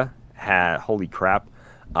Yoda had, holy crap,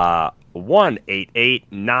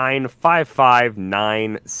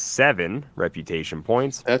 188,95597 reputation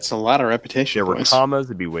points. That's a lot of reputation points. There were commas,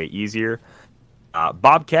 it'd be way easier.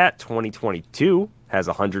 Bobcat 2022 has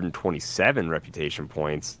 127 reputation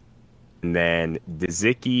points. And then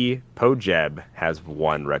Diziki Pojeb has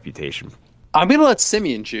 1 reputation. I'm going to let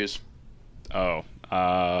Simeon choose. Oh.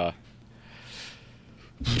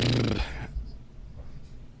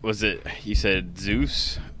 Was it, you said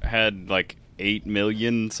Zeus had 8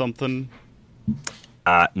 million something?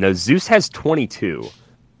 No, Zeus has 22,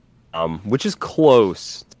 which is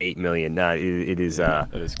close to 8 million. No, it is...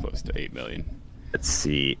 it is close to 8 million. Let's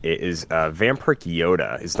see. It is Vampiric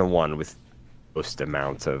Yoda is the one with most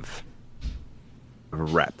amount of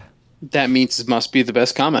rep. That means it must be the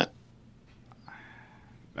best comment.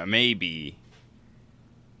 Maybe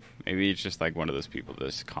it's just one of those people that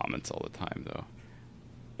just comments all the time, though.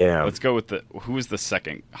 Yeah. Let's go with who was the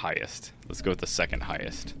second highest? Let's go with the second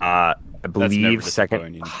highest. I believe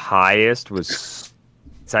second highest was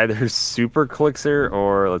it's either Super Clixer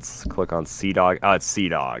or let's click on Sea Dog. It's Sea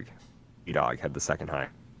Dog. Sea Dog had the second high.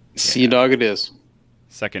 Sea Dog it is.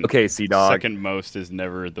 Second. Okay, Sea Dog. Second most is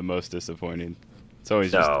never the most disappointing. It's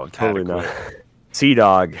always just totally not. Sea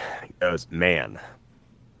Dog goes, man.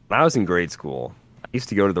 When I was in grade school, used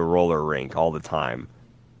to go to the roller rink all the time.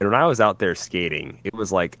 And when I was out there skating, it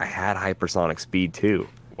was like I had hypersonic speed too.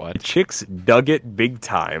 What? The chicks dug it big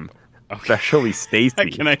time. Okay. Especially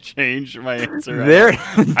Stacy. Can I change my answer? There,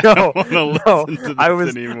 no.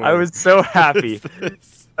 Anymore. I was so happy.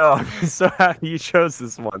 Oh, I'm so happy you chose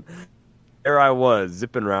this one. There I was,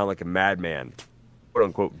 zipping around like a madman, quote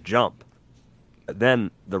unquote jump. But then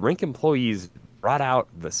the rink employees brought out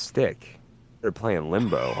the stick. They're playing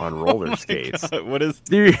limbo on roller skates. God, what is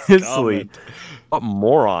seriously? What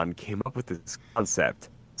moron came up with this concept?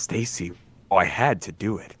 Stacy, I had to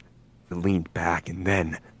do it. I leaned back and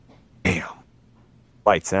then, bam,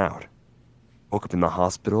 lights out. Woke up in the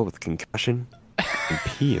hospital with concussion and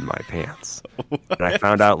pee in my pants. And I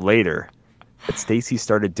found out later that Stacy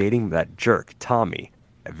started dating that jerk, Tommy,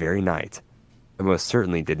 that very night. I most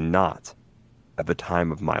certainly did not at the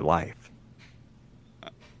time of my life.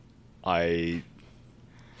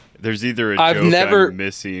 There's either a joke I'm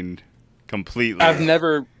missing completely. I've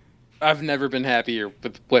never been happier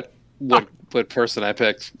with what person I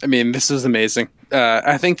picked. I mean, this is amazing.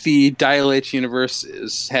 I think the Dial H universe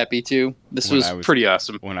is happy too. This was pretty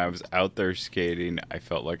awesome. When I was out there skating, I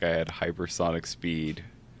felt like I had hypersonic speed.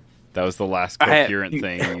 That was the last coherent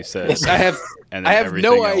thing you said. Yes, I have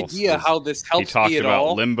no idea how this helps me at all. He talked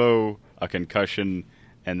about limbo, a concussion,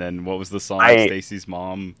 and then what was the song? Stacy's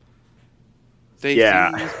mom.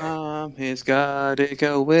 Stacy's mom has got it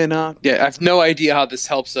going on. Yeah, I have no idea how this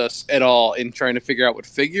helps us at all in trying to figure out what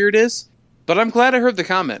figure it is. But I'm glad I heard the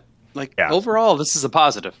comment. Overall, this is a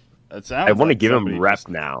positive. I want to give him reps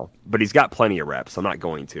now, but he's got plenty of reps. So I'm not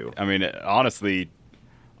going to. I mean, honestly,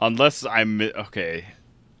 unless I'm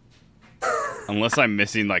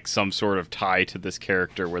missing like some sort of tie to this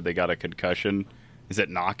character where they got a concussion. Is it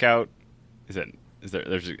knockout? Is it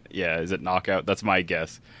knockout? That's my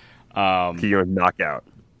guess. You're knockout.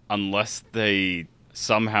 Unless they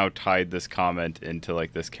somehow tied this comment into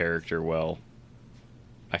like this character well.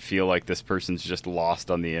 I feel like this person's just lost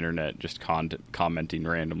on the internet, just commenting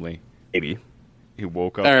randomly. Maybe. He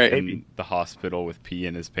woke up in the hospital with pee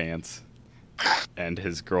in his pants, and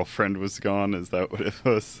his girlfriend was gone. Is that what it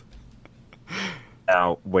was?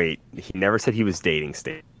 Now, wait. He never said he was dating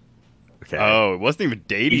Stacy. Okay. Oh, it wasn't even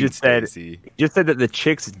dating Stacy. He just said that the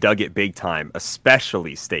chicks dug it big time,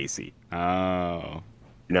 especially Stacy. Oh.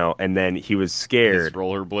 And then he was scared his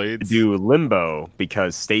rollerblades to do limbo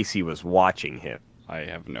because Stacy was watching him. I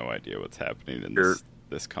have no idea what's happening in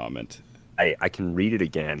this comment. I can read it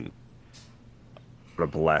again. What a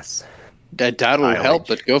bless. That'll help,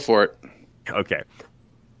 but go for it. Okay.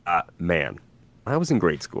 Man, when I was in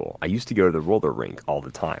grade school, I used to go to the roller rink all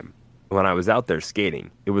the time. When I was out there skating,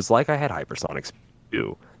 it was like I had hypersonic speed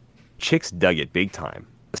too. Chicks dug it big time,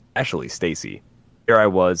 especially Stacy. Here I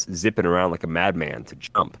was, zipping around like a madman to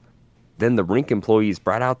jump. Then the rink employees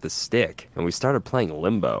brought out the stick, and we started playing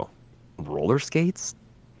limbo. Roller skates?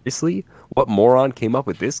 Seriously? What moron came up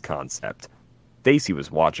with this concept? Stacy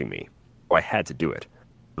was watching me, so I had to do it.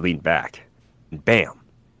 I leaned back, and bam,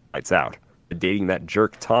 lights out. Dating that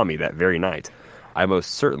jerk Tommy that very night. I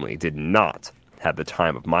most certainly did not have the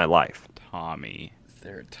time of my life. Tommy. Is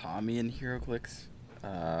there a Tommy in Heroclix?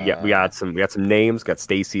 Yeah, we got some names. We got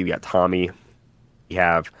Stacy. We got Tommy. We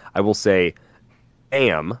have, I will say,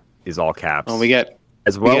 Am is all caps. Oh, we got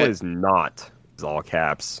as well as not is all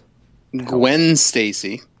caps. Gwen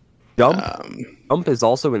Stacy. Jump is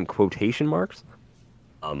also in quotation marks.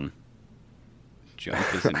 Jump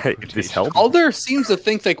is in quotation. This helps. Calder seems to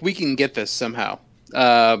think like we can get this somehow.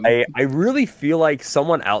 I really feel like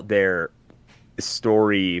someone out there, this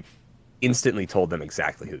story instantly told them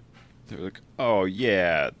exactly who. They're like, oh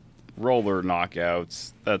yeah, roller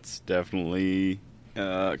knockouts. That's definitely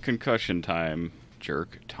concussion time.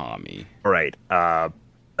 Jerk Tommy. All right.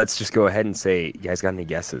 Let's just go ahead and say, you guys got any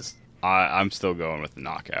guesses? I'm still going with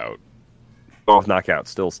knockout. Going with knockout.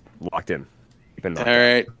 Still locked in. All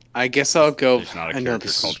right. I guess I'll go. There's not a character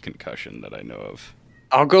called concussion that I know of.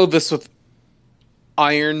 I'll go this with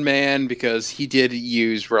Iron Man because he did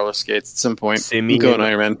use roller skates at some point. Simeon going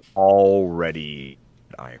Iron Man. Already.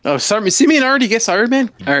 Oh, sorry. Simeon already guessed Iron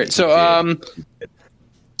Man? All right.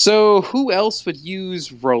 So who else would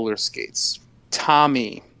use roller skates?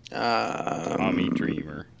 Tommy. Tommy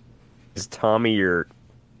Dreamer. Is Tommy your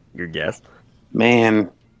guess? Man,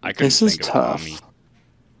 this is tough. Tommy.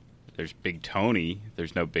 There's Big Tony.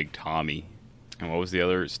 There's no Big Tommy. And what was the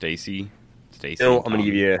other? Stacy? Bill, I'm going to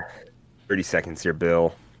give you 30 seconds here,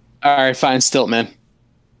 Bill. All right, fine. Stiltman.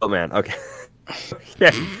 Stiltman, okay.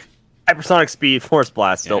 Yeah. Hypersonic speed, force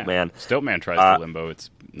blast, Stiltman. Stiltman tries to limbo. It's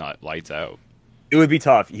not lights out. It would be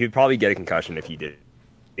tough. He would probably get a concussion if he did.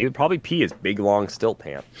 It would probably pee his big long stilt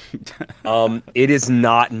pant. It is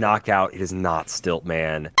not Knockout. It is not Stilt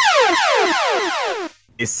Man.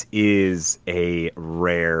 This is a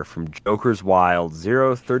rare from Joker's Wild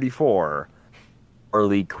 034,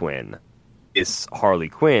 Harley Quinn. This Harley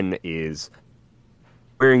Quinn is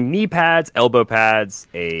wearing knee pads, elbow pads,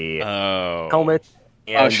 a helmet.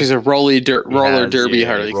 And she's a roller derby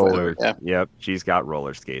Harley Quinn. Yeah. Yep, she's got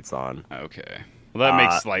roller skates on. Okay. Well, that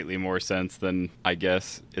makes slightly more sense than, I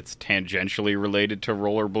guess, it's tangentially related to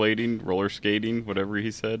rollerblading, roller skating, whatever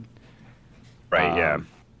he said. Right, yeah.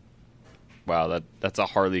 Wow, that's a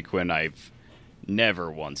Harley Quinn I've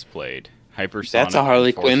never once played. Hypersonic. That's a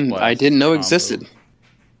Harley Quinn I didn't know existed.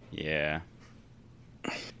 Yeah.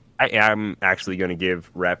 I am actually going to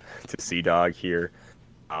give rep to Sea Dog here,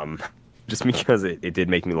 just because it did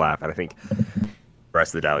make me laugh, and I think the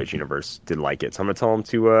rest of the Dallas universe did like it. So I'm going to tell him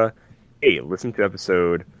to, hey, listen to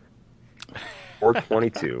episode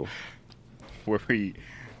 422. Where we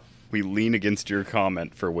lean against your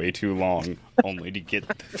comment for way too long, only to get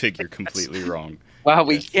the figure completely wrong. Wow,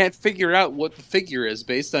 we can't figure out what the figure is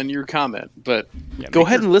based on your comment, but go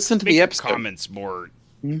ahead and listen to the episode. Comments more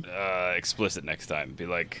explicit next time. Be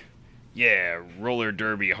like, yeah, roller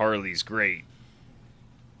derby Harley's great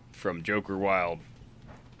from Joker Wild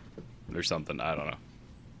or something. I don't know.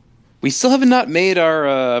 We still have not made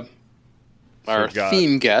our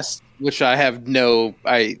theme guest, which I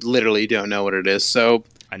literally don't know what it is. So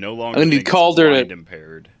I no longer I'm going to need Kalder blind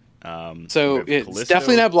impaired. So it's Callisto,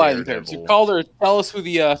 definitely not blind impaired. So Kalder, tell us who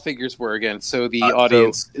the figures were again, so the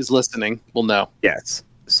audience is listening will know. Yes.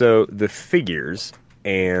 So the figures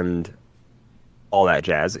and all that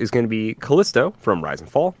jazz is going to be Callisto from Rise and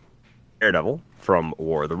Fall, Daredevil from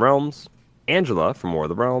War of the Realms, Angela from War of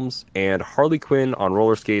the Realms, and Harley Quinn on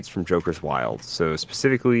roller skates from Joker's Wild. So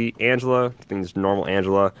specifically Angela, things normal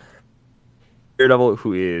Angela, Daredevil,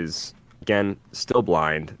 who is again still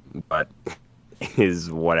blind, but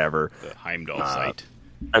is whatever. The Heimdall site.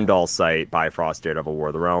 Heimdall site, Bifrost, Daredevil, War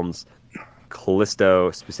of the Realms.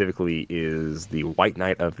 Callisto specifically is the White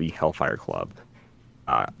Knight of the Hellfire Club.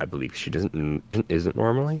 I believe she isn't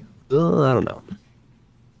normally. I don't know.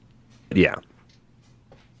 But yeah.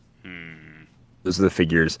 Those are the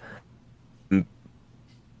figures. I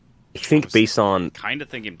think based on... kind of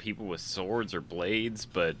thinking people with swords or blades,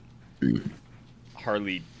 but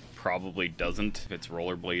Harley probably doesn't. If it's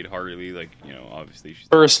rollerblade Harley, like, you know, obviously she's...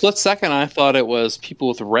 For a split second, I thought it was people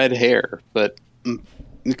with red hair, but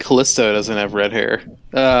Callisto doesn't have red hair.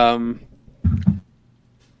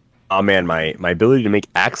 Oh man, my ability to make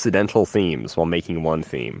accidental themes while making one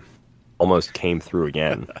theme almost came through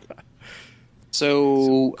again.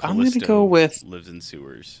 So I'm going to go with... lives in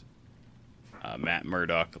sewers. Matt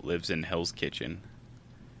Murdock lives in Hell's Kitchen.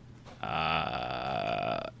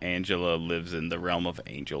 Angela lives in the realm of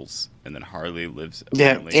angels, and then Harley lives...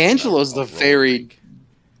 Angela's the very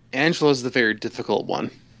difficult one.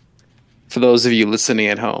 For those of you listening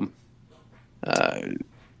at home.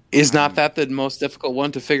 Is not that the most difficult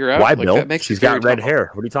one to figure out? Why, Bill? She's got red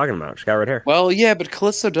hair. What are you talking about? She's got red hair. Well, yeah, but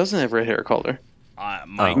Callisto doesn't have red hair, Calder.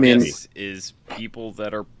 My guess is people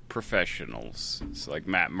that are professionals. So, like,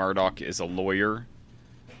 Matt Murdock is a lawyer.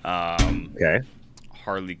 Okay.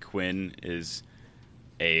 Harley Quinn is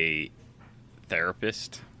a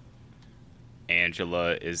therapist.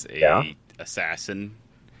 Angela is a assassin.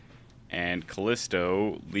 And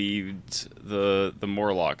Callisto leads the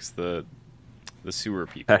Morlocks, the sewer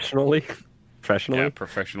people. Professionally? Yeah,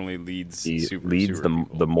 professionally leads the sewer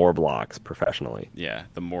Morblocks professionally. Yeah,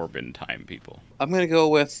 the Morbin time people. I'm going to go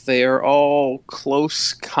with they are all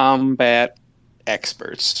close combat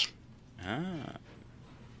experts.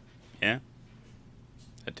 Yeah.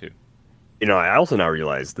 That too. You know, I also now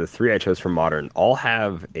realize the three I chose for Modern all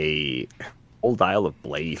have a whole dial of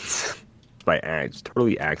blades. It's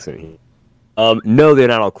totally accident. No, they're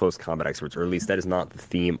not all close combat experts, or at least that is not the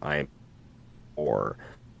theme I'm for.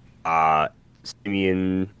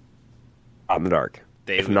 Simeon out in the dark.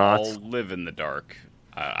 They all live in the dark.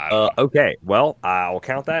 I don't know. Okay, well, I'll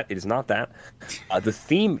count that. It is not that. The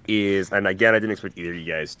theme is, and again, I didn't expect either of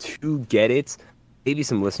you guys to get it. Maybe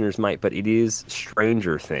some listeners might, but it is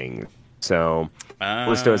Stranger Things. So,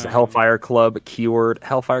 Callisto is the Hellfire Club. Keyword,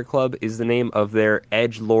 Hellfire Club is the name of their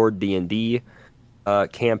Edgelord D&D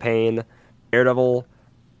campaign. Daredevil,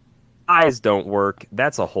 eyes don't work.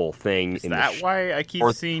 That's a whole thing. Is that why I keep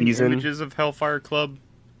seeing images of Hellfire Club?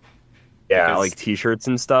 Yeah, because like T-shirts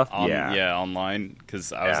and stuff. Yeah, online.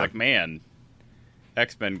 Because I was like, man,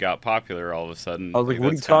 X-Men got popular all of a sudden. I was like,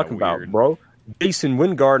 what are you talking about, bro? Jason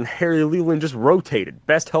Wingard and Harry Leland just rotated.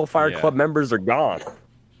 Best Hellfire Club members are gone.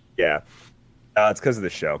 Yeah. It's because of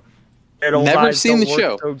this show. Never seen the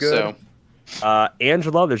show, so good.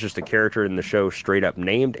 Angela, there's just a character in the show straight up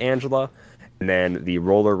named Angela. And then the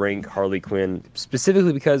roller rink, Harley Quinn,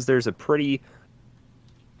 specifically because there's a pretty,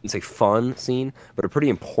 it's a fun scene, but a pretty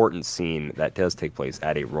important scene that does take place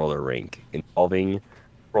at a roller rink involving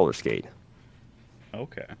roller skate.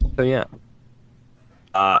 Okay. So yeah.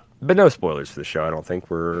 But no spoilers for the show. I don't think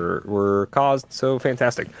were caused. So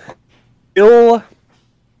fantastic. Bill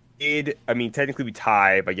did. I mean, technically we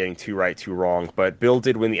tie by getting 2 right, 2 wrong. But Bill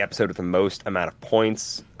did win the episode with the most amount of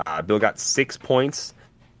points. Bill got 6 points,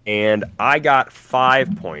 and I got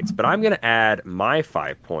 5 points. But I'm gonna add my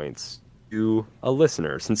 5 points to a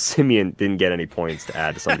listener since Simeon didn't get any points to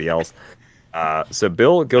add to somebody else. So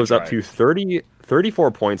Bill goes up to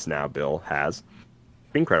 34 points now. Bill has.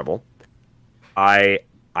 Incredible. I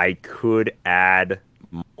could add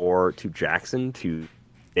more to Jackson to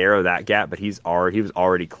narrow that gap, but he was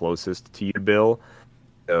already closest to you, Bill.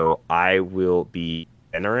 So I will be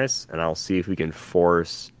generous, and I'll see if we can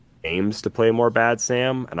force James to play more Bad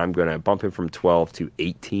Sam, and I'm going to bump him from 12 to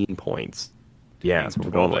 18 points. Yeah, that's what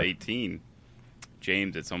we're going with. 18.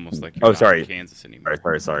 James, it's almost like you're not in Kansas anymore.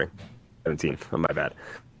 Sorry. 17. Oh, my bad.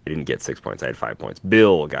 I didn't get 6 points. I had 5 points.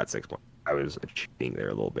 Bill got 6 points. I was cheating there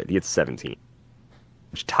a little bit. He had 17,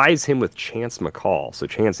 which ties him with Chance McCall. So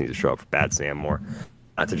Chance needs to show up for Bad Sam more.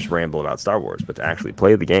 Not to just ramble about Star Wars, but to actually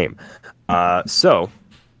play the game. So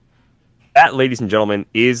that, ladies and gentlemen,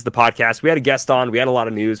 is the podcast. We had a guest on. We had a lot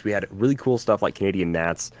of news. We had really cool stuff like Canadian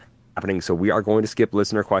Nats happening. So we are going to skip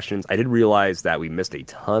listener questions. I did realize that we missed a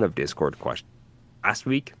ton of Discord questions last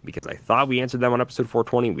week because I thought we answered them on episode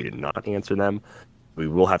 420. We did not answer them. We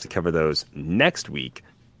will have to cover those next week.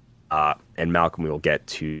 And Malcolm, we will get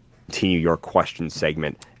to continue your question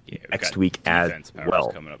segment next week as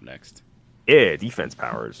well. Coming up next. Yeah, defense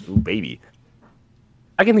powers. Ooh, baby.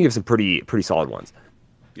 I can think of some pretty solid ones.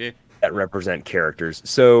 Yeah. That represent characters.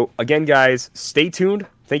 So again, guys, stay tuned.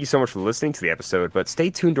 Thank you so much for listening to the episode, but stay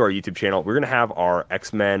tuned to our YouTube channel. We're going to have our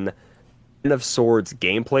X-Men End of Swords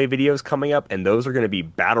gameplay videos coming up, and those are going to be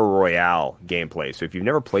Battle Royale gameplay. So if you've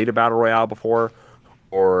never played a Battle Royale before,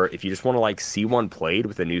 or if you just want to see one played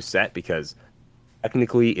with a new set, because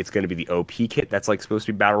technically it's going to be the OP kit that's supposed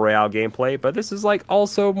to be Battle Royale gameplay, but this is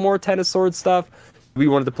also more Ten of Swords stuff. We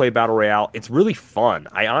wanted to play Battle Royale. It's really fun.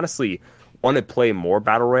 I honestly want to play more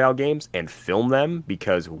Battle Royale games and film them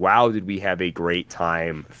because wow, did we have a great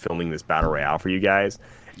time filming this Battle Royale for you guys.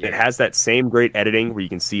 Yeah. It has that same great editing where you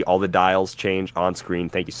can see all the dials change on screen.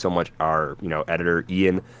 Thank you so much, our editor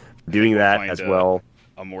Ian, for doing that as well.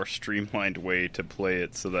 A more streamlined way to play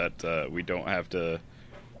it so that we don't have to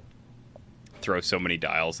throw so many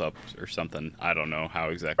dials up or something. I don't know how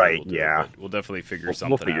exactly we'll do it, but we'll definitely figure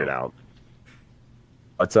something out. We'll figure it out.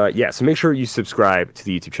 But so make sure you subscribe to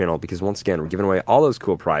the YouTube channel because once again, we're giving away all those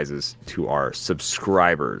cool prizes to our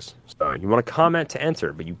subscribers. So you want to comment to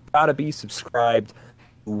enter, but you gotta be subscribed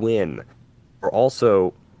to win. Or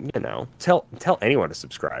also, tell anyone to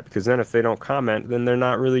subscribe because then if they don't comment, then they're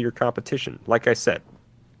not really your competition. Like I said,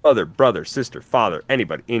 mother, brother, sister, father,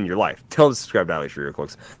 anybody in your life, tell them to subscribe to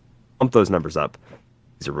Heroclix. Pump those numbers up.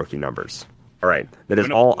 These are rookie numbers. All right, that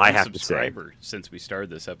is all I have to say. Since we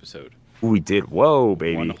started this episode. We did. Whoa,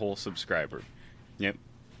 baby. 1 whole subscriber. Yep.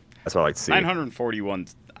 That's what I like to see. 941.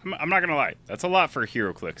 I'm not going to lie. That's a lot for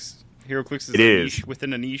Heroclix. Heroclix is niche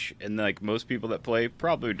within a niche, and most people that play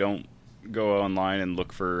probably don't go online and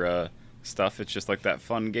look for stuff. It's just that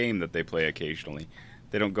fun game that they play occasionally.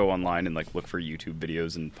 They don't go online and look for YouTube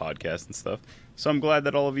videos and podcasts and stuff. So I'm glad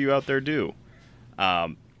that all of you out there do.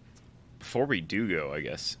 Before we do go, I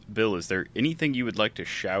guess, Bill, is there anything you would like to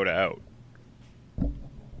shout out?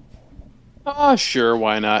 Sure,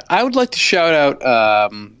 why not? I would like to shout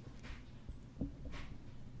out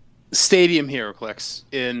Stadium Heroclix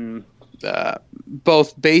in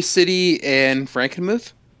both Bay City and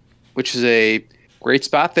Frankenmuth, which is a great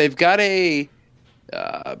spot. They've got a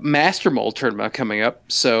Master Mold tournament coming up,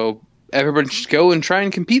 so everybody should go and try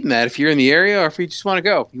and compete in that if you're in the area or if you just want to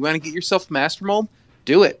go. You want to get yourself a Master Mold?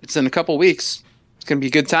 Do it. It's in a couple weeks. It's going to be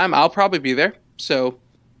a good time. I'll probably be there. So,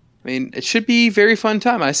 it should be a very fun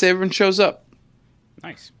time. I say everyone shows up.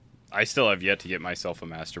 Nice. I still have yet to get myself a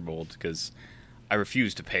Master Mold because I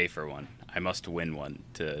refuse to pay for one. I must win one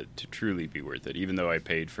to truly be worth it, even though I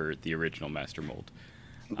paid for the original Master Mold.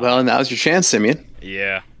 Well, now's your chance, Simeon.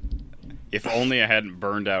 Yeah. If only I hadn't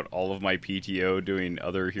burned out all of my PTO doing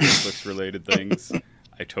other Heroclix-related things,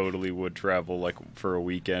 I totally would travel for a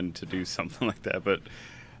weekend to do something like that. But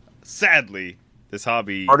sadly, this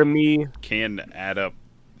hobby can add up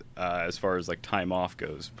as far as time off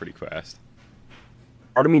goes pretty fast.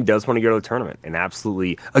 Part of me does want to go to the tournament and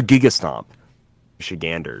absolutely a Giga Stomp,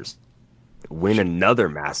 Michiganders. win another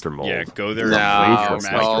master mold. Yeah, go there. No,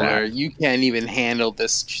 Calder, you can't even handle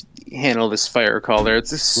this fire, Calder. It's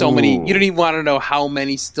just so many. You don't even want to know how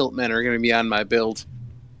many Stiltmen are going to be on my build.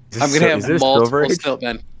 I'm going to have multiple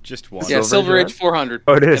Stiltmen. Just one. Yeah, Silver Age 400.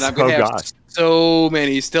 Oh, it is. And I'm going to have so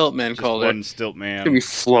many Stiltmen, Calder. One Stiltman. It's going to be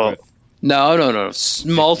flow. No.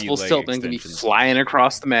 Multiple Stiltmen going to be flying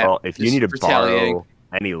across the map. Well, if you need to borrow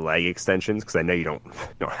any leg extensions, because I know you don't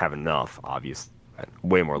have enough, obviously.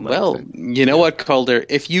 Way more legs. Well, you know what, Calder?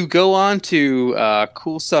 If you go on to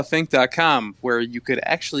coolstuffinc.com, where you could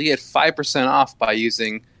actually get 5% off by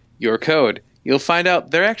using your code, you'll find out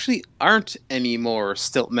there actually aren't any more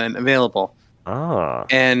Stiltmen available.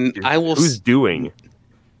 And I will. Who's doing?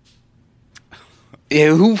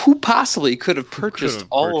 Who possibly could have purchased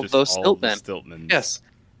all of those Stiltmen? Yes,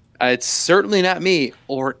 it's certainly not me,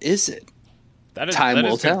 or is it? Time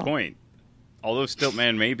will tell. Good point. Although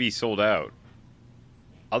Stiltman may be sold out,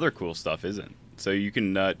 other cool stuff isn't. So you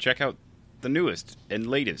can check out the newest and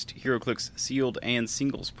latest Heroclix sealed and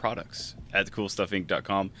singles products at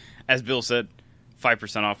coolstuffinc.com. As Bill said,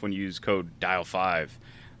 5% off when you use code DIAL5.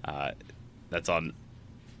 That's on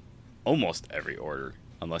almost every order,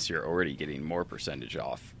 unless you're already getting more percentage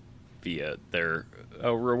off via their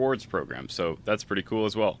rewards program. So that's pretty cool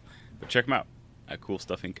as well. But check them out at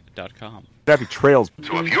coolstuffinc.com. Happy trails.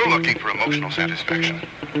 So if you're looking for emotional satisfaction,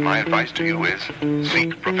 my advice to you is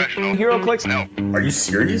seek professional. Heroclix? No. Are you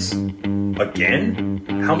serious? Again?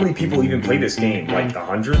 How many people even play this game? Like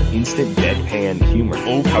 100? Instant deadpan humor.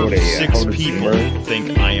 Over 6 people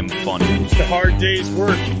think I am funny. It's a hard day's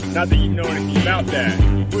work. Not that you know anything about that.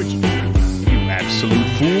 Would you? You absolute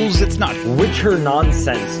fools. It's not Witcher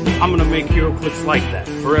nonsense. I'm gonna make Heroclix like that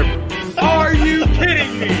forever. Are you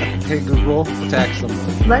kidding me? Hey Google, attack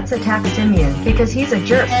someone. Let's attack Simeon, because he's a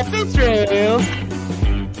jerk.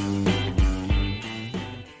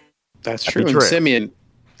 That's true. And Simeon.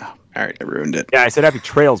 Oh, all right, I ruined it. Yeah, I said happy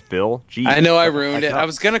trails, Bill. Jeez. I know I ruined it. I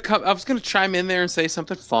was gonna chime in there and say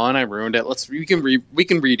something fun. I ruined it. We can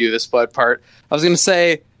redo this part. I was gonna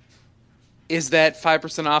say, is that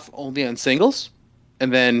 5% off only on singles?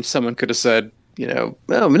 And then someone could have said, oh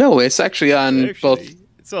no, it's actually on both.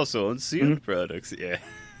 It's also on sealed products. Yeah.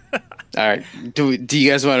 All right. Do you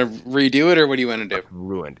guys want to redo it, or what do you want to do?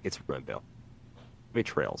 Ruined. It's ruined, Bill. Happy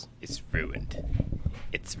trails. It's ruined.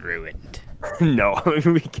 It's ruined. No,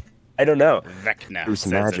 I don't know. Vecna Through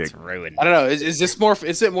some magic. It's ruined. I don't know. Is this more?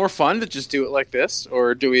 Is it more fun to just do it like this,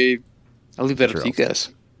 or do we? I'll leave that up to you guys.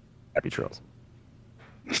 Happy trails.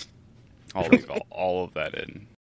 I'll leave all of that in.